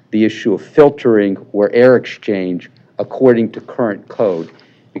about the issue of filtering or air exchange according to current code.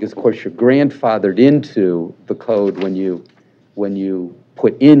 Because, of course, you're grandfathered into the code when you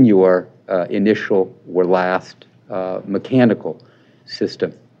put in your initial or last mechanical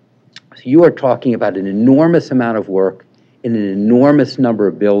system. So you are talking about an enormous amount of work in an enormous number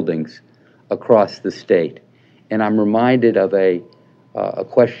of buildings across the state. And I'm reminded of a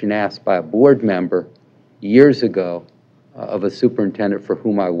question asked by a board member years ago of a superintendent for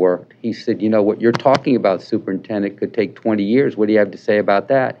whom I worked. He said, you know, what you're talking about, superintendent, could take 20 years. What do you have to say about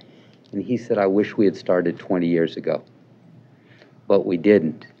that? And he said, I wish we had started 20 years ago. But we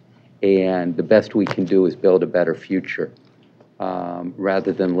didn't. And the best we can do is build a better future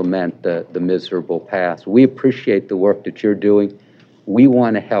rather than lament the miserable past. We appreciate the work that you're doing. We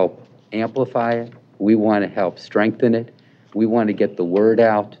want to help amplify it. We want to help strengthen it. We want to get the word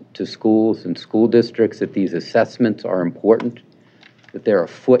out to schools and school districts that these assessments are important, that they're a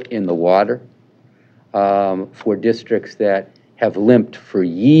foot in the water for districts that have limped for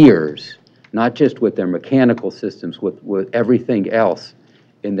years, not just with their mechanical systems, with everything else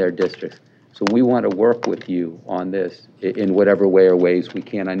in their districts. So we want to work with you on this in whatever way or ways we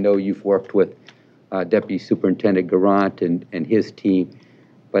can. I know you've worked with Deputy Superintendent Garant and his team,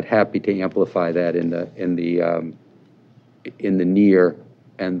 but happy to amplify that in the near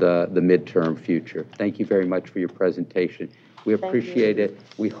and the midterm future. Thank you very much for your presentation. We appreciate it.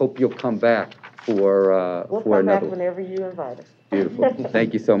 We hope you'll come back for We'll for come back another one. whenever you invite us. Beautiful.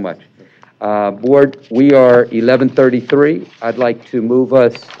 Thank you so much. Board, we are 11:33. I'd like to move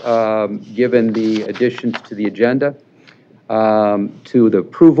us, given the additions to the agenda, to the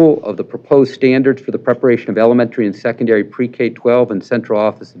approval of the proposed standards for the preparation of elementary and secondary pre-K-12 and central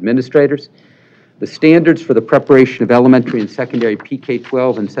office administrators. The standards for the preparation of elementary and secondary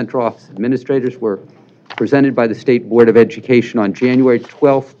PK-12 and central office administrators were presented by the State Board of Education on January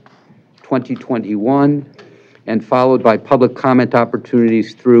 12th, 2021, and followed by public comment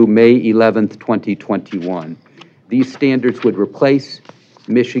opportunities through May 11th, 2021. These standards would replace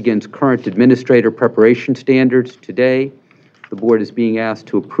Michigan's current administrator preparation standards. Today, the board is being asked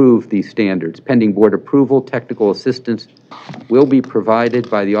to approve these standards. Pending board approval, technical assistance will be provided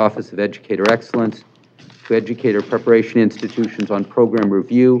by the Office of Educator Excellence to educator preparation institutions on program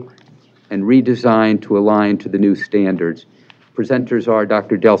review and redesign to align to the new standards. Presenters are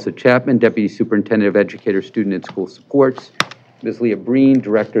Dr. Delsa Chapman, Deputy Superintendent of Educator, Student, and School Supports, Ms. Leah Breen,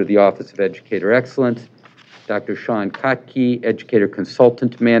 Director of the Office of Educator Excellence, Dr. Sean Kotke, Educator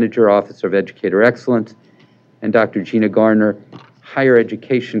Consultant Manager, Office of Educator Excellence, and Dr. Gina Garner, Higher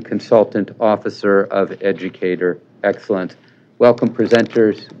Education Consultant, Officer of Educator Excellence. Welcome,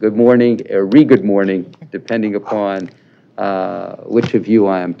 presenters. Good morning, or good morning, depending upon which of you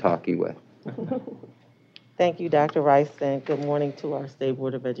I am talking with. Thank you, Dr. Rice, and good morning to our State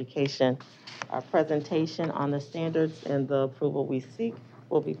Board of Education. Our presentation on the standards and the approval we seek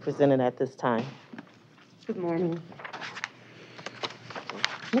will be presented at this time. Good morning.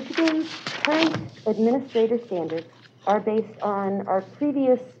 Michigan's current administrator standards are based on our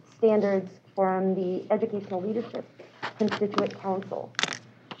previous standards from the Educational Leadership Constituent Council.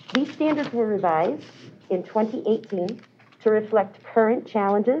 These standards were revised in 2018 to reflect current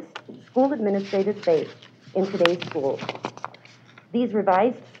challenges school administrators face in today's schools. These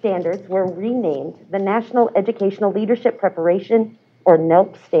revised standards were renamed the National Educational Leadership Preparation, or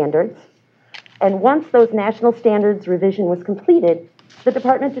NELP standards. And once those national standards revision was completed, the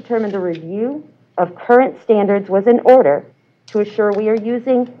department determined a review of current standards was in order to assure we are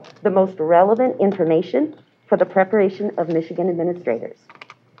using the most relevant information for the preparation of Michigan administrators.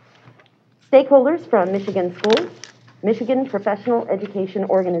 Stakeholders from Michigan schools, Michigan professional education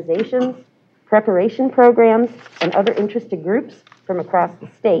organizations, preparation programs, and other interested groups from across the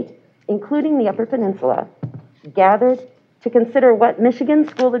state, including the Upper Peninsula, gathered to consider what Michigan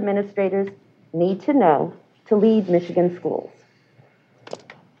school administrators need to know to lead Michigan schools.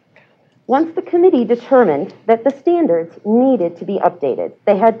 Once the committee determined that the standards needed to be updated,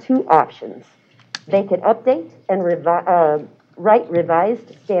 they had two options. They could update and write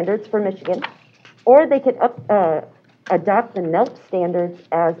revised standards for Michigan, or they could adopt the NELP standards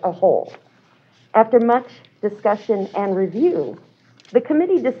as a whole. After much discussion and review, the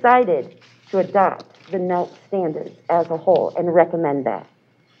committee decided to adopt the NELP standards as a whole and recommend that.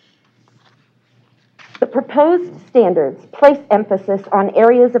 The proposed standards place emphasis on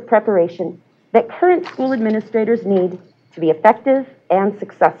areas of preparation that current school administrators need to be effective and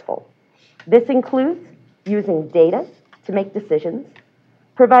successful. This includes using data to make decisions,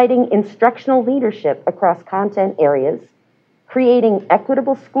 providing instructional leadership across content areas, creating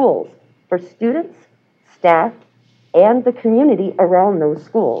equitable schools for students, staff, and the community around those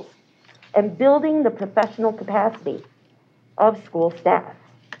schools, and building the professional capacity of school staff.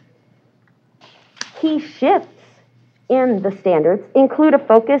 Key shifts in the standards include a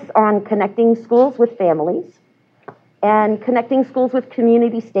focus on connecting schools with families and connecting schools with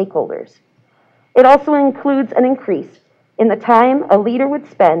community stakeholders. It also includes an increase in the time a leader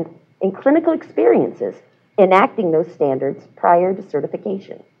would spend in clinical experiences enacting those standards prior to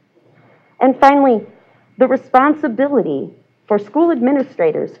certification. And finally, the responsibility for school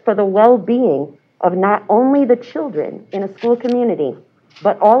administrators for the well-being of not only the children in a school community,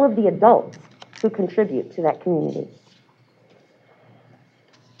 but all of the adults who contribute to that community.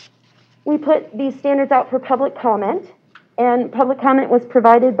 We put these standards out for public comment, and public comment was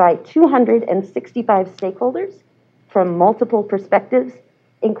provided by 265 stakeholders from multiple perspectives,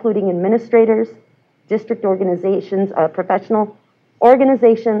 including administrators, district organizations, professional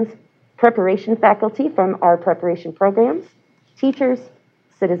organizations, preparation faculty from our preparation programs, teachers,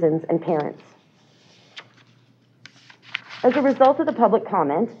 citizens, and parents. As a result of the public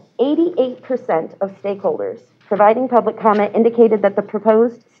comment, 88% of stakeholders providing public comment indicated that the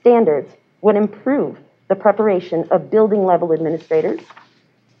proposed standards would improve the preparation of building level administrators.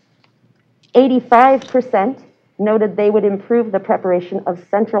 85% noted they would improve the preparation of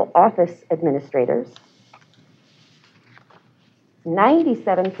central office administrators.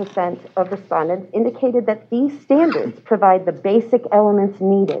 97% of respondents indicated that these standards provide the basic elements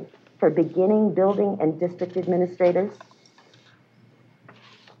needed for beginning, building, and district administrators.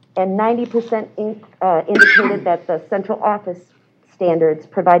 And 90% indicated that the central office standards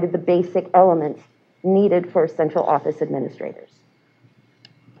provided the basic elements needed for central office administrators.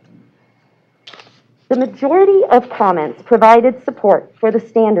 The majority of comments provided support for the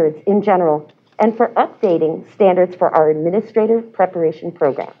standards in general and for updating standards for our administrator preparation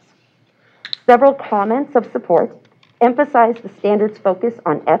programs. Several comments of support emphasized the standards' focus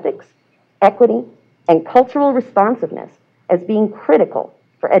on ethics, equity, and cultural responsiveness as being critical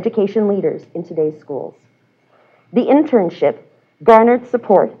for education leaders in today's schools. The internship garnered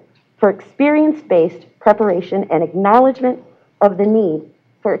support for experience-based preparation and acknowledgement of the need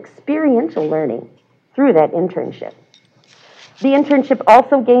for experiential learning through that internship. The internship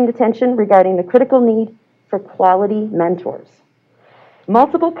also gained attention regarding the critical need for quality mentors.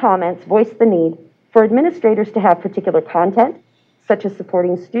 Multiple comments voiced the need for administrators to have particular content, such as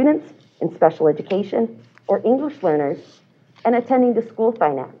supporting students in special education or English learners and attending to school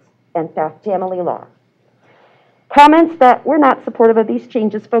finance and family law. Comments that were not supportive of these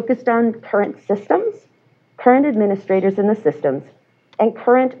changes focused on current systems, current administrators in the systems, and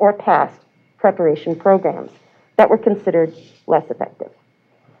current or past preparation programs that were considered less effective.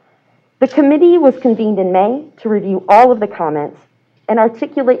 The committee was convened in May to review all of the comments and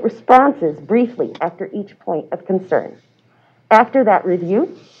articulate responses briefly after each point of concern. After that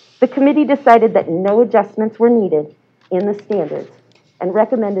review, the committee decided that no adjustments were needed in the standards and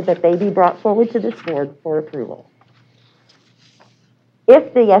recommended that they be brought forward to this board for approval.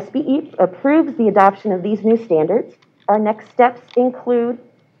 If the SBE approves the adoption of these new standards, our next steps include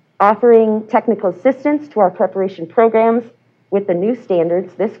offering technical assistance to our preparation programs with the new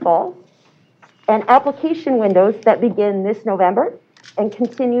standards this fall, and application windows that begin this November and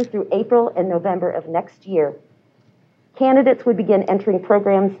continue through April and November of next year. Candidates would begin entering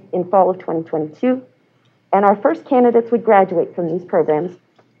programs in fall of 2022, and our first candidates would graduate from these programs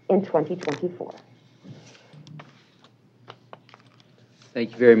in 2024.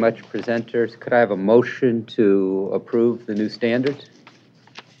 Thank you very much, presenters. Could I have a motion to approve the new standards?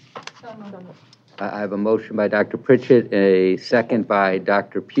 I have a motion by Dr. Pritchett, a second by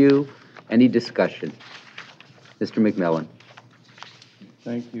Dr. Pugh. Any discussion? Mr. McMillan.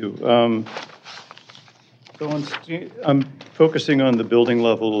 Thank you. So I'm focusing on the building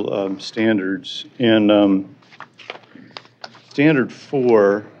level standards, and standard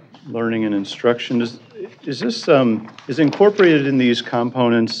 4, learning and instruction, is this is incorporated in these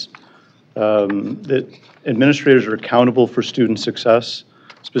components that administrators are accountable for student success,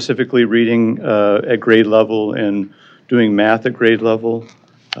 specifically reading at grade level and doing math at grade level?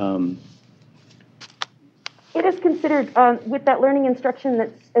 It is considered, with that learning instruction,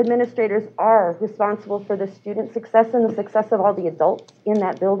 that administrators are responsible for the student success and the success of all the adults in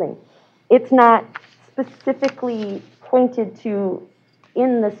that building. It's not specifically pointed to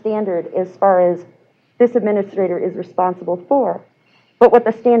in the standard as far as this administrator is responsible for. But what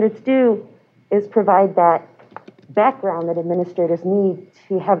the standards do is provide that background that administrators need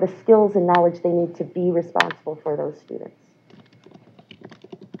to have the skills and knowledge they need to be responsible for those students.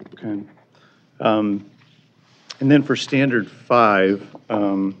 Okay. And then for standard 5,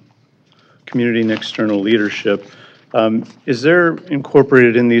 community and external leadership, is there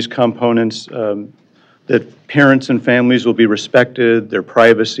incorporated in these components that parents and families will be respected, their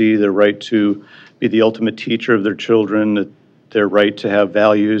privacy, their right to be the ultimate teacher of their children, that their right to have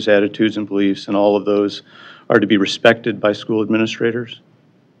values, attitudes, and beliefs, and all of those are to be respected by school administrators?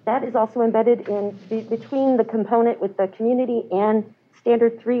 That is also embedded in between the component with the community and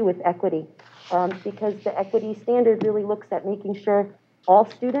standard 3 with equity, because the equity standard really looks at making sure all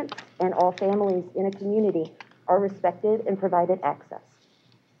students and all families in a community are respected and provided access.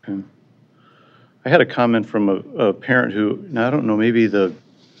 Okay. I had a comment from a parent who, now I don't know, maybe the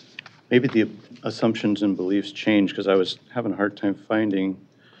assumptions and beliefs changed because I was having a hard time finding,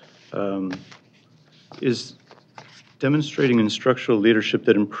 is demonstrating instructional leadership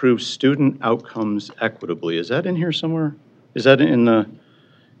that improves student outcomes equitably. Is that in here somewhere? Is that in the...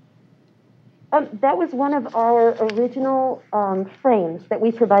 That was one of our original frames that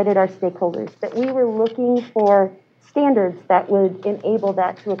we provided our stakeholders, that we were looking for standards that would enable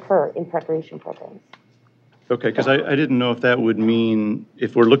that to occur in preparation programs. Okay, because I didn't know if that would mean,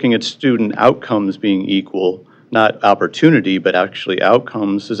 if we're looking at student outcomes being equal, not opportunity, but actually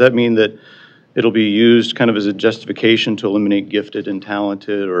outcomes, does that mean that it'll be used kind of as a justification to eliminate gifted and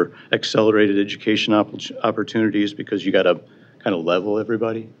talented or accelerated education opportunities because you got to kind of level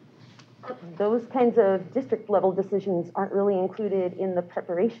everybody? Those kinds of district level decisions aren't really included in the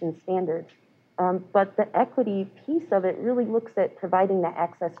preparation standards. But the equity piece of it really looks at providing that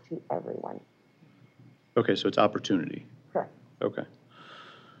access to everyone. Okay, so it's opportunity. Correct. Okay.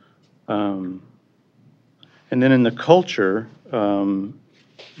 And then in the culture,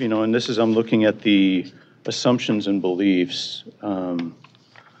 you know, and this is, I'm looking at the assumptions and beliefs.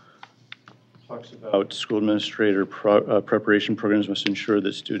 Talks about school administrator preparation programs must ensure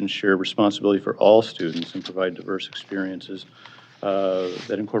that students share responsibility for all students and provide diverse experiences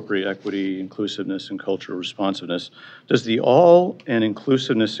that incorporate equity, inclusiveness, and cultural responsiveness. Does the all and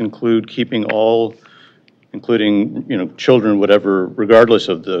inclusiveness include keeping all, including, you know, children, whatever, regardless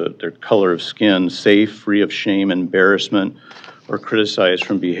of their color of skin, safe, free of shame, embarrassment, or criticized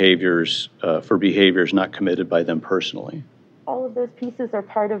from behaviors for behaviors not committed by them personally? All of those pieces are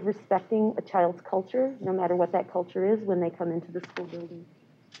part of respecting a child's culture, no matter what that culture is, when they come into the school building.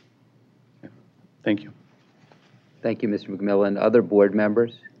 Thank you. Thank you, Mr. McMillan. Other board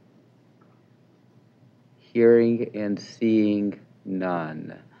members? Hearing and seeing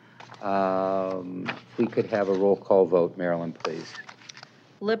none. If we could have a roll call vote, Marilyn, please.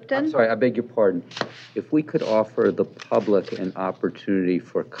 Lipton? I'm sorry, I beg your pardon. If we could offer the public an opportunity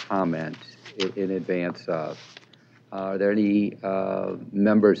for comment in advance of. Are there any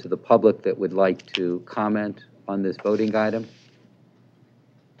members of the public that would like to comment on this voting item?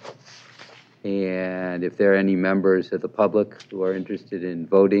 And if there are any members of the public who are interested in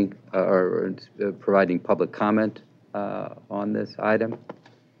voting or providing public comment on this item?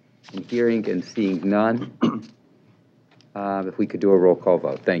 And hearing and seeing none, if we could do a roll call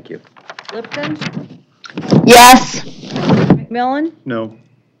vote. Thank you. Lipton? Yes. McMillan? No.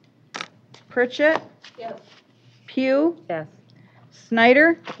 Pritchett? Yes. Pugh? Yes.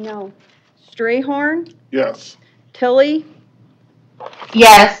 Snyder? No. Strayhorn? Yes. Tilley?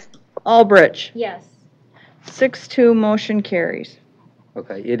 Yes. Albridge? Yes. 6-2, motion carries.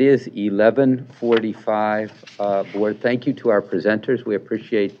 Okay, it is 11:45. Board, thank you to our presenters. We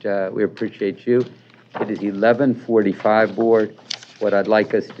appreciate you. It is 11:45, Board. What I'd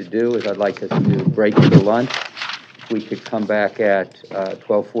like us to do is I'd like us to break for lunch. If we could come back at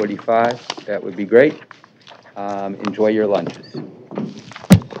 12:45, that would be great. Enjoy your lunches.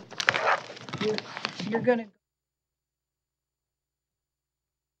 You're going to...